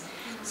rest.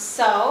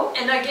 So,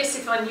 and I guess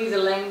if I knew the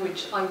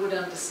language, I would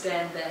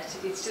understand that.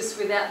 It's just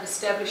without an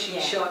establishing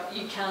shot,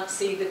 you can't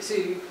see the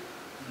 2.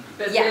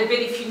 But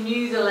if you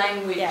knew the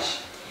language,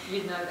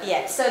 you'd know that.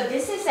 Yeah, so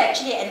this is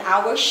actually an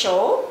hour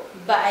show,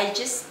 but I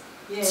just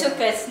took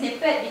a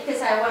snippet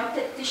because I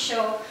wanted to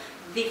show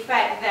the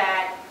fact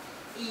that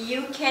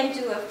you can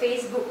do a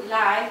Facebook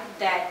Live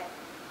that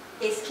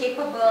is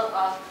capable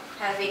of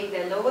having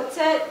the logo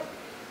third,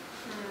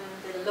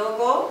 the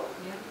logo,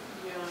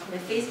 the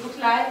Facebook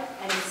Live,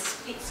 and the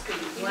split screen.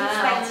 It looks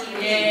like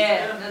TV.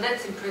 Yeah, no,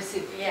 that's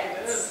impressive.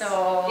 Yeah,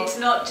 so it's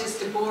not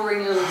just a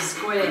boring little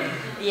square.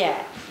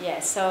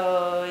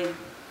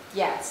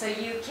 So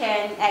you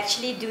can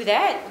actually do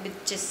that with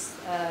just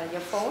your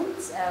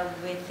phones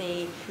with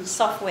the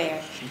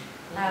software,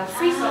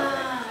 free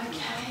software.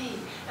 Okay.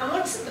 And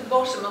what's at the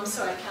bottom? I'm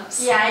sorry, I can't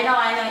see. Yeah, I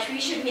know. We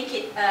should make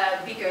it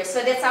bigger.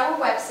 So that's our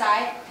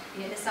website.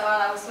 That's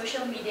our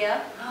social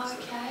media.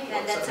 Okay.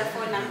 And that's a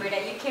phone number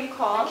that you can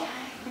call.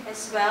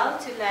 As well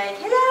to like,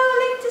 hello,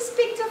 I'd like to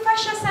speak to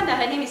Fasha Sanda.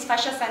 Her name is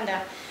Fasha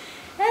Sanda.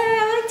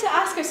 I'd like to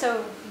ask her,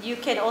 so you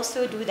can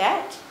also do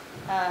that.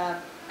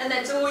 And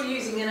that's all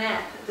using an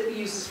app that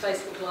uses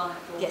Facebook Live?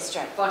 Or that's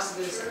right. Vice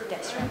versa?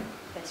 That's right.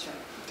 That's right.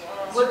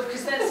 Well,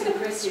 because that's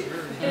impressive.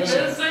 It's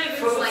like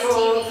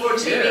TV. For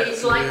TV, Yeah.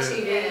 it's like Yeah.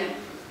 TV.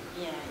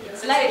 Yeah,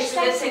 it's That's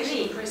like actually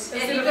TV. impressive.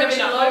 Instead And of you've got having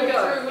your a whole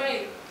logo. through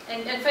way.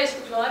 And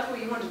Facebook Live, where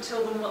you want to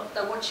tell them what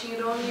they're watching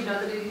it on, you know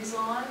that it is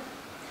live.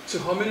 So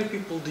how many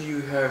people do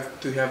you have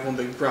to have on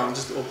the ground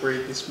just to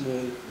operate this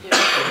small?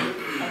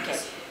 Okay,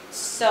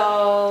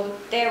 so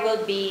there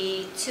will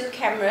be 2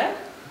 camera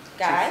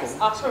guys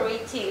phones.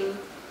 operating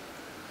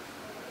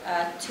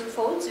 2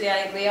 phones. We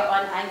are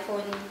on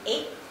iPhone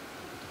 8,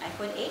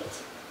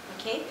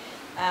 okay,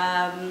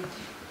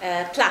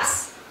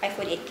 plus,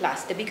 iPhone 8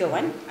 Plus, the bigger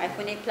one,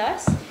 iPhone 8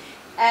 Plus.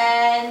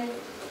 And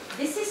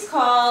this is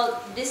called,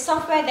 this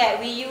software that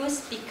we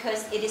use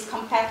because it is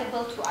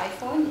compatible to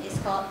iPhone is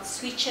called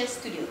Switcher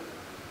Studio.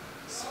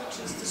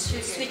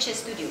 Switcher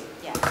Studio,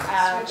 yeah.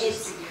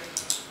 It's,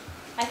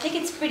 I think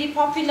it's pretty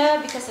popular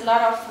because a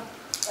lot of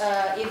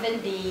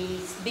even the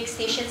big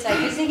stations are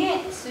using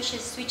it,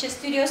 Switcher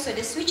Studio. So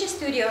the Switcher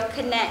Studio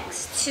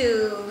connects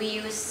to,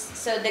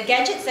 so the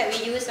gadgets that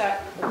we use are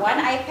 1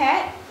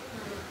 iPad,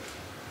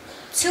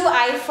 2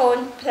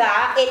 iPhone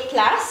 8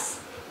 Plus,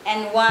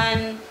 and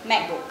 1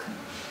 MacBook.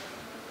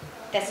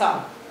 That's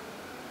all.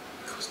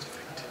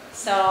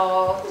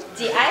 So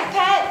the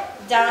iPad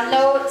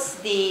downloads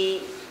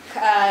the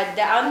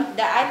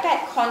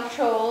iPad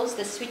controls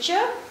the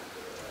switcher,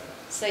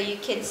 so you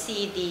can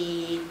see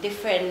the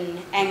different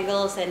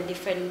angles and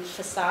different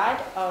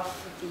facade of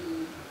the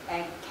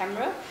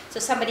camera. So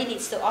somebody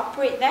needs to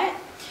operate that,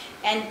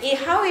 and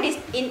how it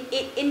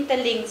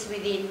interlinks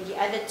within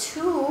the other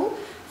 2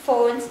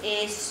 phones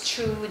is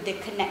through the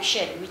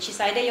connection, which is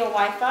either your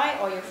Wi-Fi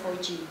or your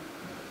 4G.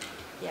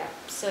 Yeah,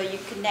 so you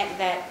connect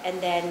that, and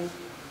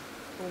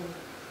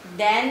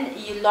then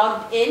you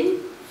log in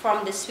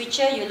from the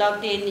switcher. You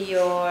logged in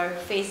your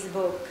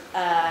Facebook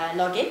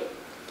login.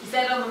 Is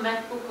that on the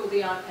MacBook or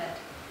the iPad?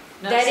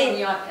 No, That it's on is-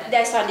 the iPad.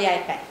 That's on the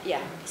iPad.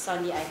 Yeah, it's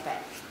on the iPad.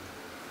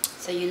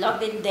 So you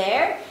logged in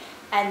there,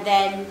 and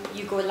then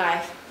you go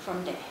live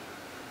from there.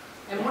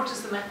 And what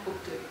does the MacBook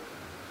do?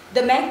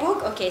 The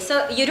MacBook, okay,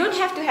 so you don't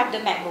have to have the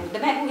MacBook. The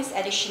MacBook is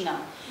additional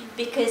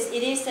because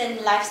it is a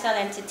lifestyle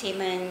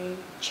entertainment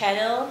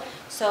channel.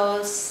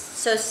 So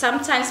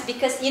sometimes,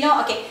 because,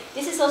 okay,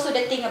 this is also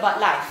the thing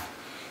about live.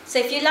 So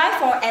if you live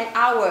for an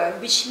hour,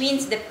 which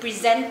means the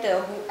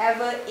presenter,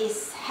 whoever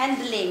is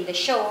handling the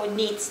show,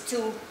 needs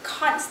to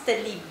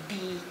constantly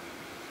be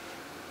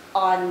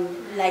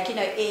on, like,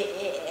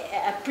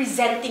 a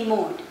presenting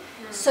mode.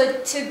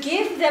 So to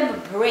give them a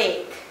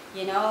break,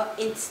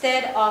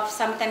 instead of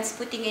sometimes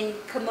putting in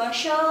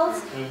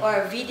commercials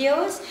or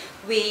videos,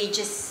 we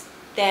just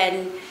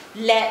then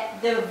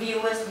let the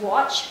viewers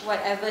watch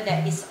whatever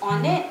that is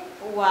on it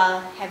while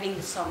having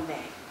the song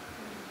there.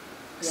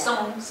 Yeah.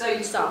 Song, so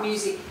you Song. put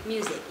music.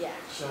 Music, yeah.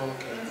 So,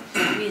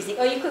 okay. Music.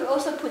 Or you could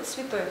also put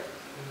sweeper,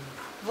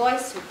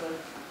 voice sweeper.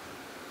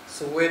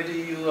 So where do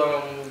you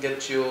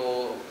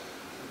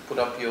put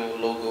up your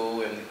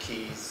logo and the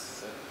keys?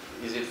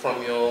 Is it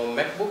from your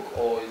MacBook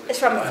or is it It's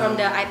from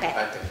the iPad.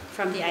 iPad?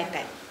 From the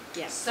iPad.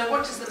 Yes. So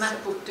what does the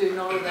MacBook do?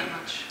 Not all that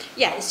much.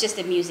 Yeah, it's just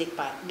the music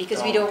part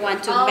because we Oh, don't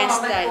want to Oh, mess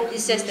MacBook that.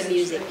 is It's just the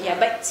music. music. Yeah,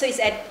 but so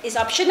it's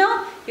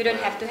optional. You don't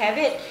have to have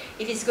it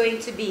if it's going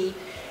to be.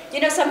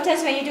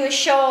 Sometimes when you do a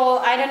show,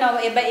 I don't know,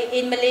 but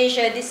in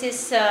Malaysia, this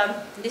is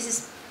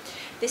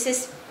this is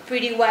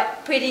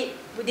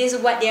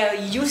what they are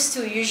used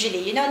to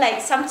usually. Like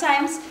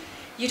sometimes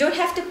you don't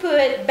have to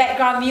put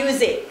background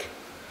music.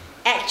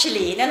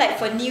 Actually, like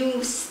for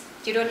news,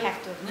 you don't have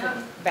to put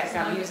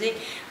background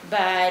music.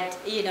 But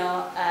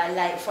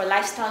like for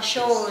lifestyle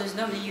shows,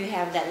 normally you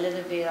have that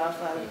little bit of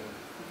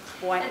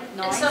white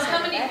noise. And so how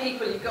and many that.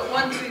 people? You've got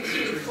 1, 2,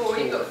 3, 4.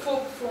 You've got 4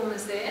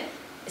 performers there.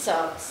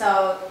 So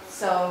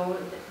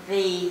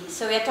we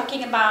are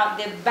talking about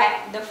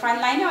the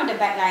front liner or the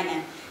back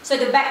liner. So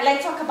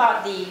let's talk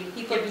about the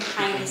people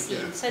behind the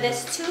scenes. So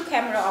there's 2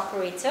 camera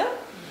operator,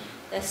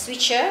 the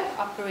switcher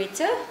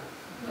operator,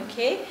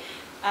 okay,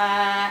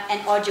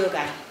 an audio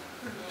guy.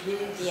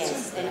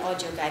 Yes, an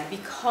audio guy,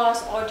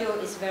 because audio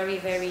is very,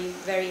 very,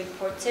 very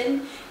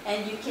important,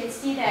 and you can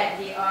see that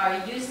they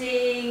are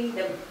using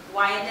the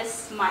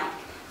wireless mic.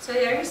 So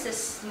there is a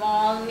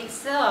small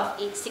mixer of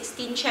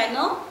 16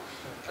 channel,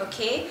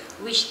 okay,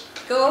 which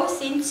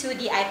goes into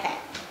the iPad.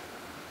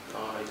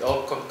 It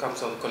all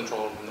comes on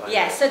control.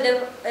 Yeah, so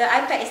the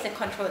iPad is the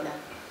controller.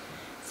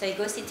 So it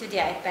goes into the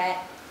iPad,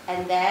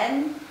 and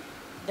then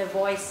the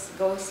voice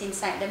goes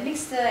inside the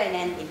mixer, and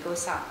then it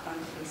goes out on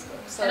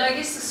Facebook. So And I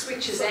guess the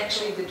switch is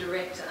actually the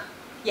director.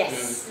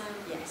 yes,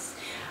 yes.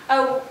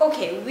 Oh,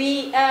 okay.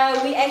 We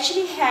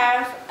actually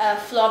have a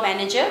floor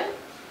manager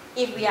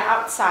if we are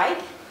outside.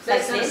 So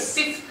Like it's a this.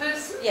 5th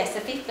person? Yes,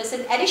 the 5th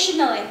person.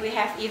 Additional if we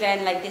have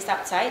event like this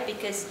outside,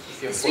 because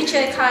If you're the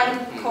switcher coordinating.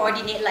 can't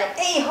coordinate like,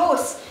 hey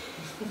host,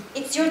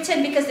 it's your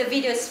turn because the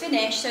video is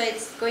finished. So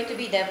it's going to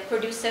be the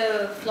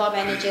producer, floor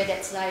manager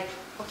that's like,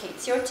 okay,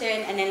 it's your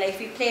turn. And then like if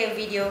we play a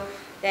video,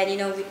 then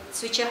we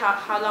switcher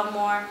how long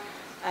more,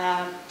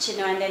 and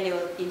then they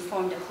will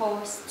inform the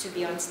host to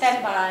be on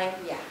standby.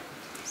 Yeah.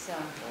 So So.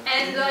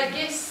 And I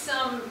guess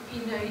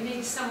you know, you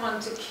need someone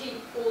to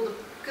keep all the,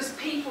 because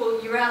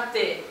people, you're out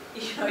there,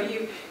 you know,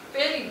 you're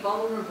fairly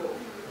vulnerable.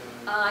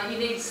 You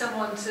need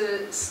someone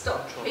to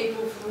stop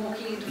people from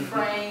walking into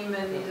frame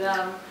and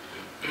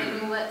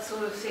all that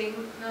sort of thing.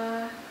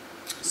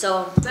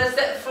 So That's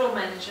that floor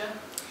manager.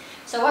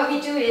 So what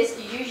we do is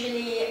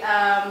usually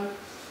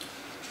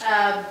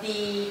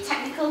the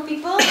technical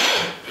people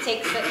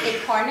take the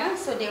corner,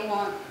 so they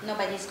won't.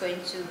 Nobody's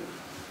going to,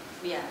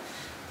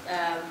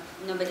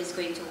 nobody's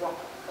going to walk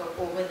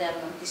over them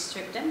or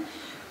disturb them.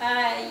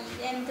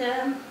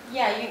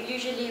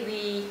 Usually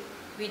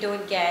we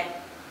don't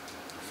get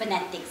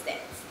fanatics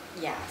there.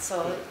 Yeah,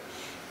 so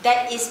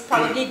that is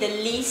probably the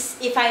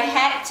least. If I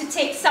had to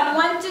take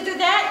someone to do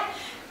that,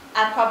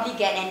 I'll probably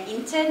get an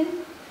intern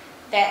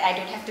that I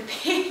don't have to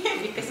pay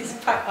because it's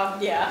part of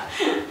their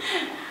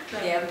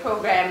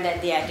program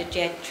that they are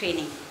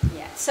training.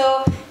 Yeah.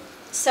 So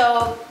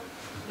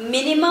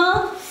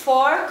minimal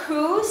 4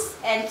 crews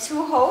and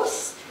 2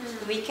 hosts.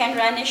 We can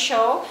run a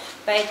show,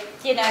 but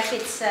you know, if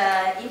it's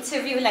an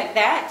interview like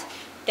that,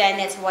 then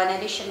it's 1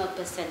 additional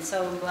person,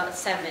 so about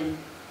 7.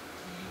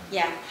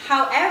 Yeah.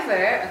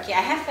 However, okay,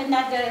 I have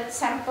another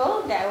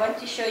sample that I want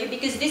to show you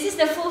because this is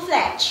the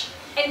full-fledged.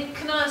 And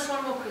can I ask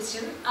one more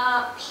question?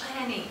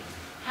 Planning.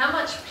 How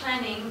much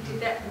planning did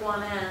that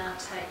 1 hour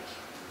take?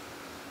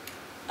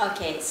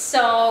 Okay,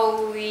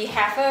 so we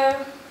have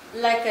a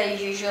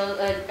usual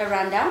a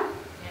rundown.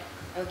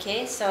 Yeah.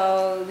 Okay,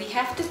 so we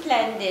have to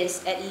plan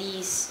this at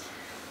least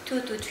 2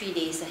 to 3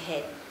 days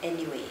ahead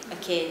anyway.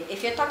 Okay,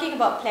 if you're talking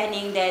about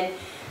planning, then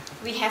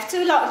we have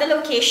to lock the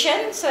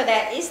location, so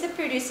that is the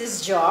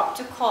producer's job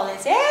to call and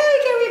say, hey,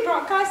 can we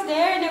broadcast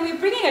there? And then we're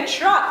bringing a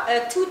truck,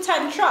 a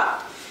 2-ton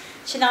truck.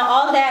 So now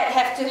all that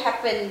have to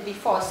happen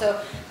before. So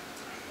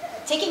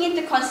taking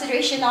into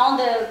consideration all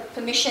the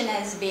permission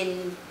has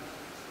been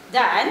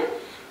done.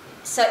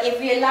 So if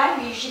we're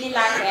live, we usually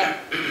live at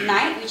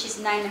night, which is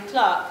 9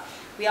 o'clock.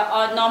 We are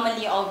all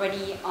normally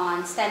already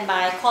on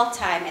standby, call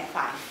time at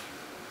 5.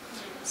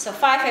 So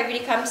 5,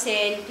 everybody comes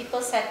in,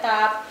 people set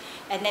up,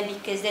 and then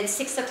because then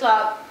 6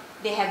 o'clock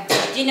they have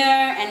dinner,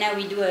 and then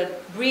we do a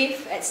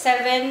brief at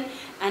 7,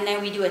 and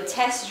then we do a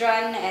test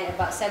run at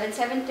about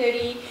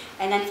 7:30,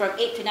 and then from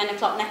 8 to 9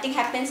 o'clock nothing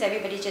happens,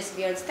 everybody just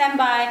be on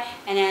standby,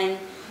 and then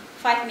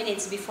 5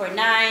 minutes before 9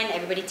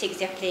 everybody takes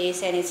their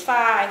place, and it's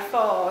 5,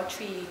 4,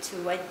 3,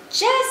 2, 1,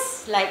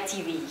 just like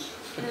TV.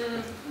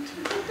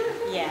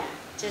 Yeah,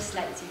 just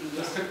like TV.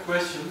 Just a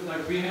question,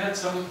 like we had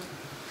some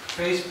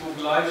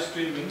Facebook live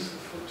streamings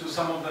to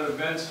some of the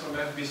events from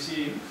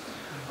FBC,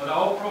 but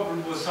our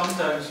problem was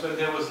sometimes when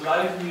there was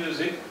live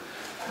music,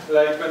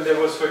 like when there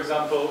was, for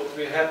example,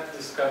 we had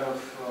this kind of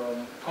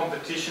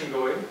competition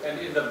going, and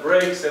in the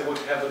breaks they would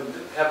have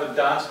a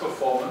dance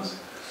performance,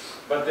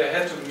 but they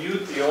had to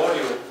mute the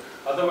audio,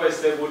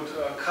 otherwise they would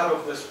cut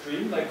off the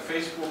stream, like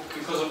Facebook,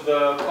 because of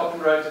the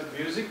copyrighted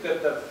music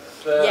that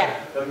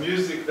the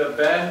music, the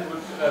band,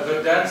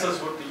 the dancers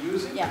would be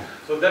using. Yeah.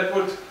 So that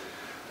would,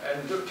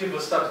 and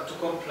people started to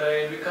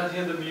complain, we can't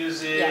hear the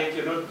music,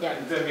 you know,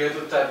 and then we had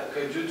to type,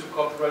 okay, due to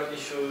copyright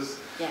issues.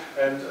 Yeah.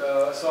 And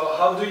so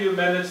how do you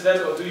manage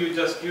that, or do you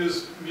just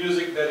use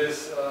music that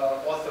is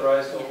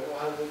authorized, or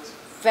how would?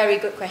 Very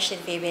good question,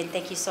 Fabian.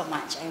 Thank you so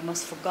much. I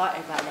almost forgot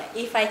about that.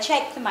 If I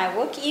check my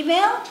work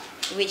email,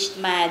 which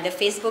the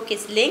Facebook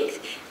is linked,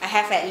 I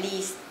have at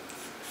least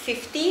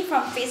 50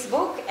 from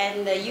Facebook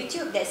and the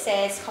YouTube that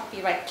says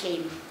copyright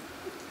claim.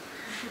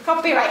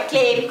 Copyright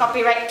claim,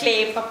 copyright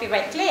claim,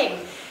 copyright claim.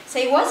 So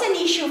it was an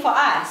issue for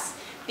us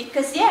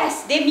because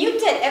yes, they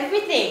muted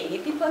everything.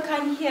 People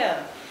can't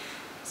hear.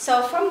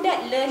 So from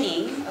that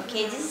learning,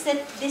 okay, this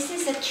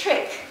is a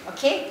trick.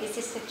 Okay, this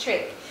is a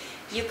trick.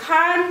 You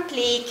can't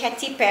play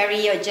Katy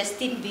Perry or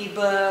Justin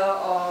Bieber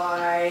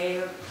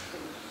or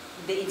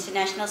the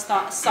international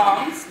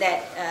songs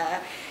that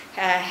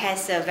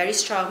has a very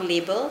strong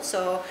label.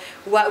 So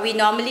what we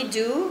normally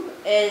do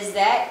is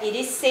that it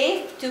is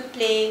safe to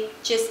play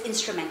just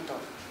instrumental.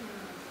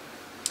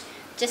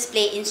 Just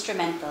play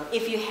instrumental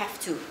if you have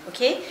to,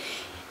 okay?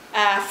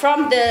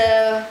 From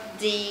the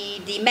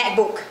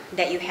MacBook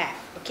that you have,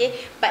 okay?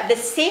 But the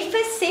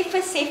safest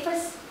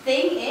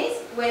thing is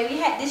when we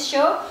had this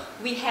show,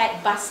 we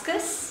had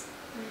buskers.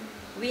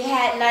 We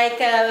had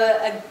like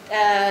a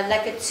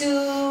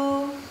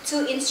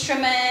two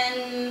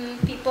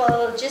instrument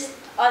people just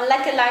on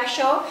like a live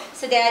show.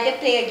 So they either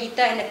play a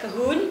guitar and a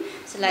cajon.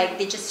 So like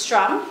they just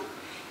strum.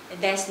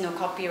 There's no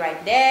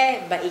copyright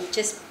there, but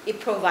it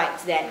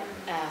provides that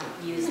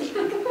music.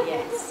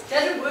 Yes.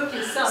 Doesn't work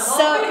in some.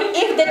 So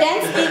if the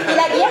dance,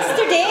 like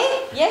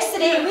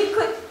yesterday we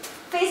could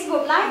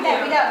Facebook Live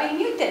that without being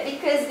muted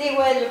because they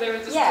were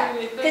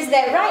because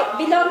that right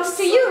belongs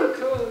to you.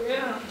 Cool,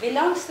 yeah.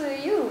 Belongs to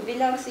you.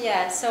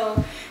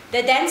 So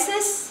the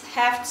dancers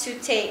have to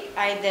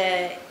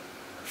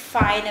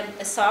find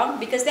a song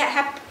because that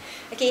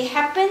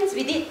happens.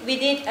 We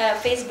did a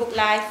Facebook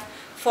Live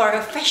for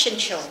a fashion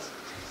show.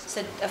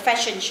 So a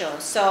fashion show.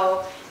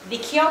 So the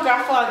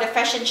choreographer of the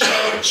fashion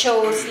show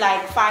chose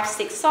like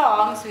 5-6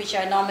 songs, which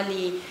are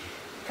normally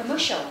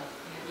commercial.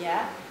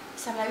 Yeah.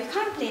 So I'm like, we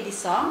can't play this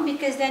song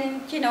because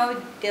then, you know,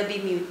 they'll be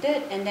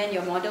muted and then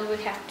your model will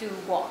have to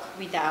walk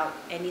without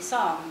any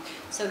song.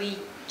 So we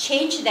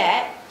changed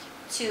that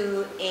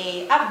to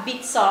a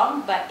upbeat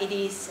song, but it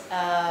is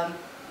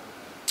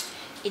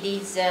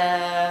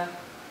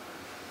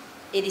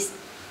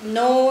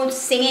no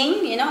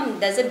singing, you know,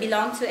 doesn't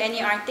belong to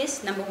any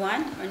artist, number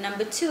one. Or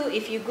number two,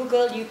 if you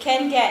Google, you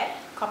can get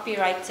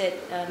copyrighted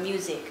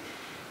music.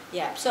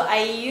 Yeah, so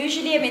I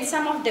usually,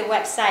 some of the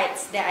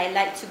websites that I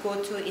like to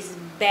go to is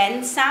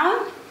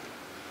Bensound,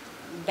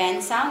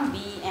 Bensound,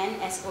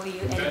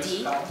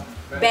 B-E-N-S-O-U-N-D,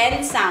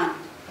 Bensound,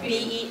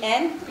 B-E-N-S-O-U-N-D,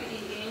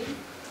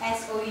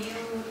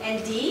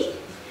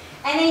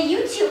 and then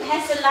YouTube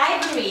has a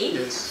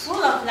library,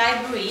 full of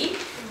library,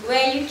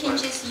 where you can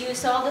just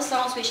use all the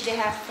songs which they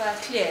have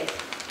cleared.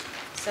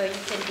 So you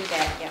can do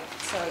that, yeah.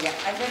 So yeah,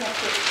 I'm gonna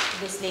put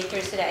this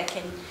later so that I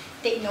can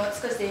take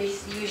notes because there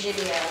is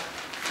usually a...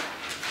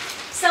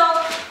 So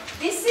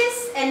this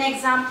is an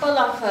example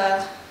of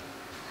a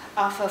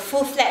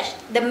full-fledged,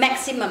 the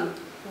maximum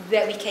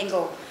that we can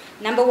go.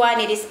 Number one,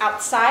 it is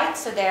outside,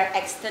 so there are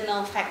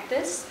external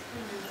factors.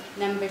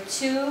 Number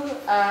two,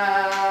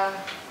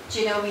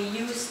 you know, we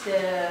use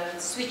the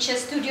Switcher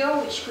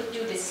Studio, which could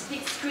do the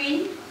split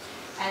screen,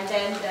 and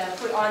then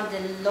put on the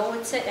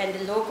loaded and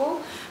the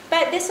logo.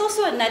 But there's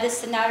also another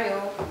scenario,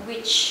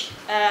 which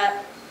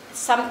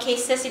some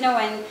cases, you know,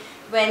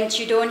 when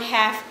you don't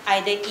have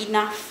either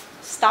enough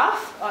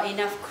staff or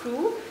enough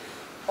crew,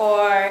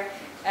 or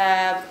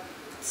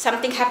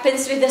something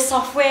happens with the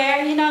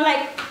software, you know,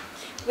 like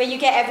when you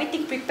get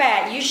everything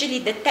prepared, usually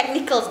the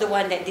technical is the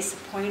one that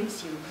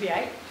disappoints you,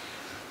 right?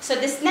 So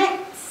this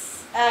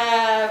next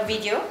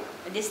video,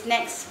 this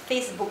next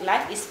Facebook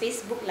Live is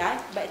Facebook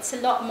Live, but it's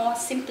a lot more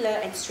simpler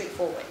and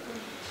straightforward.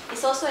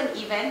 It's also an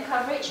event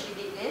coverage, we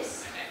did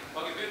this.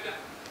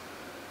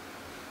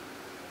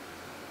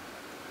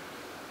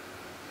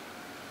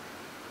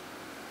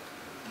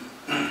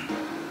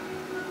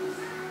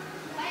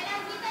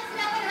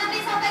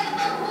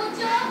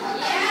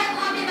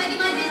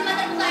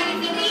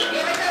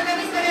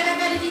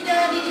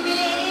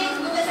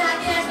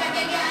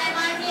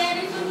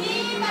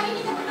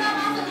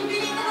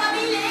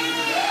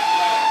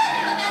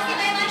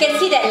 You can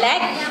see that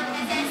lag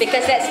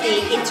because that's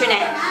the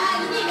internet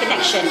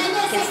connection.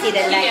 You can see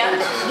that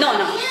lag. No.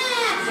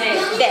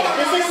 There.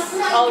 This is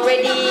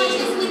already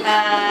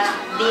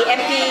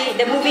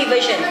the movie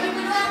version,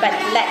 but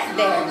lag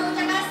there.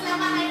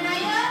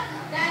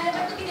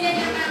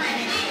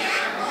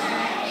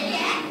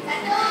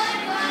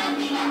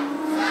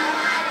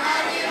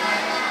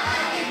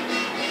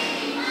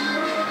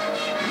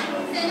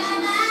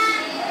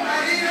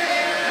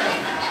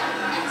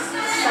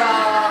 So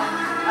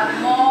a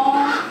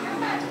more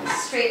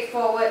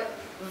straightforward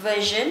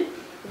version,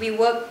 we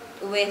work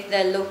with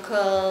the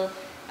local,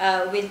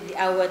 with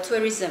our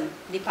tourism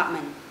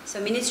department. So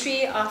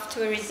Ministry of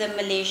Tourism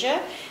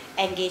Malaysia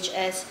engaged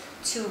us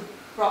to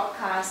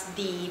broadcast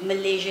the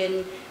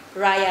Malaysian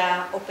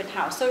Raya open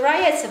house. So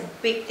Raya is a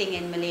big thing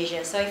in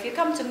Malaysia. So if you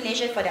come to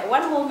Malaysia for that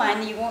one whole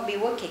month, you won't be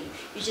working.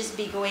 You just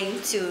be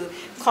going to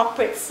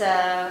corporates.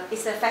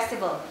 It's a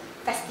festival,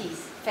 festivity.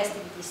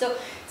 So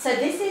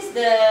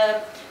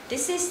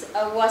this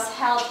was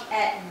held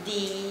at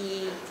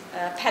the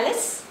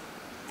palace.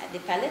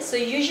 So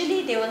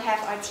usually they will have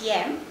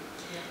RTM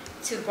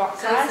to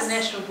broadcast. So it's the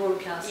national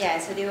broadcaster. Yeah,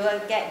 so they will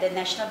get the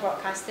national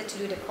broadcaster to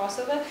do the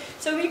crossover.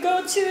 So we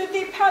go to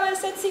the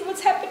palace and see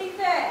what's happening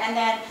there, and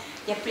then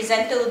the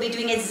presenter will be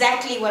doing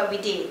exactly what we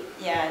did.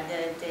 Yeah,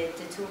 the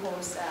two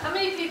hosts. How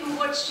many people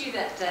watched you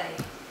that day?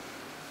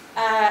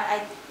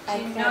 I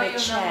know your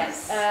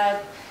numbers?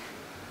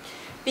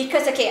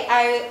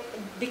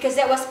 Because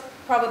that was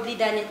probably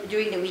done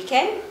during the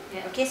weekend.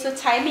 Yeah. Okay, so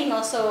timing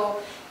also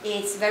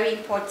is very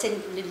important,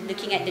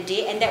 looking at the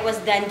day, and that was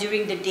done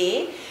during the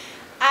day.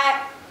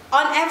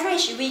 On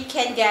average, we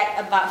can get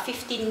about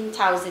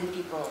 15,000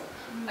 people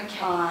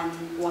on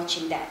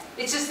watching that.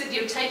 It's just that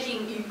you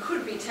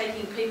could be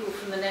taking people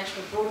from the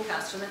national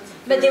broadcaster.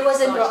 But there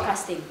wasn't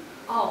broadcasting.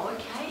 Oh,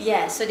 okay.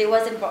 Yeah, so they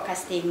wasn't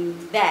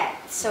broadcasting that.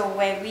 So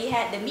when we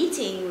had the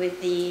meeting with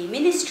the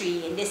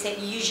ministry, and they said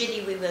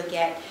usually we will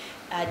get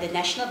the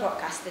national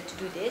broadcaster to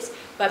do this,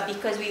 but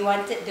because we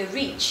wanted the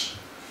reach,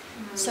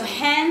 so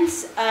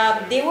hence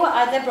there were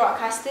other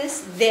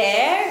broadcasters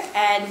there,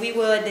 and we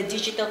were the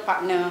digital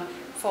partner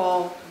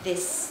for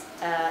this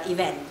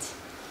event.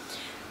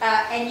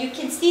 And you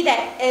can see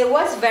that it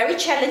was very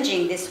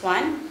challenging, this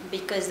one,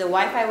 because the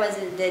Wi-Fi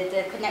wasn't,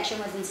 the connection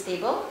wasn't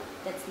stable.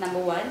 That's number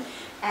one.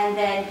 And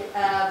then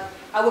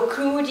our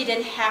crew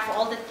didn't have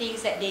all the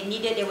things that they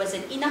needed. There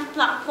wasn't enough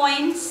plug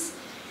points,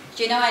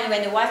 you know, and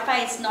when the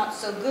Wi-Fi is not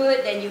so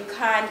good, then you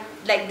can't,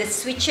 like the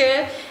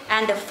switcher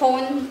and the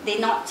phone, they're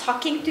not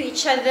talking to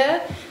each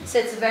other. So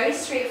it's very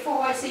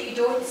straightforward, so you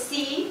don't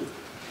see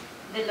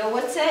the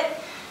lower third,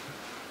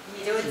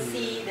 you don't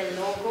see the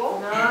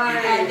logo,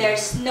 and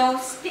there's no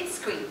split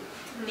screen,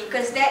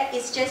 because that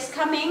is just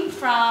coming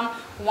from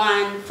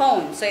one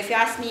phone. So if you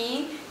ask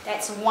me,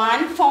 that's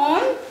one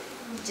phone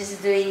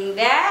Just doing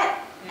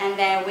that and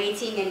then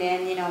waiting and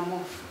then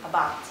move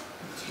about.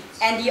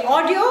 And the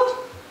audio,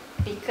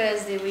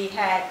 because we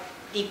had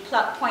the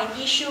plug point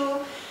issue,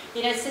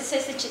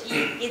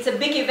 it's a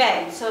big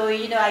event, so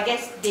I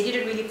guess they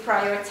didn't really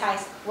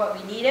prioritize what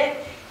we needed.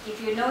 If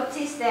you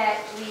notice that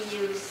we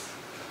use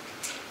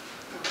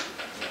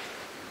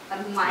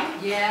a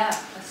mic. Yeah,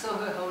 I saw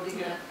her holding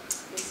that.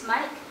 This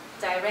mic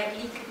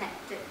directly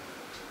connected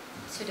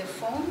to the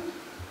phone,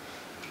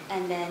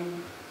 and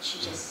then she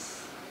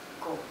just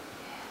go.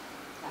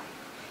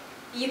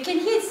 You can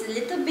hear it's a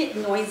little bit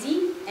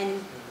noisy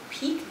and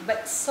peak,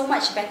 but so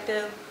much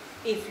better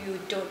if you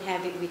don't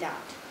have it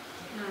without.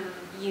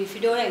 If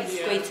you don't have it,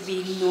 it's going to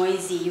be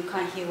noisy. You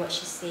can't hear what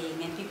she's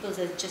saying, and people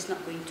are just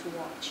not going to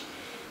watch.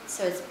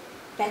 So it's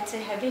better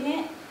having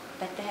it,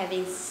 better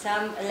having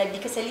some,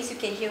 because at least you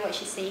can hear what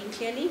she's saying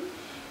clearly.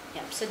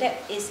 Yeah, so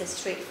that is a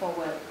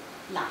straightforward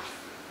live.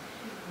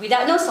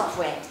 Without no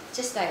software,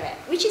 just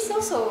direct, which is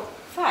also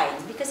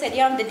fine, because at the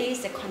end of the day,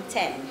 it's the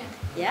content.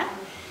 Yeah?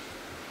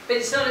 But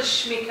it's not as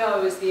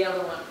schmicko as the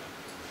other one.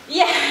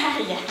 Yeah.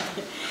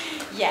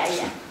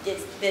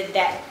 It's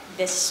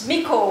the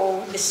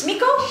schmicko,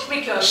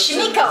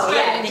 Schmicko,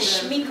 yeah, the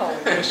schmicko.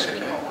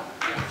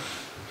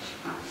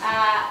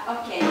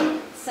 Okay,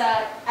 so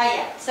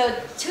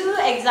 2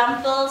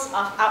 examples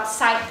of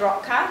outside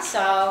broadcast.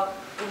 So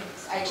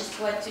I just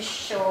want to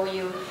show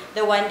you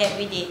the one that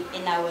we did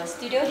in our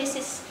studio. This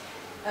is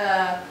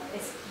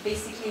it's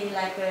basically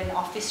like an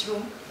office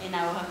room in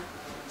our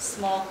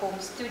small home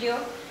studio.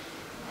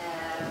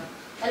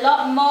 A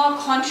lot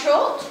more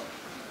controlled,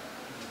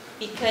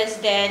 because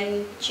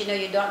then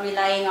you're not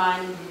relying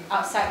on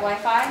outside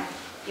Wi-Fi.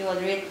 You're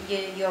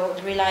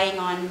relying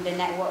on the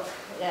network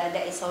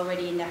that is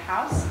already in the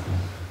house.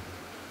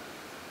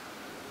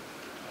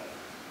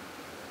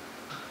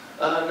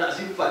 Nak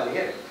simpan ni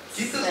kan,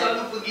 kita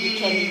selalu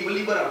pergi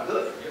beli barang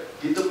ke,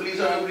 kita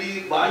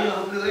selalu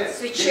bayar ke kan.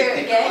 Switcher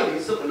again.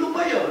 Sebelum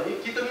bayar ni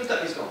kita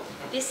minta diskaun.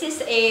 This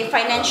is a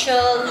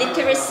financial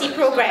literacy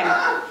program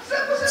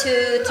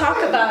to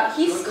talk about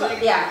his,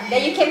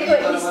 that you can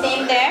put his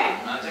name there.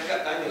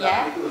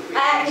 Yeah.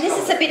 This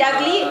is a bit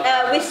ugly.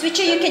 With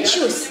switcher you can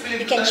choose.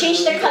 You can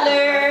change the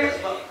color.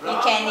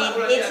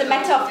 It's a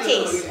matter of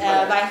taste.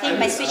 But I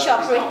think my switcher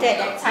operator at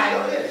that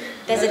time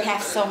doesn't have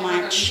so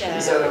much. No,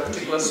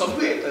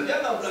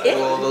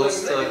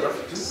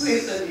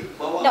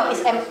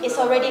 it's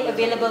already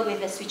available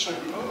with the switcher.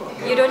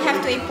 You don't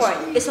have to import.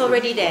 It's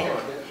already there.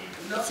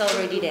 It's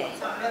already there.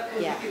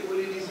 Yeah.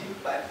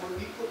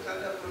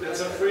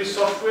 It's a free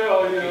software,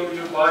 or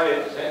you buy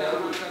it?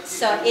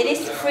 So it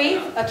is free.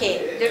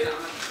 Okay,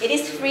 it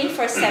is free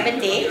for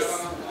 7 days,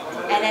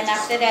 and then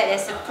after that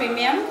there's a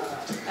premium.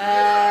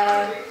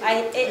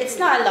 It's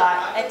not a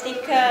lot. I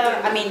think.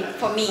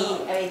 For me,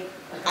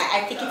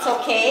 I think it's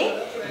okay.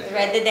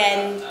 Rather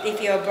than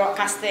if you're a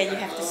broadcaster and you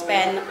have to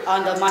spend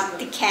on the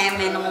multicam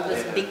and all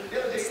this big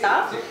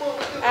stuff.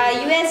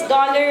 US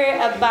dollar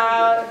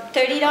about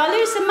 $30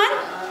 a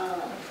month.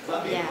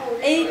 Yeah,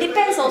 it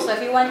depends also. If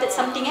you wanted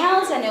something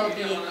else, and it will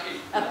be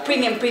a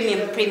premium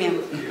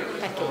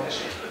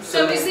package.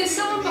 So is there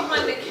someone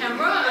behind the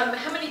camera?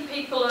 How many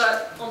people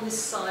are on this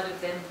side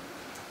of them?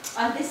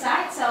 On this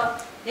side, so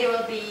there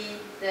will be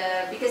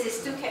because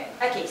it's 2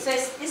 okay, so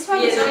this one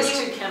is there's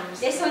only 2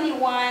 cameras. There's only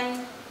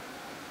one.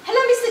 Hello,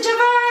 Mr.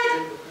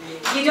 Javad.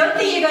 You don't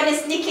think you're gonna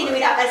sneak in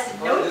without us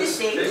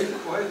noticing?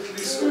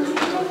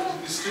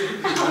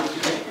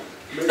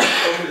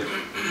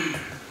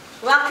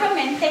 Welcome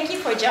and thank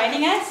you for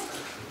joining us.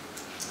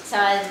 So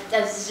I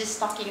was just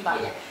talking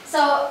about it.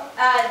 So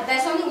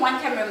there's only one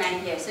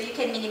cameraman here, so you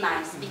can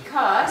minimize,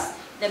 because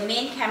the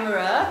main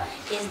camera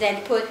is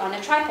then put on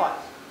a tripod.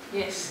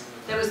 Yes,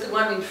 there was the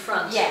one in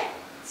front. Yeah.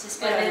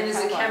 And then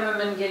there's a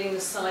cameraman getting the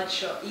side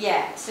shot.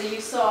 Yeah, so you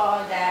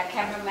saw that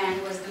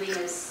cameraman was doing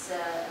a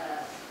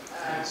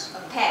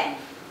pan.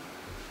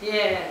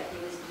 Yeah. He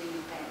was doing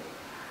a pan.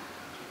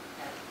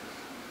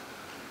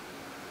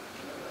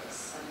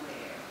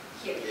 Somewhere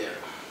here.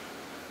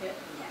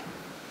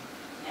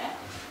 Yeah.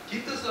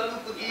 Kita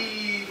selalu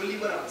pergi beli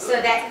barang. So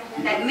that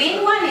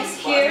main one is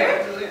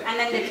here, and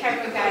then the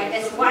camera guy,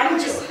 there's one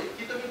just.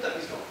 Kita minta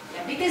diskaun.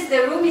 Because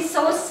the room is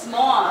so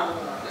small,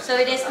 so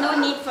there's no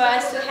need for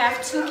us to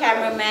have 2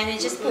 cameramen. You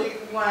just put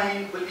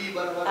one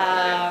tripod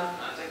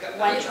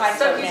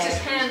So there. he's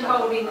just hand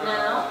holding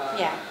now.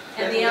 Yeah.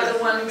 And the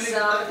other one's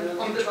on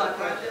the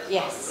tripod.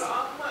 Yes.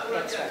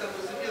 That's right.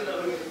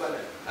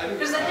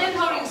 Because the hand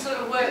holding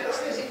sort of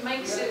works because it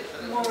makes it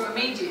more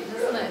immediate,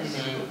 doesn't it?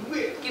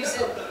 Gives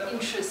it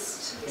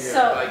interest.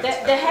 So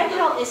the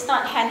handheld is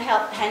not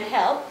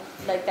handheld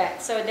like that.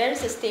 So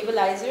there's a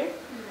stabilizer.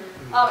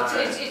 Oh,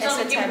 it's on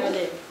a gimbal.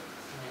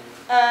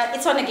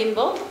 It's on a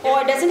gimbal,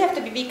 or it doesn't have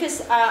to be,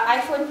 because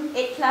iPhone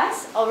 8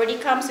 Plus already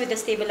comes with a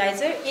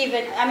stabilizer.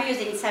 Even I'm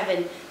using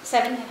 7.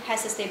 7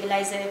 has a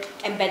stabilizer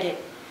embedded,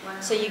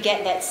 so you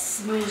get that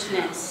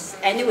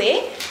smoothness.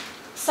 Anyway,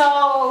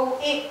 so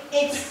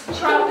it's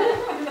from.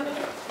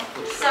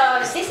 So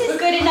this is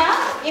good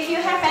enough. If you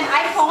have an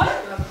iPhone,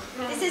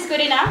 this is good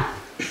enough.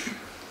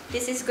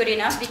 This is good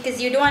enough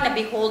because you don't want to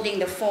be holding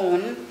the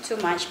phone too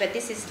much, but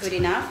this is good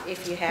enough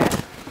if you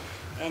have,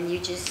 and you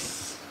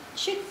just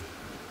shoot.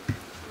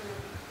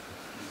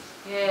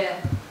 Yeah.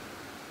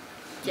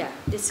 Yeah,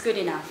 this is good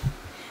enough.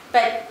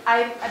 But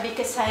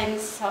because I'm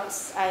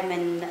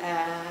an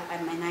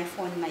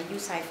iPhone, I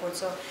use iPhone.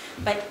 So,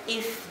 but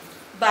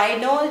I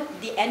know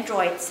the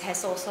Androids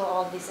has also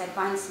all this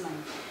advancement.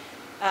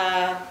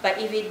 But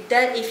if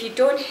you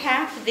don't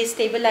have this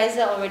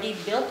stabilizer already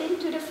built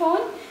into the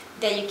phone,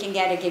 then you can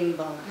get a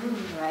gimbal,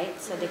 right?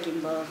 So the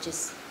gimbal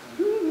just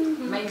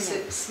makes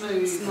it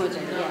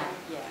smoother.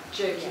 Yeah.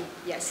 Jerky.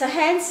 Yeah. So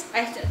hence,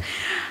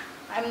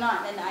 I'm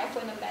not an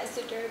iPhone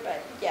ambassador,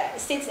 but yeah,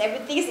 since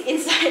everything is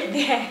inside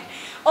there.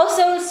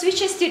 Also,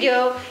 Switcher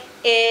Studio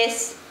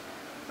is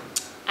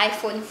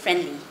iPhone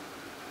friendly.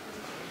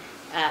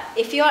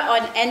 If you are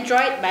on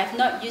Android but have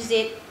not used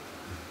it,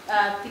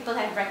 people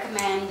have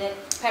recommended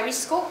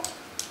Periscope.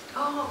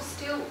 Oh,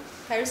 still.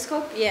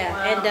 Periscope, yeah,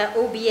 Wow. and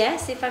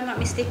OBS, if I'm not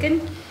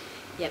mistaken.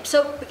 Yep.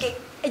 So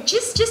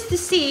just to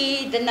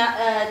see the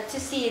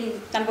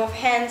number of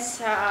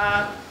hands,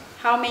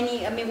 how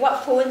many? I mean,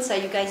 what phones are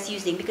you guys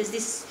using? Because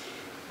this,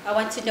 I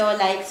want to know,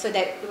 like, so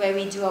that when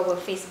we do our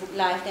Facebook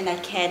Live, then I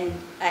can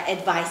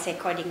advise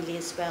accordingly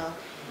as well.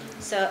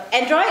 So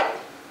Android,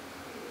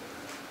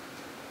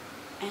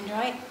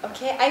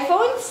 okay.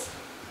 iPhones,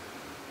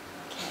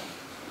 okay.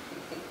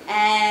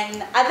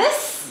 And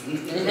others? Is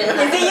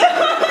it you?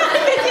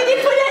 Did you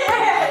put it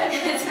there?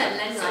 It's a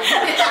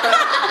landline.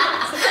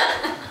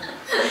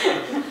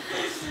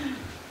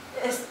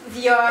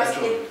 Yours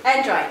is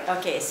Android.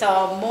 Okay,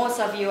 so most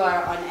of you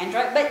are on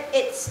Android, but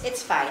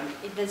it's fine.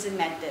 It doesn't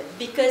matter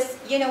because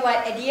you know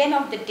what? At the end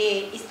of the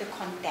day, it's the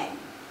content.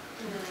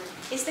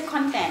 It's the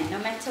content, no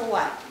matter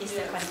what. It's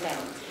the content.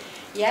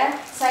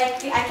 Yeah. So I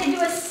can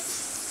do a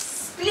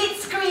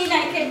split screen.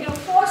 I can do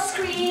 4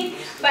 screen,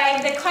 but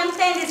if the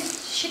content is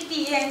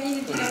shitty, then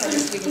you don't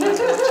really want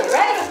to watch it,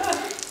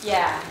 right?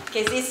 Yeah,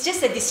 because it's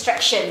just a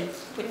distraction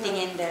putting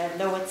in the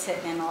lower third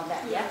and all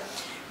that. Yeah.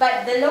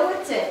 But the lower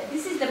third,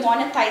 this is the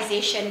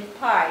monetization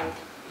part.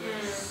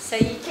 Yes. So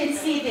you can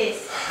see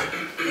this.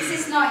 This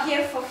is not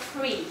here for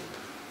free.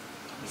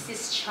 This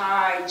is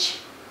charge.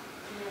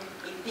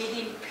 If they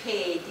didn't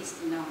pay, this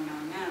no.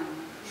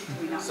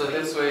 So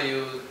that's where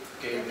you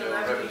get your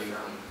revenue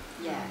from.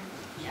 Yeah.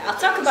 I'll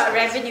talk about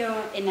revenue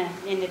in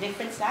a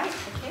different slide.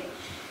 Okay.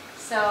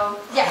 So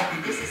yeah,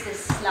 this is the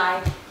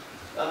slide,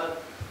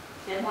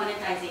 the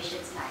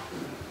monetization slide.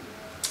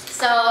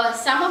 So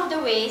some of the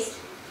ways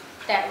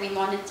that we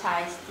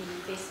monetize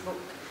the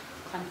Facebook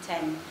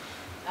content.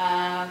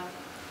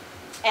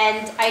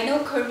 And I know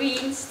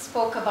Corinne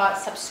spoke about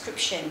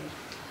subscription.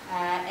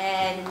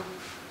 And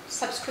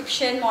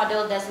subscription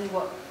model doesn't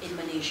work in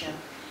Malaysia.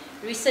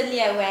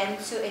 Recently I went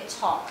to a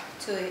talk,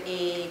 to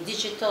a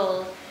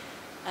digital,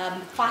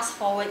 fast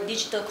forward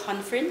digital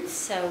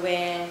conference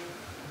where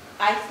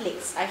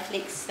iFlix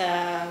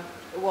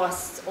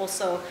was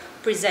also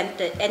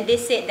presented. And they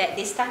said that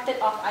they started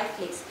off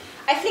iFlix.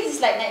 iFlix is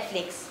like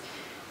Netflix.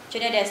 You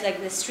know, there's like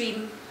the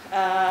stream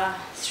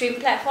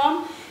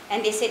platform,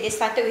 and they said they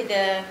started with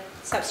the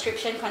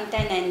subscription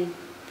content and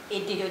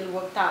it didn't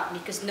work out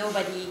because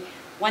nobody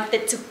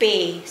wanted to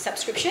pay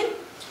subscription,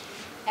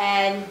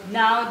 and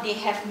now they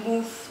have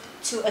moved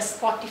to a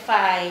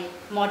Spotify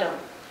model,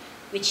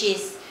 which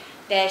is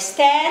there's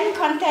 10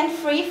 content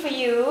free for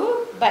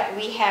you, but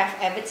we have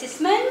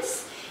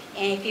advertisements,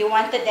 and if you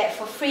wanted that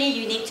for free,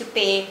 you need to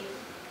pay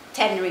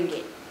 10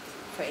 ringgit,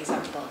 for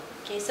example.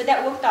 Okay, so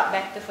that worked out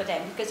better for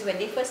them because when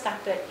they first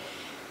started,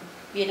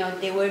 you know,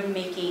 they weren't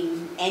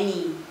making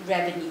any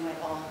revenue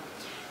at all.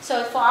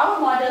 So for our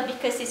model,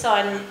 because it's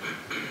on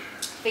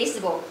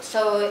Facebook,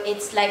 so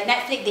it's like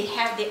Netflix,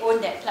 they own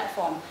that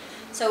platform.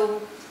 So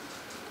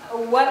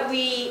what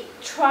we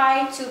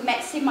try to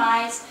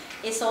maximize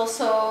is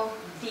also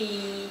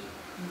the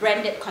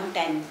branded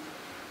content.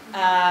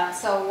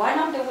 So one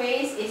of the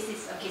ways is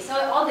this. Okay, so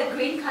all the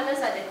green colors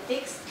are the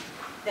ticks.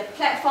 The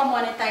platform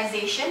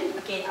monetization.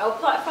 Okay, our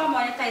platform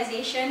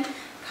monetization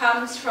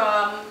comes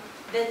from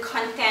the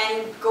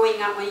content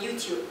going up on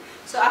YouTube.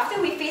 So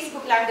after we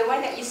Facebook Live, the one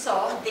that you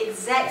saw, the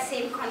exact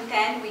same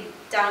content, we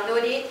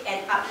download it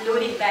and upload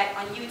it back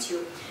on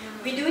YouTube.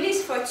 We do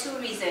this for 2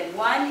 reasons.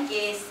 One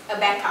is a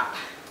backup.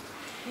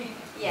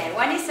 Yeah,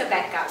 one is a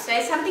backup. So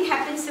if something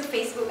happens to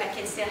Facebook, I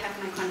can still have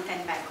my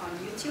content back on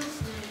YouTube.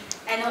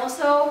 And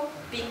also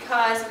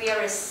because we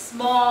are a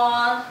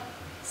small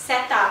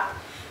setup,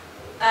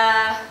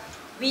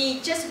 we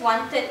just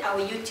wanted our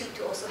YouTube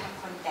to also have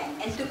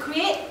content. And to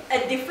create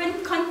a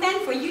different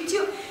content for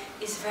YouTube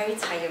is very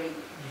tiring.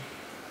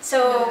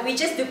 So we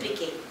just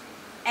duplicate.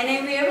 And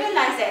then we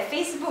realized that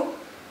Facebook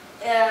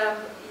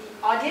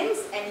audience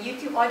and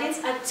YouTube audience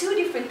are 2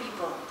 different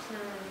people.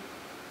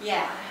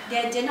 Yeah,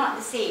 they're not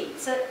the same.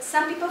 So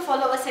some people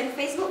follow us on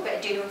Facebook,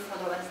 but they don't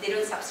follow us. They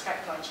don't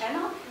subscribe to our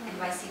channel, and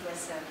vice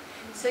versa.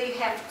 So you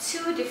have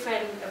 2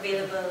 different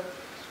available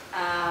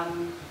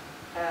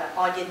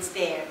audience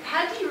there.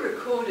 How do you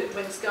record it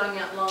when it's going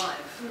out live?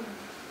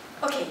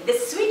 Okay, the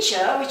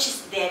switcher, which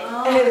is the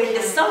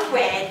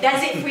software,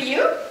 does it for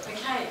you.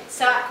 Okay.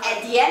 So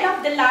at the end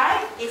of the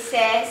line, it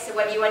says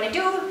what you want to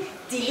do,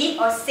 delete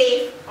or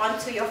save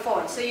onto your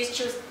phone. So you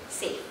choose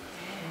save.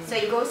 So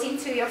it goes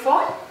into your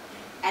phone,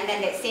 and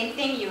then that same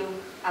thing you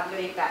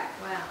upload it back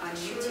on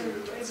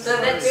YouTube. So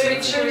that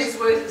switcher is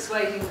worth its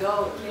weight in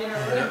gold.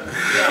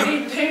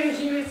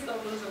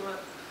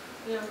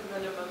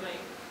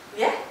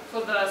 Yeah?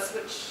 For the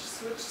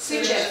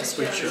Switcher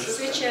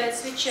Studio.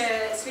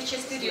 Switcher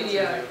Studio.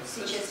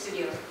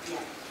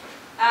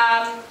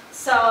 Yeah.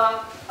 So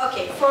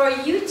okay, for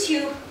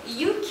YouTube,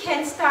 you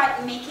can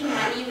start making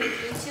money with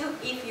YouTube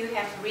if you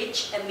have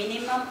reached a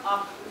minimum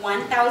of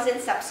 1,000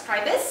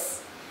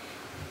 subscribers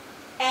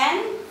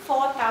and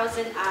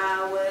 4,000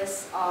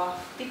 hours of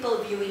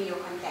people viewing your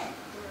content.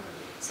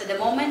 So the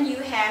moment you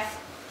have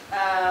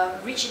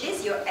reached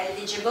this, you're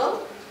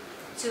eligible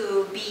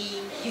to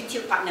be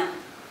YouTube partner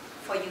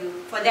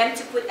for them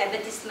to put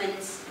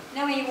advertisements. You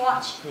know when you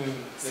watch,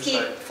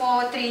 skip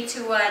 4, 3,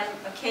 2, 1,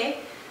 okay?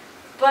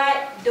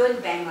 But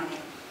don't bang on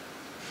it.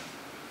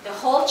 The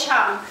whole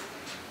chunk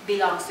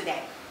belongs to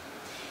them.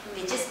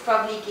 They just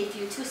probably give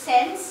you 2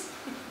 cents.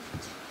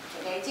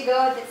 Okay, there you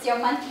go, that's your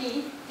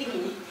monthly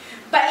thingy.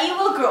 But it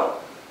will grow.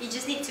 You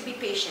just need to be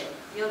patient.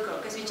 It will grow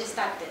because we just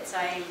started. So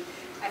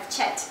I've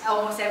checked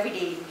almost every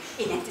day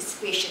in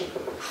anticipation.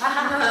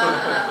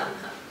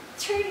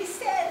 30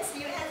 cents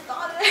US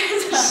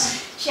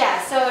dollars.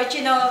 Yeah, so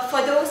you know,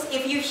 for those,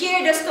 if you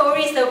hear the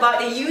stories about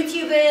the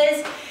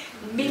YouTubers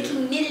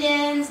making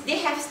millions, they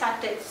have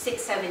started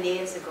 6-7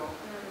 years ago.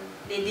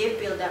 They've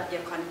built up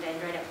their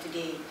content right up to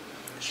date.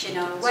 You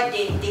know, what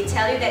they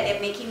tell you that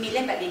they're making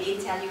millions, but they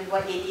didn't tell you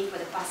what they did for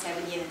the past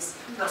 7 years.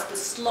 It was to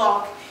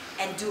slog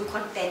and do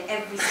content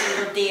every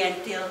single day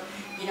until,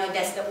 you know,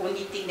 that's the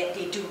only thing that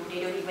they do.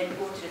 They don't even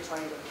go to the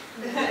toilet.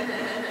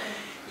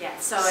 Yeah,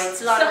 so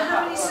it's a lot of So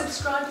how many work.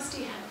 subscribers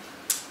do you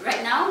have?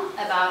 Right now,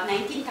 about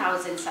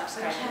 19,000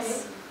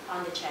 subscribers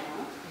on the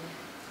channel.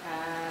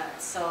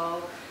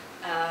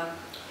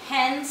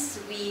 Hence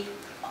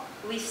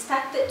we've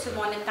started to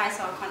monetize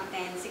our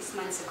content 6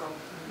 months ago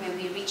when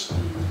we reached the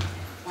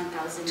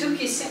 1,000.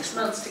 Took you 6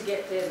 months to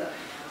get there though.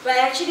 Well,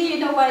 actually, you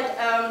know what?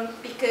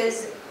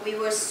 Because we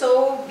were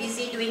so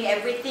busy doing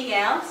everything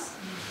else,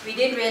 we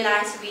didn't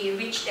realize we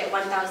reached that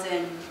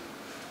 1,000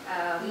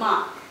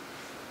 mark.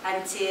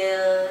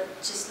 Until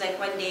just like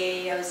one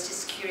day I was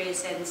just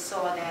curious and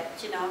saw that,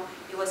 you know,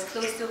 it was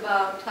close to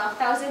about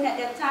 12,000 at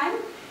that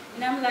time.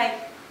 And I'm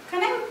like,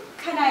 can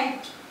I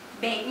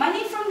make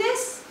money from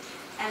this?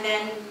 And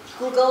then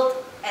Googled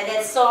and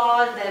then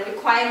saw the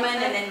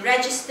requirement and then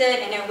registered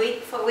and then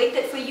waited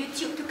for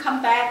YouTube to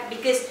come back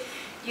because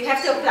you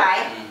have to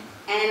apply.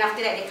 And then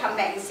after that they come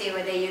back and say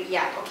whether you,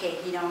 okay,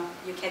 you know,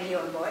 you can be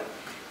on board.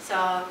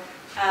 So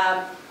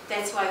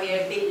that's why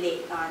we're a bit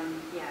late on,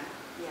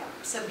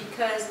 So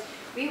because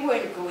we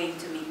weren't going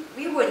to meet,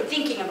 we weren't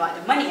thinking about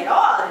the money at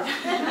all.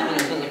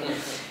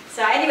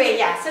 So anyway,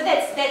 so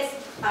that's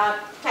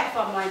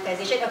platform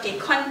monetization. Okay,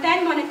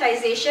 content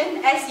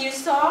monetization, as you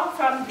saw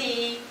from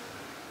the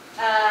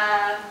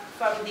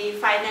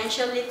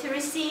financial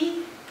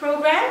literacy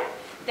program,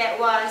 that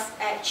was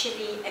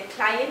actually a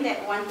client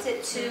that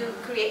wanted to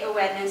create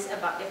awareness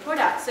about their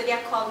product. So they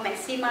are called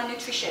Maxima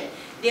Nutrition.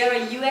 They are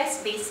a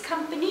US-based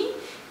company,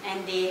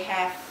 and they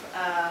have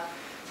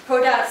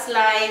products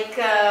like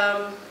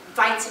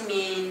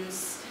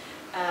vitamins,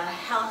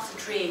 health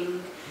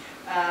drink,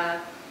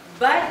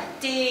 but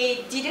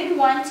they didn't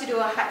want to do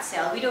a hard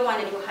sell. We don't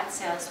want to do a hard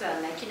sell as well,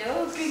 like, you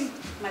know, drink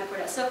my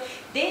product. So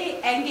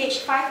they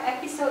engaged 5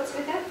 episodes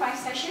with them, 5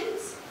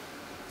 sessions,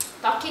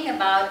 talking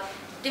about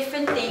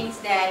different things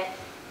that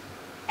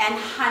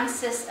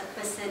enhances a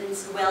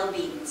person's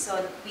well-being.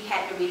 So we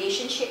had a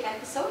relationship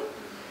episode,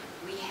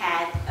 we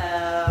had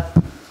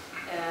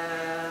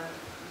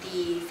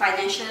the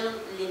financial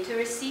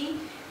literacy,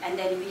 and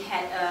then we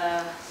had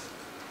a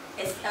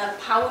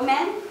power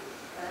man,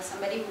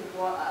 somebody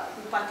who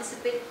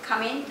participate,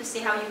 come in to see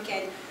how you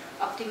can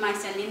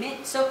optimize the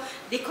limit. So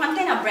the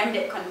content are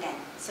branded content.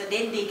 So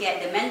then they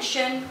get the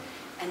mention,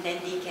 and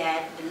then they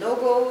get the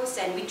logos,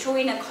 and we throw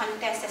in a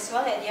contest as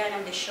well at the end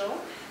of the show.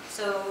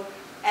 So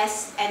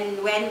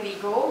when we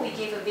go, we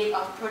give a bit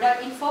of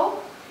product info,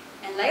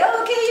 and like,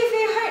 oh, okay, if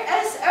you heard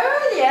us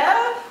earlier,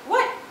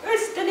 what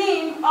is the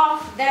name of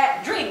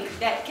that drink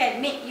that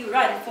can make you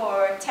run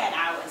for 10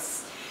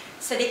 hours?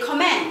 So they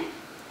comment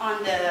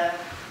on the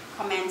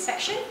comment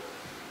section,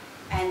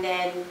 and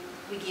then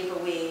we give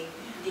away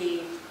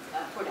the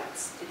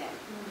products to them.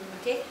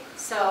 Okay,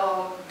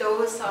 so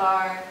those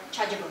are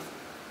chargeable.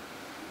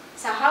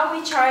 So how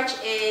we charge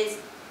is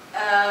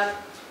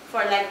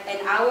for like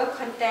an hour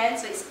content,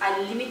 so it's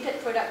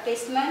unlimited product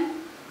placement,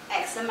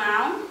 X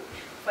amount.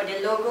 For the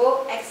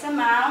logo, X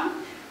amount.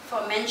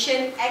 For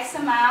mention, X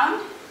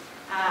amount.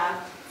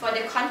 For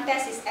the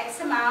contest is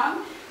X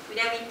amount.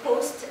 Then we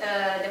post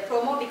the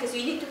promo because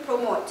we need to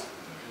promote.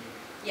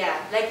 Yeah,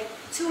 like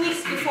 2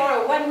 weeks before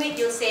or 1 week,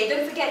 you'll say,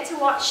 don't forget to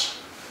watch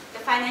the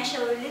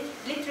financial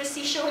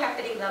literacy show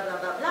happening, blah, blah,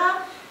 blah,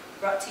 blah.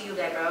 brought to you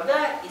by blah, blah,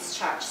 blah, is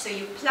charged. So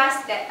you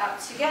plus that up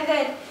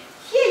together.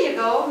 Here you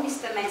go,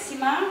 Mr.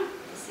 Maxima.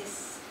 This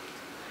is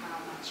how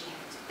much you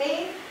have to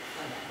pay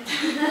for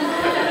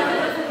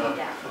that.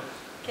 Yeah.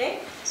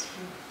 Okay.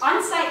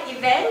 On-site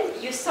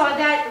event, you saw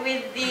that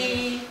with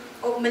the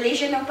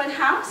Malaysian Open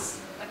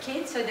House.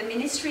 Okay, so the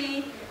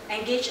ministry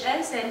engaged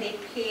us and they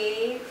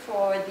pay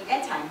for the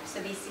airtime.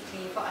 So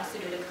basically for us to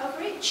do the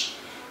coverage.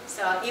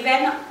 So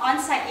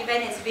on-site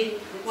event has been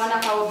one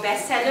of our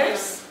best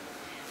sellers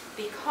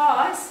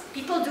because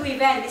people do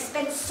event, they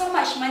spend so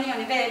much money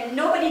on event and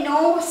nobody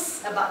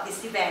knows about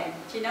this event,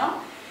 you know.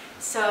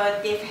 So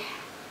they've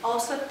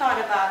also thought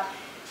about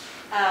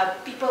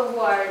people who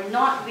are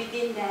not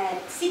within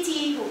that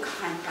city, who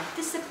can't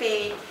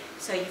participate.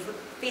 So you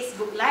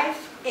Facebook Live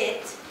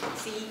it.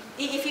 See,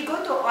 if you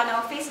go to on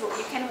our Facebook,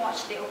 you can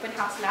watch the open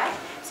house live.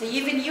 So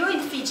even you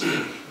in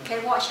Fiji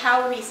can watch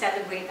how we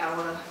celebrate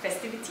our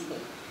festivity.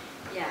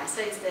 Yeah,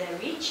 so it's the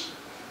reach.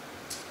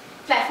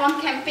 Platform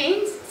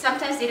campaigns,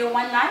 sometimes they don't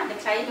want live, the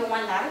client don't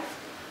want live.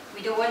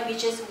 We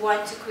just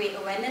want to create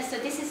awareness. So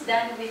this is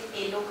done with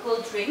a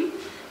local drink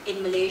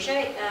in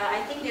Malaysia.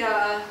 I think there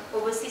are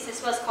overseas as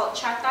well. It's called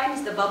Cha Time,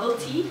 it's the bubble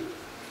tea.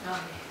 Oh.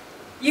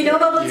 You know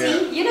bubble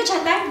tea? You know Cha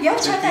Time? You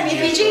have Cha Time in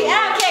Fiji?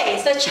 Ah, okay,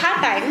 so Cha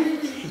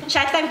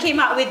Time came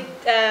out with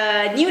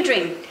a new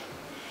drink.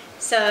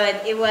 So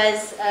it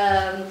was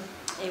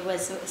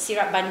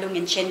syrup bandung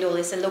and cendol.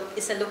 It's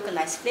a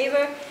localized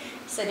flavor.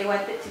 So they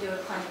wanted to do a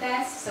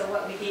contest. So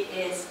what we did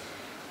is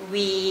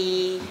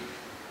we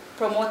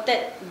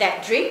promoted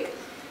that drink,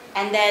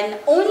 and then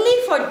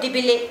only for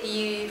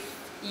dbilique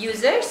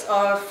users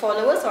or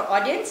followers or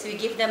audience, we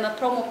give them a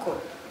promo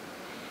code.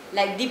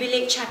 Like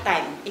dbilique Cha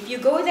Time. If you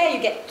go there, you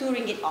get 2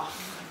 ringgit off.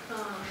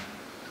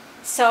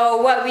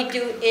 So what we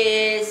do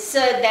is,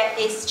 that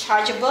is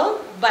chargeable,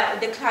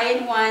 but the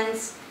client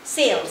wants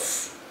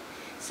sales.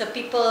 So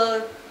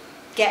people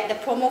get the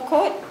promo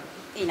code,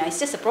 you know, it's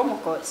just a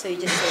promo code. So you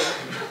just say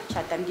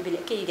Cha Time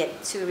dbilique, okay, you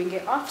get 2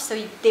 ringgit off. So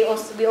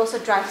we also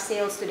drive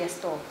sales to their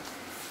store.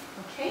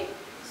 Okay,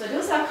 so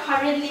those are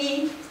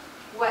currently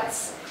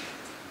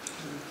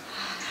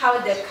how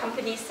the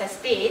company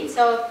sustains.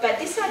 So, but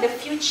these are the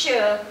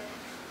future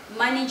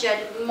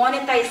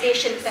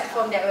monetization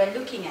platform that we're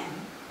looking at.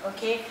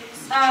 Okay,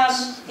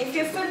 if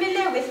you're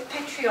familiar with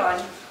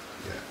Patreon,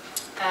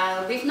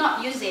 we've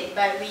not used it,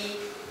 but we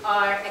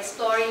are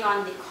exploring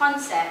on the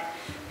concept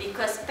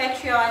because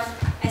Patreon,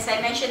 as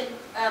I mentioned,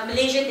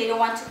 Malaysia, they don't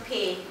want to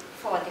pay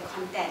for the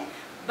content,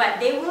 but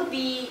there will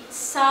be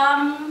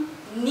some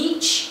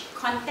niche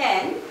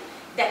content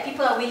that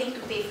people are willing to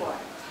pay for.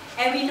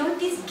 And we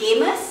notice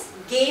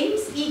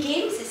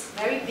e-games is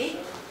very big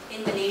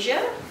in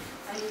Malaysia.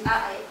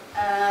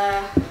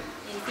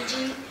 In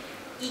Fiji,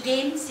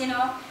 e-games, you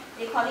know,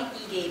 they call it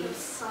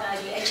e-games.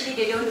 Actually,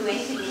 they don't do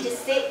anything, they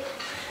just sit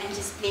and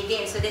just play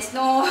games. So there's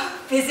no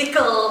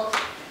physical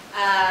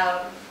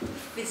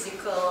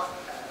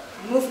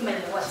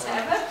movement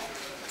whatsoever.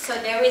 So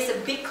there is a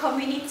big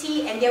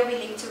community and they're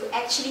willing to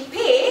actually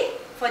pay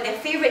for their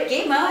favorite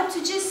gamer to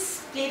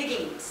just play the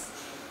games.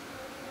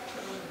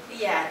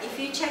 Yeah, if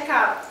you check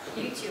out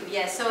YouTube,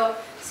 yeah, so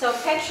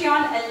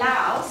Patreon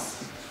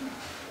allows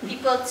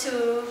people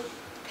to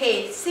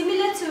pay,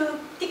 similar to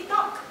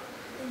TikTok,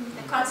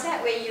 the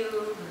concept where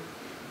you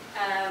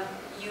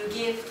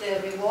give the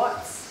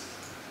rewards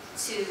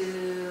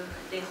to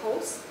the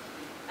host.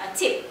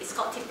 Tip, it's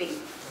called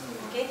tipping.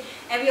 Okay,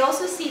 and we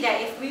also see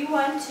that if we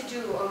want to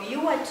do, or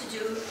you want to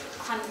do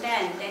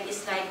content that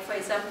is like, for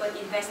example,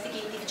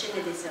 investigative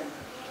journalism,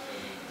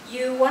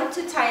 you want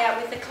to tie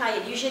up with the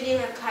client. Usually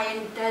the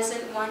client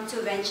doesn't want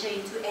to venture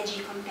into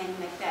edgy content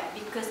like that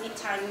because it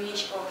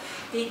tarnishes, or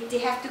they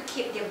have to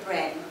keep their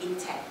brand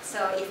intact.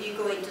 So if you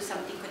go into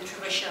something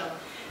controversial,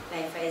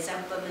 like for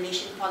example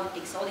Malaysian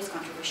politics, all is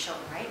controversial,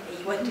 right? And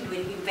you want to do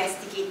an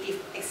investigative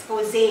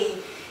expose,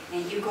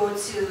 and you go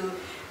to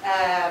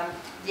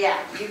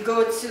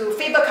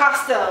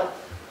Faber-Castell.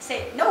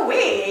 Say, no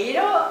way, you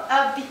know,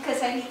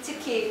 because I need to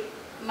keep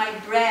my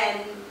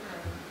brand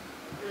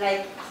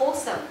like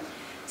wholesome.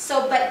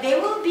 So, but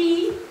there will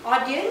be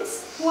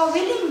audience who are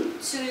willing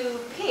to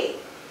pay.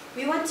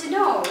 We want to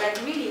know, like,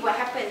 really what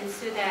happens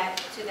to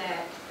that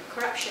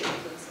corruption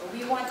things, or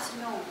we want to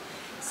know.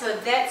 So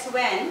that's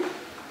when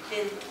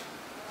the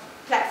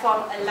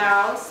platform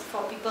allows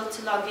for people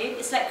to log in.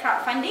 It's like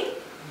crowdfunding,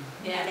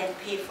 and then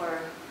pay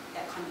for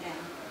that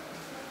content.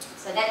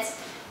 So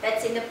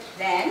that's in the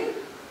plan.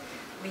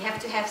 We have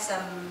to have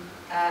some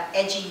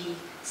edgy,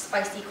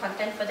 spicy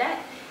content for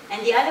that.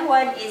 And the other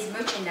one is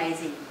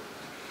merchandising.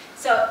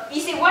 So you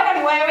see, what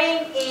I'm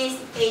wearing is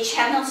a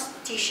Channels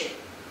t-shirt.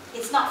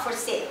 It's not for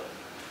sale,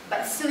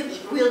 but soon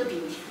it will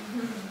be.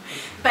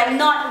 But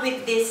not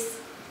with this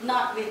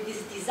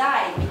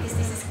design, because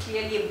this is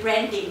clearly a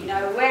branding. You know,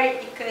 I wear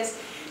it because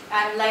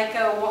I'm like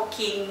a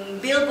walking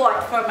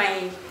billboard for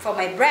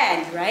my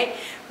brand, right?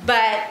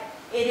 But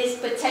it is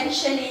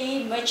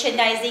potentially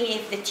merchandising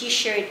if the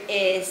t-shirt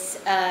is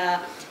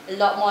a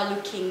lot more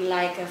looking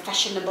like a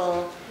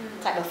fashionable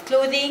type of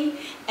clothing,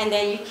 and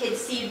then you can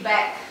see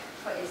back,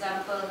 for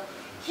example,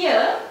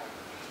 here,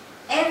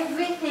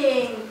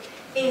 everything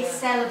is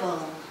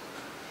sellable.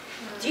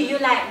 Do you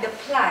like the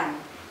plan?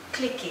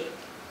 Click it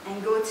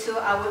and go to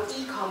our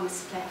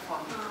e-commerce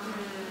platform.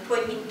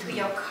 Put into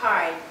your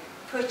cart,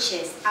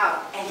 purchase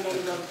out, and then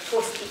we'll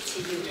post it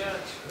to you.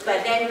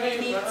 But then we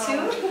need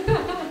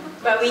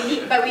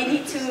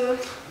to,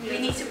 we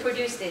need to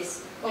produce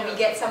this, or we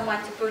get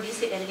someone to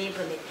produce it and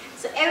label it.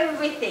 So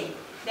everything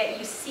that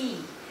you see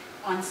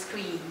on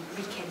screen,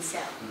 we can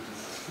sell.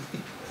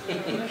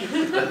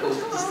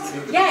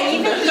 Yeah,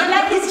 even you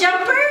like this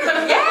jumper?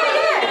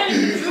 Yeah.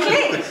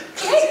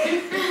 Click.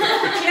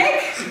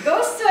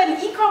 Goes to an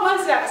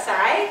e-commerce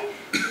website.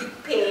 You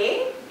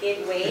pay,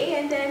 gateway,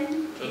 and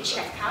then you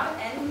check out.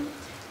 And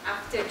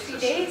after 3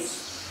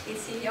 days,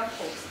 it's in your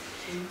post.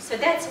 So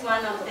that's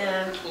one of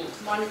the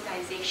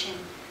monetization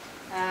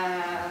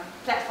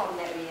platform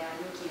that we are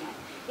looking at.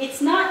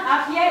 It's not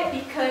up yet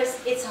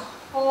because it's a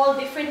whole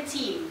different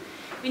team.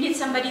 We need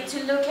somebody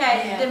to look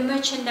at the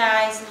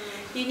merchandise.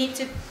 You need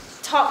to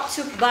talk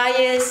to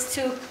buyers,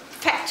 to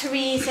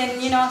factories,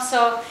 and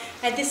so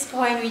at this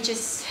point we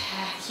just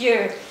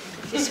here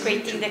just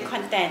creating the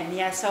content.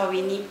 Yeah, so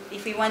we need,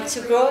 if we want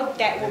to grow,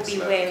 that will be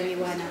where we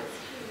wanna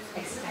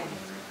expand.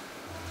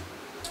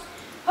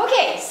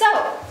 Okay,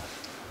 so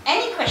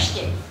any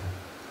question?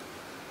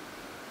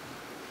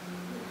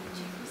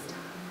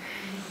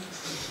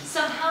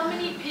 So how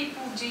many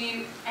people do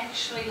you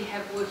actually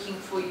have working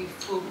for you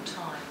full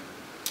time?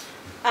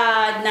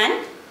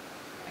 None.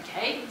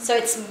 Okay. So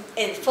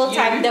it's full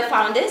time. The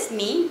founders,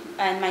 me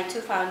and my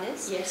 2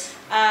 founders. Yes.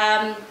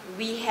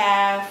 We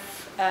have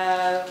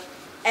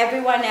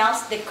everyone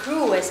else, the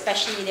crew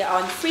especially, they're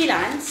on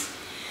freelance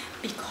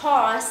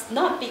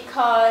not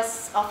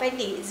because of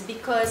anything. It's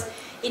because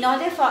in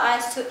order for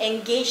us to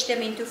engage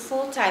them into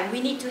full time, we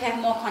need to have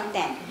more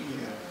content.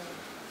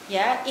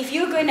 Yeah. If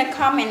you're going to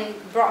come and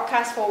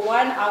broadcast for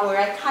 1 hour,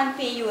 I can't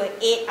pay you an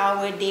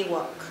 8-hour day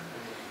work.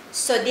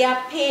 So they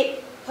are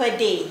paid per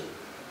day.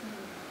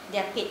 They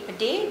are paid per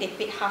day, they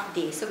paid half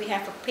day. So we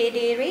have a pay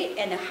day rate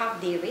and a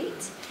half day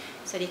rate.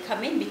 So they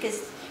come in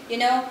because,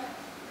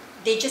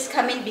 they just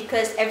come in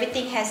because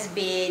everything has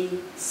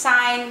been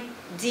signed,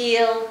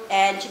 deal,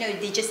 and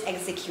they just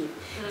execute.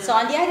 So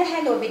on the other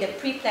hand, there will be the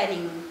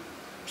pre-planning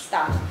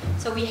stuff.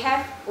 So we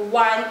have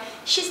one,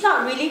 she's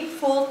not really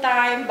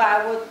full-time, but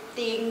I would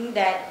think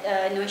that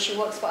she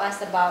works for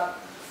us about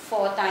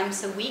 4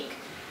 times a week.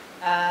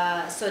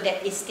 So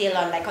that is still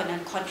on a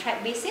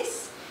contract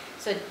basis.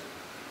 So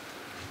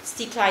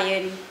see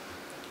client,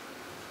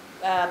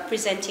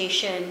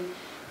 presentation,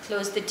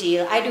 close the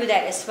deal. I do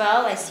that as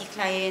well. I see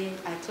client,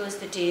 I close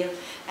the deal,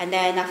 and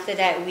then after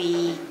that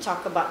we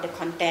talk about the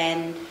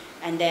content,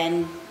 and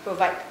then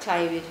provide the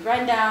client with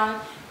rundown,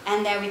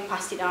 and then we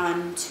pass it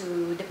on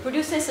to the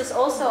producers who's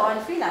also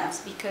on freelance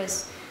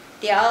because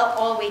they are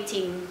all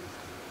waiting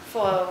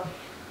for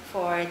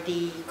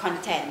the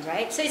content,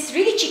 right? So it's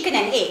really chicken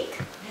and egg.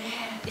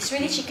 It's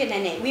really chicken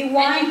and egg.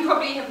 And you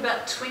probably have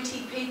about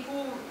 20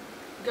 people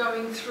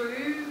going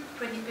through,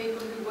 20 people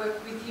who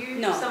work with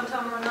you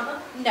sometime or another?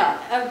 No,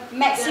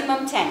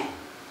 maximum 10,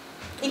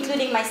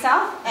 including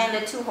myself and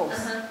the 2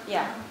 hosts.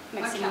 Yeah,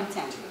 maximum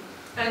 10.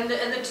 And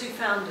the 2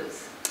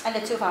 founders? And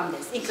the 2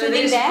 founders,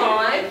 including them.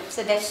 5.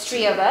 So there's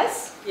 3 of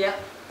us. Yeah.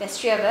 There's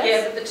 3 of us.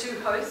 Yeah, but the 2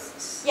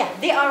 hosts? Yeah,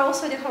 they are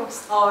also the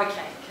hosts. Oh,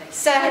 okay.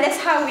 So that's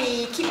how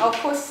we keep our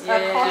cost low.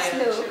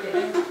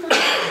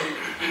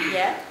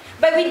 Yeah.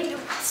 But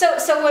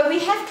so when we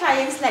have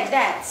clients like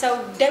that,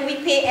 so then we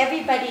pay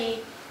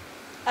everybody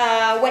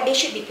what they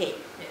should be paid,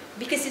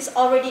 because it's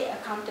already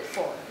accounted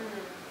for.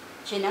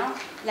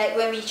 Like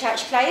when we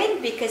charge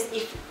client, because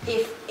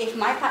if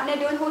my partner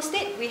don't host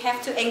it, we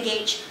have to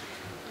engage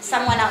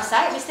someone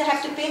outside. We still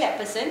have to pay that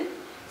person,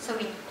 so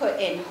we put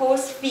in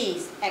host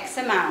fees X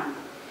amount,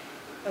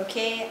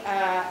 okay,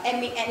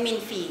 admin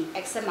fee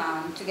X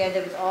amount,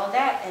 together with all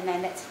that, and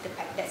then that's the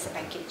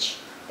package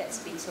that's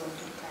been sold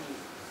to the client.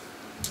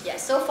 Yeah,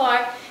 so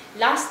far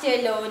last year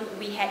alone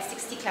we had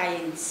 60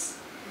 clients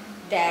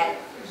that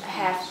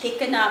have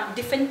taken up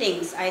different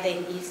things, either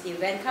in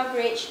event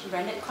coverage,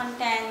 branded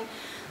content,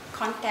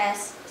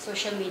 contests,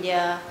 social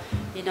media,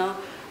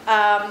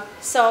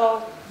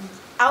 So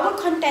our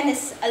content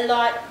is a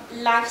lot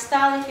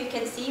lifestyle, if you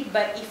can see,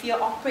 but if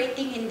you're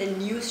operating in the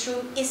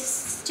newsroom,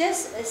 it's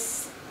just a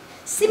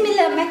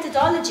similar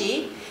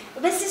methodology,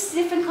 but it's just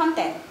different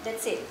content.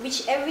 That's it.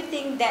 Which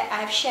everything that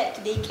I've shared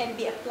today can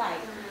be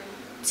applied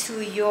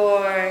to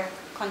your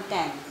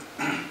content.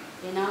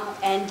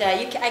 And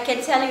I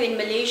can tell you in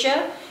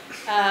Malaysia,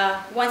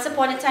 once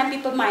upon a time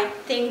people might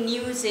think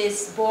news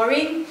is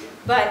boring,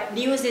 but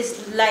news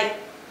is like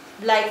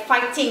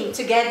fighting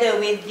together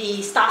with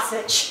the Star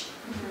Search.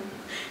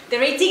 The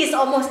rating is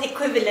almost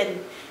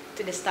equivalent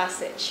to the Star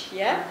Search.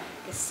 Yeah,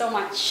 there's so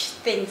much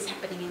things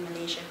happening in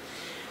Malaysia.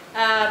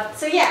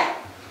 So yeah,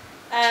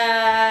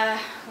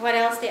 what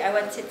else did I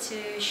wanted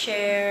to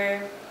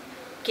share?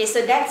 Okay,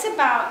 so that's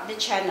about the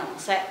channel.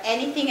 So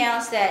anything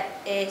else that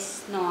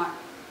is not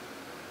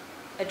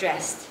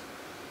addressed?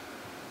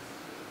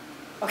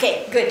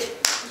 Okay, good.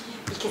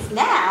 Because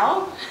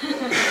now,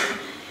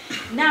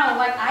 now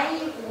what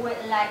I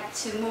would like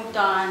to move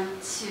on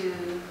to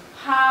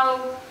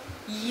how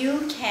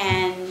you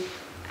can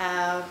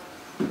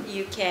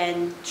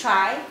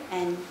try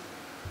and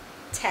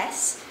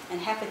test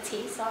and have a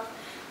taste of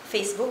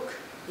Facebook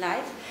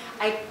Live.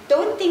 I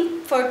don't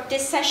think for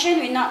this session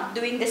we're not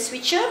doing the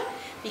switcher,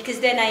 because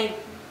then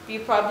you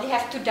probably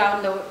have to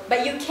download,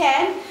 but you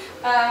can.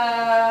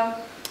 I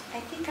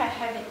think I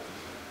have it.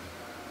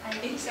 I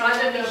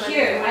don't know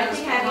here. I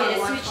think I have it.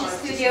 Switcher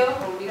Studio,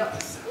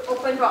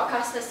 Open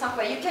Broadcaster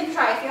software. You can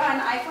try. If you're on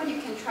iPhone,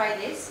 you can try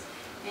this.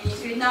 And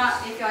if you're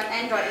on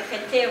Android, you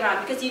can play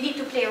around, because you need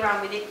to play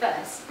around with it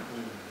first.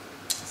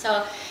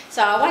 So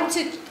I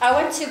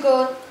want to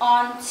go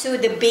on to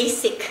the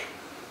basic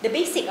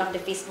of the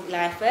Facebook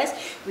Live first,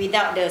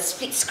 without the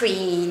split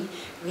screen,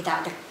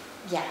 without the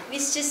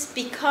It's just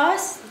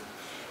because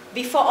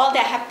before all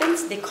that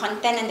happens, the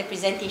content and the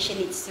presentation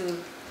needs to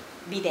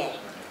be there.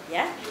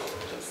 Yeah.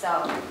 Okay,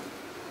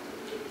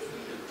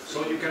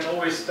 so you can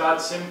always start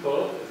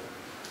simple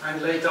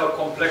and later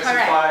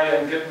complexify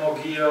and get more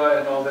gear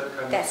and all that kind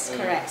of thing. That's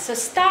correct. So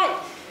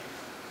start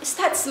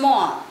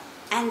small,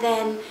 and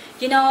then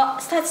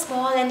start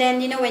small, and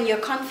then when you're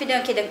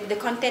confident, okay, the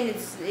content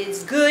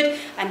is good,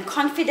 I'm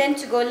confident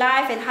to go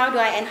live, and how do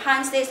I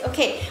enhance this?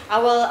 Okay, I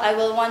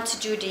will want to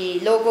do the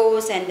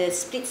logos and the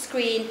split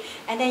screen,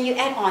 and then you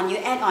add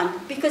on,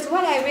 because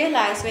what I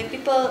realized when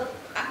people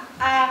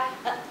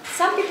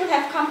some people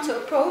have come to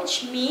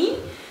approach me,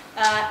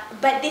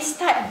 but they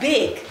start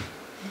big.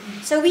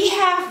 So we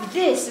have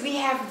this.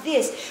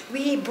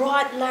 We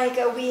brought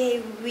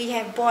we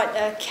have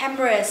bought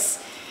cameras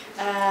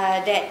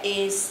that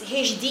is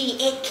HD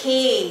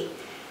 8K,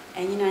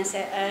 and I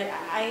said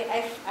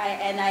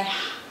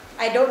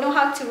I don't know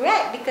how to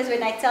react, because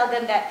when I tell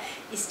them that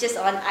it's just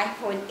on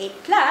iPhone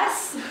 8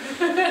 Plus,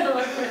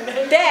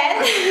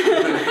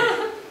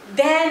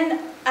 then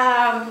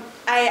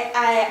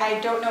I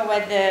don't know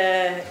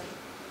whether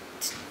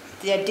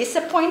they're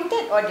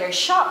disappointed or they're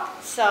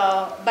shocked. So,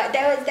 but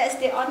that's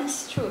the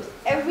honest truth.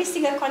 Every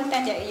single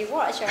content that you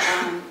watch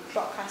are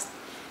broadcast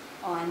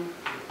on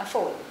a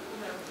phone.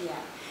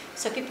 Yeah.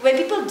 So when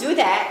people do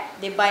that,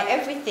 they buy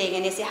everything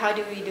and they say, how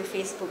do we do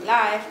Facebook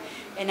Live?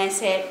 And I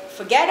said,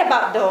 forget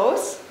about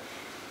those.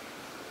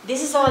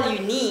 This is all you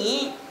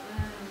need.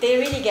 They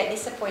really get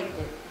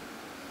disappointed.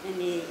 And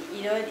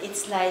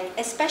it's like,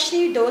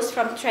 especially those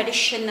from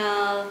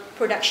traditional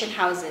production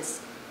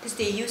houses, because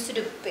they used to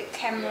do big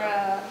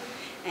camera,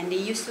 and they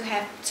used to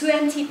have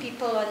 20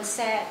 people on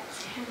set.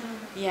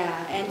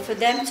 Yeah, and for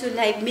them to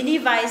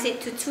minimize it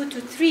to 2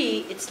 to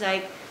 3, it's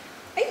like,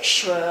 are you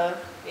sure?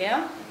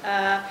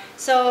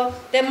 So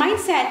the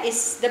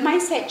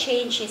mindset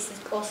change is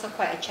also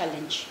quite a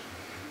challenge.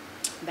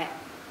 But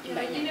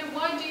why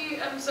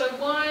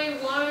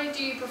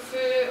do you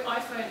prefer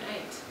iPhone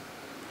 8?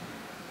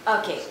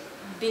 Okay,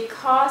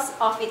 because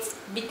of its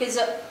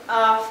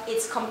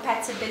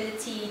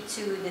compatibility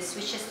to the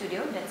Switcher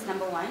Studio. That's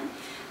number one.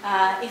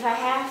 If I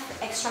have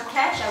extra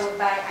cash, I would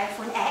buy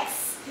iPhone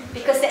X,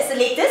 because that's the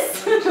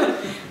latest.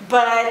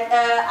 But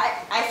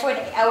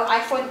our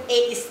iPhone 8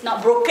 is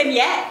not broken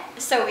yet,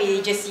 so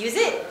we just use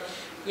it.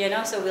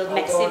 So we'll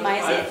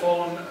maximize it.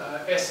 iPhone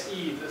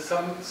SE.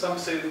 Some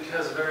say it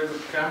has a very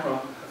good camera.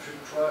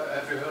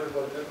 Have you heard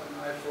about that on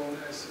iPhone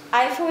SE?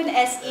 iPhone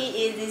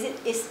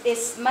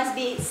SE must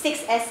be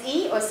 6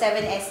 SE or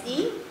 7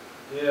 SE.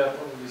 Yeah,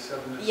 probably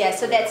 7 SE. Yeah,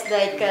 so that's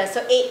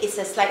so 8 is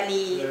a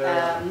slightly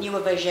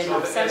newer version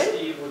of 7.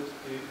 SE would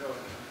be.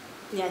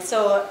 Yeah,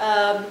 so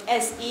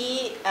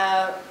SE,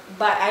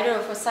 but I don't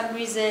know, for some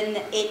reason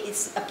 8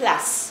 is a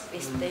plus.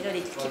 They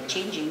keep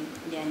changing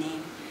their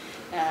name.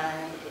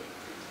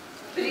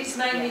 But it's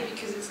mainly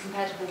because it's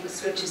compatible with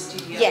Switcher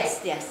Studio. Yes,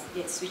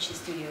 Switcher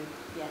Studio.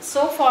 Yeah.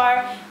 So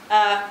far,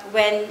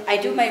 when I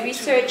do my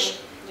research,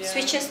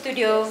 Switcher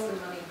Studio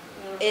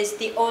is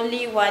the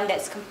only one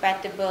that's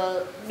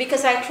compatible,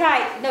 because I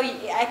tried.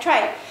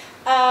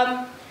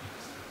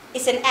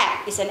 It's an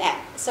app.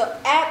 So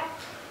app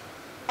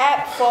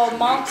for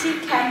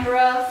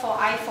multi-camera for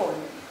iPhone.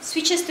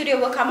 Switcher Studio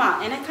will come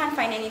out, and I can't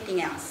find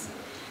anything else.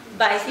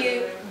 But if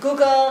you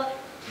Google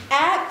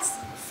apps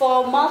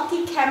for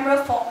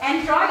multi-camera for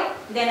Android,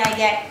 then I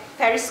get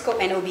Periscope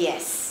and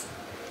OBS.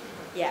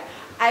 Yeah,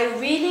 I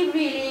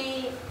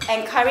really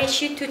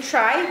encourage you to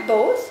try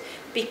both,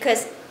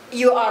 because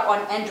you are on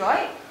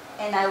Android,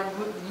 and I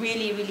would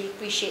really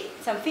appreciate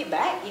some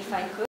feedback if I could.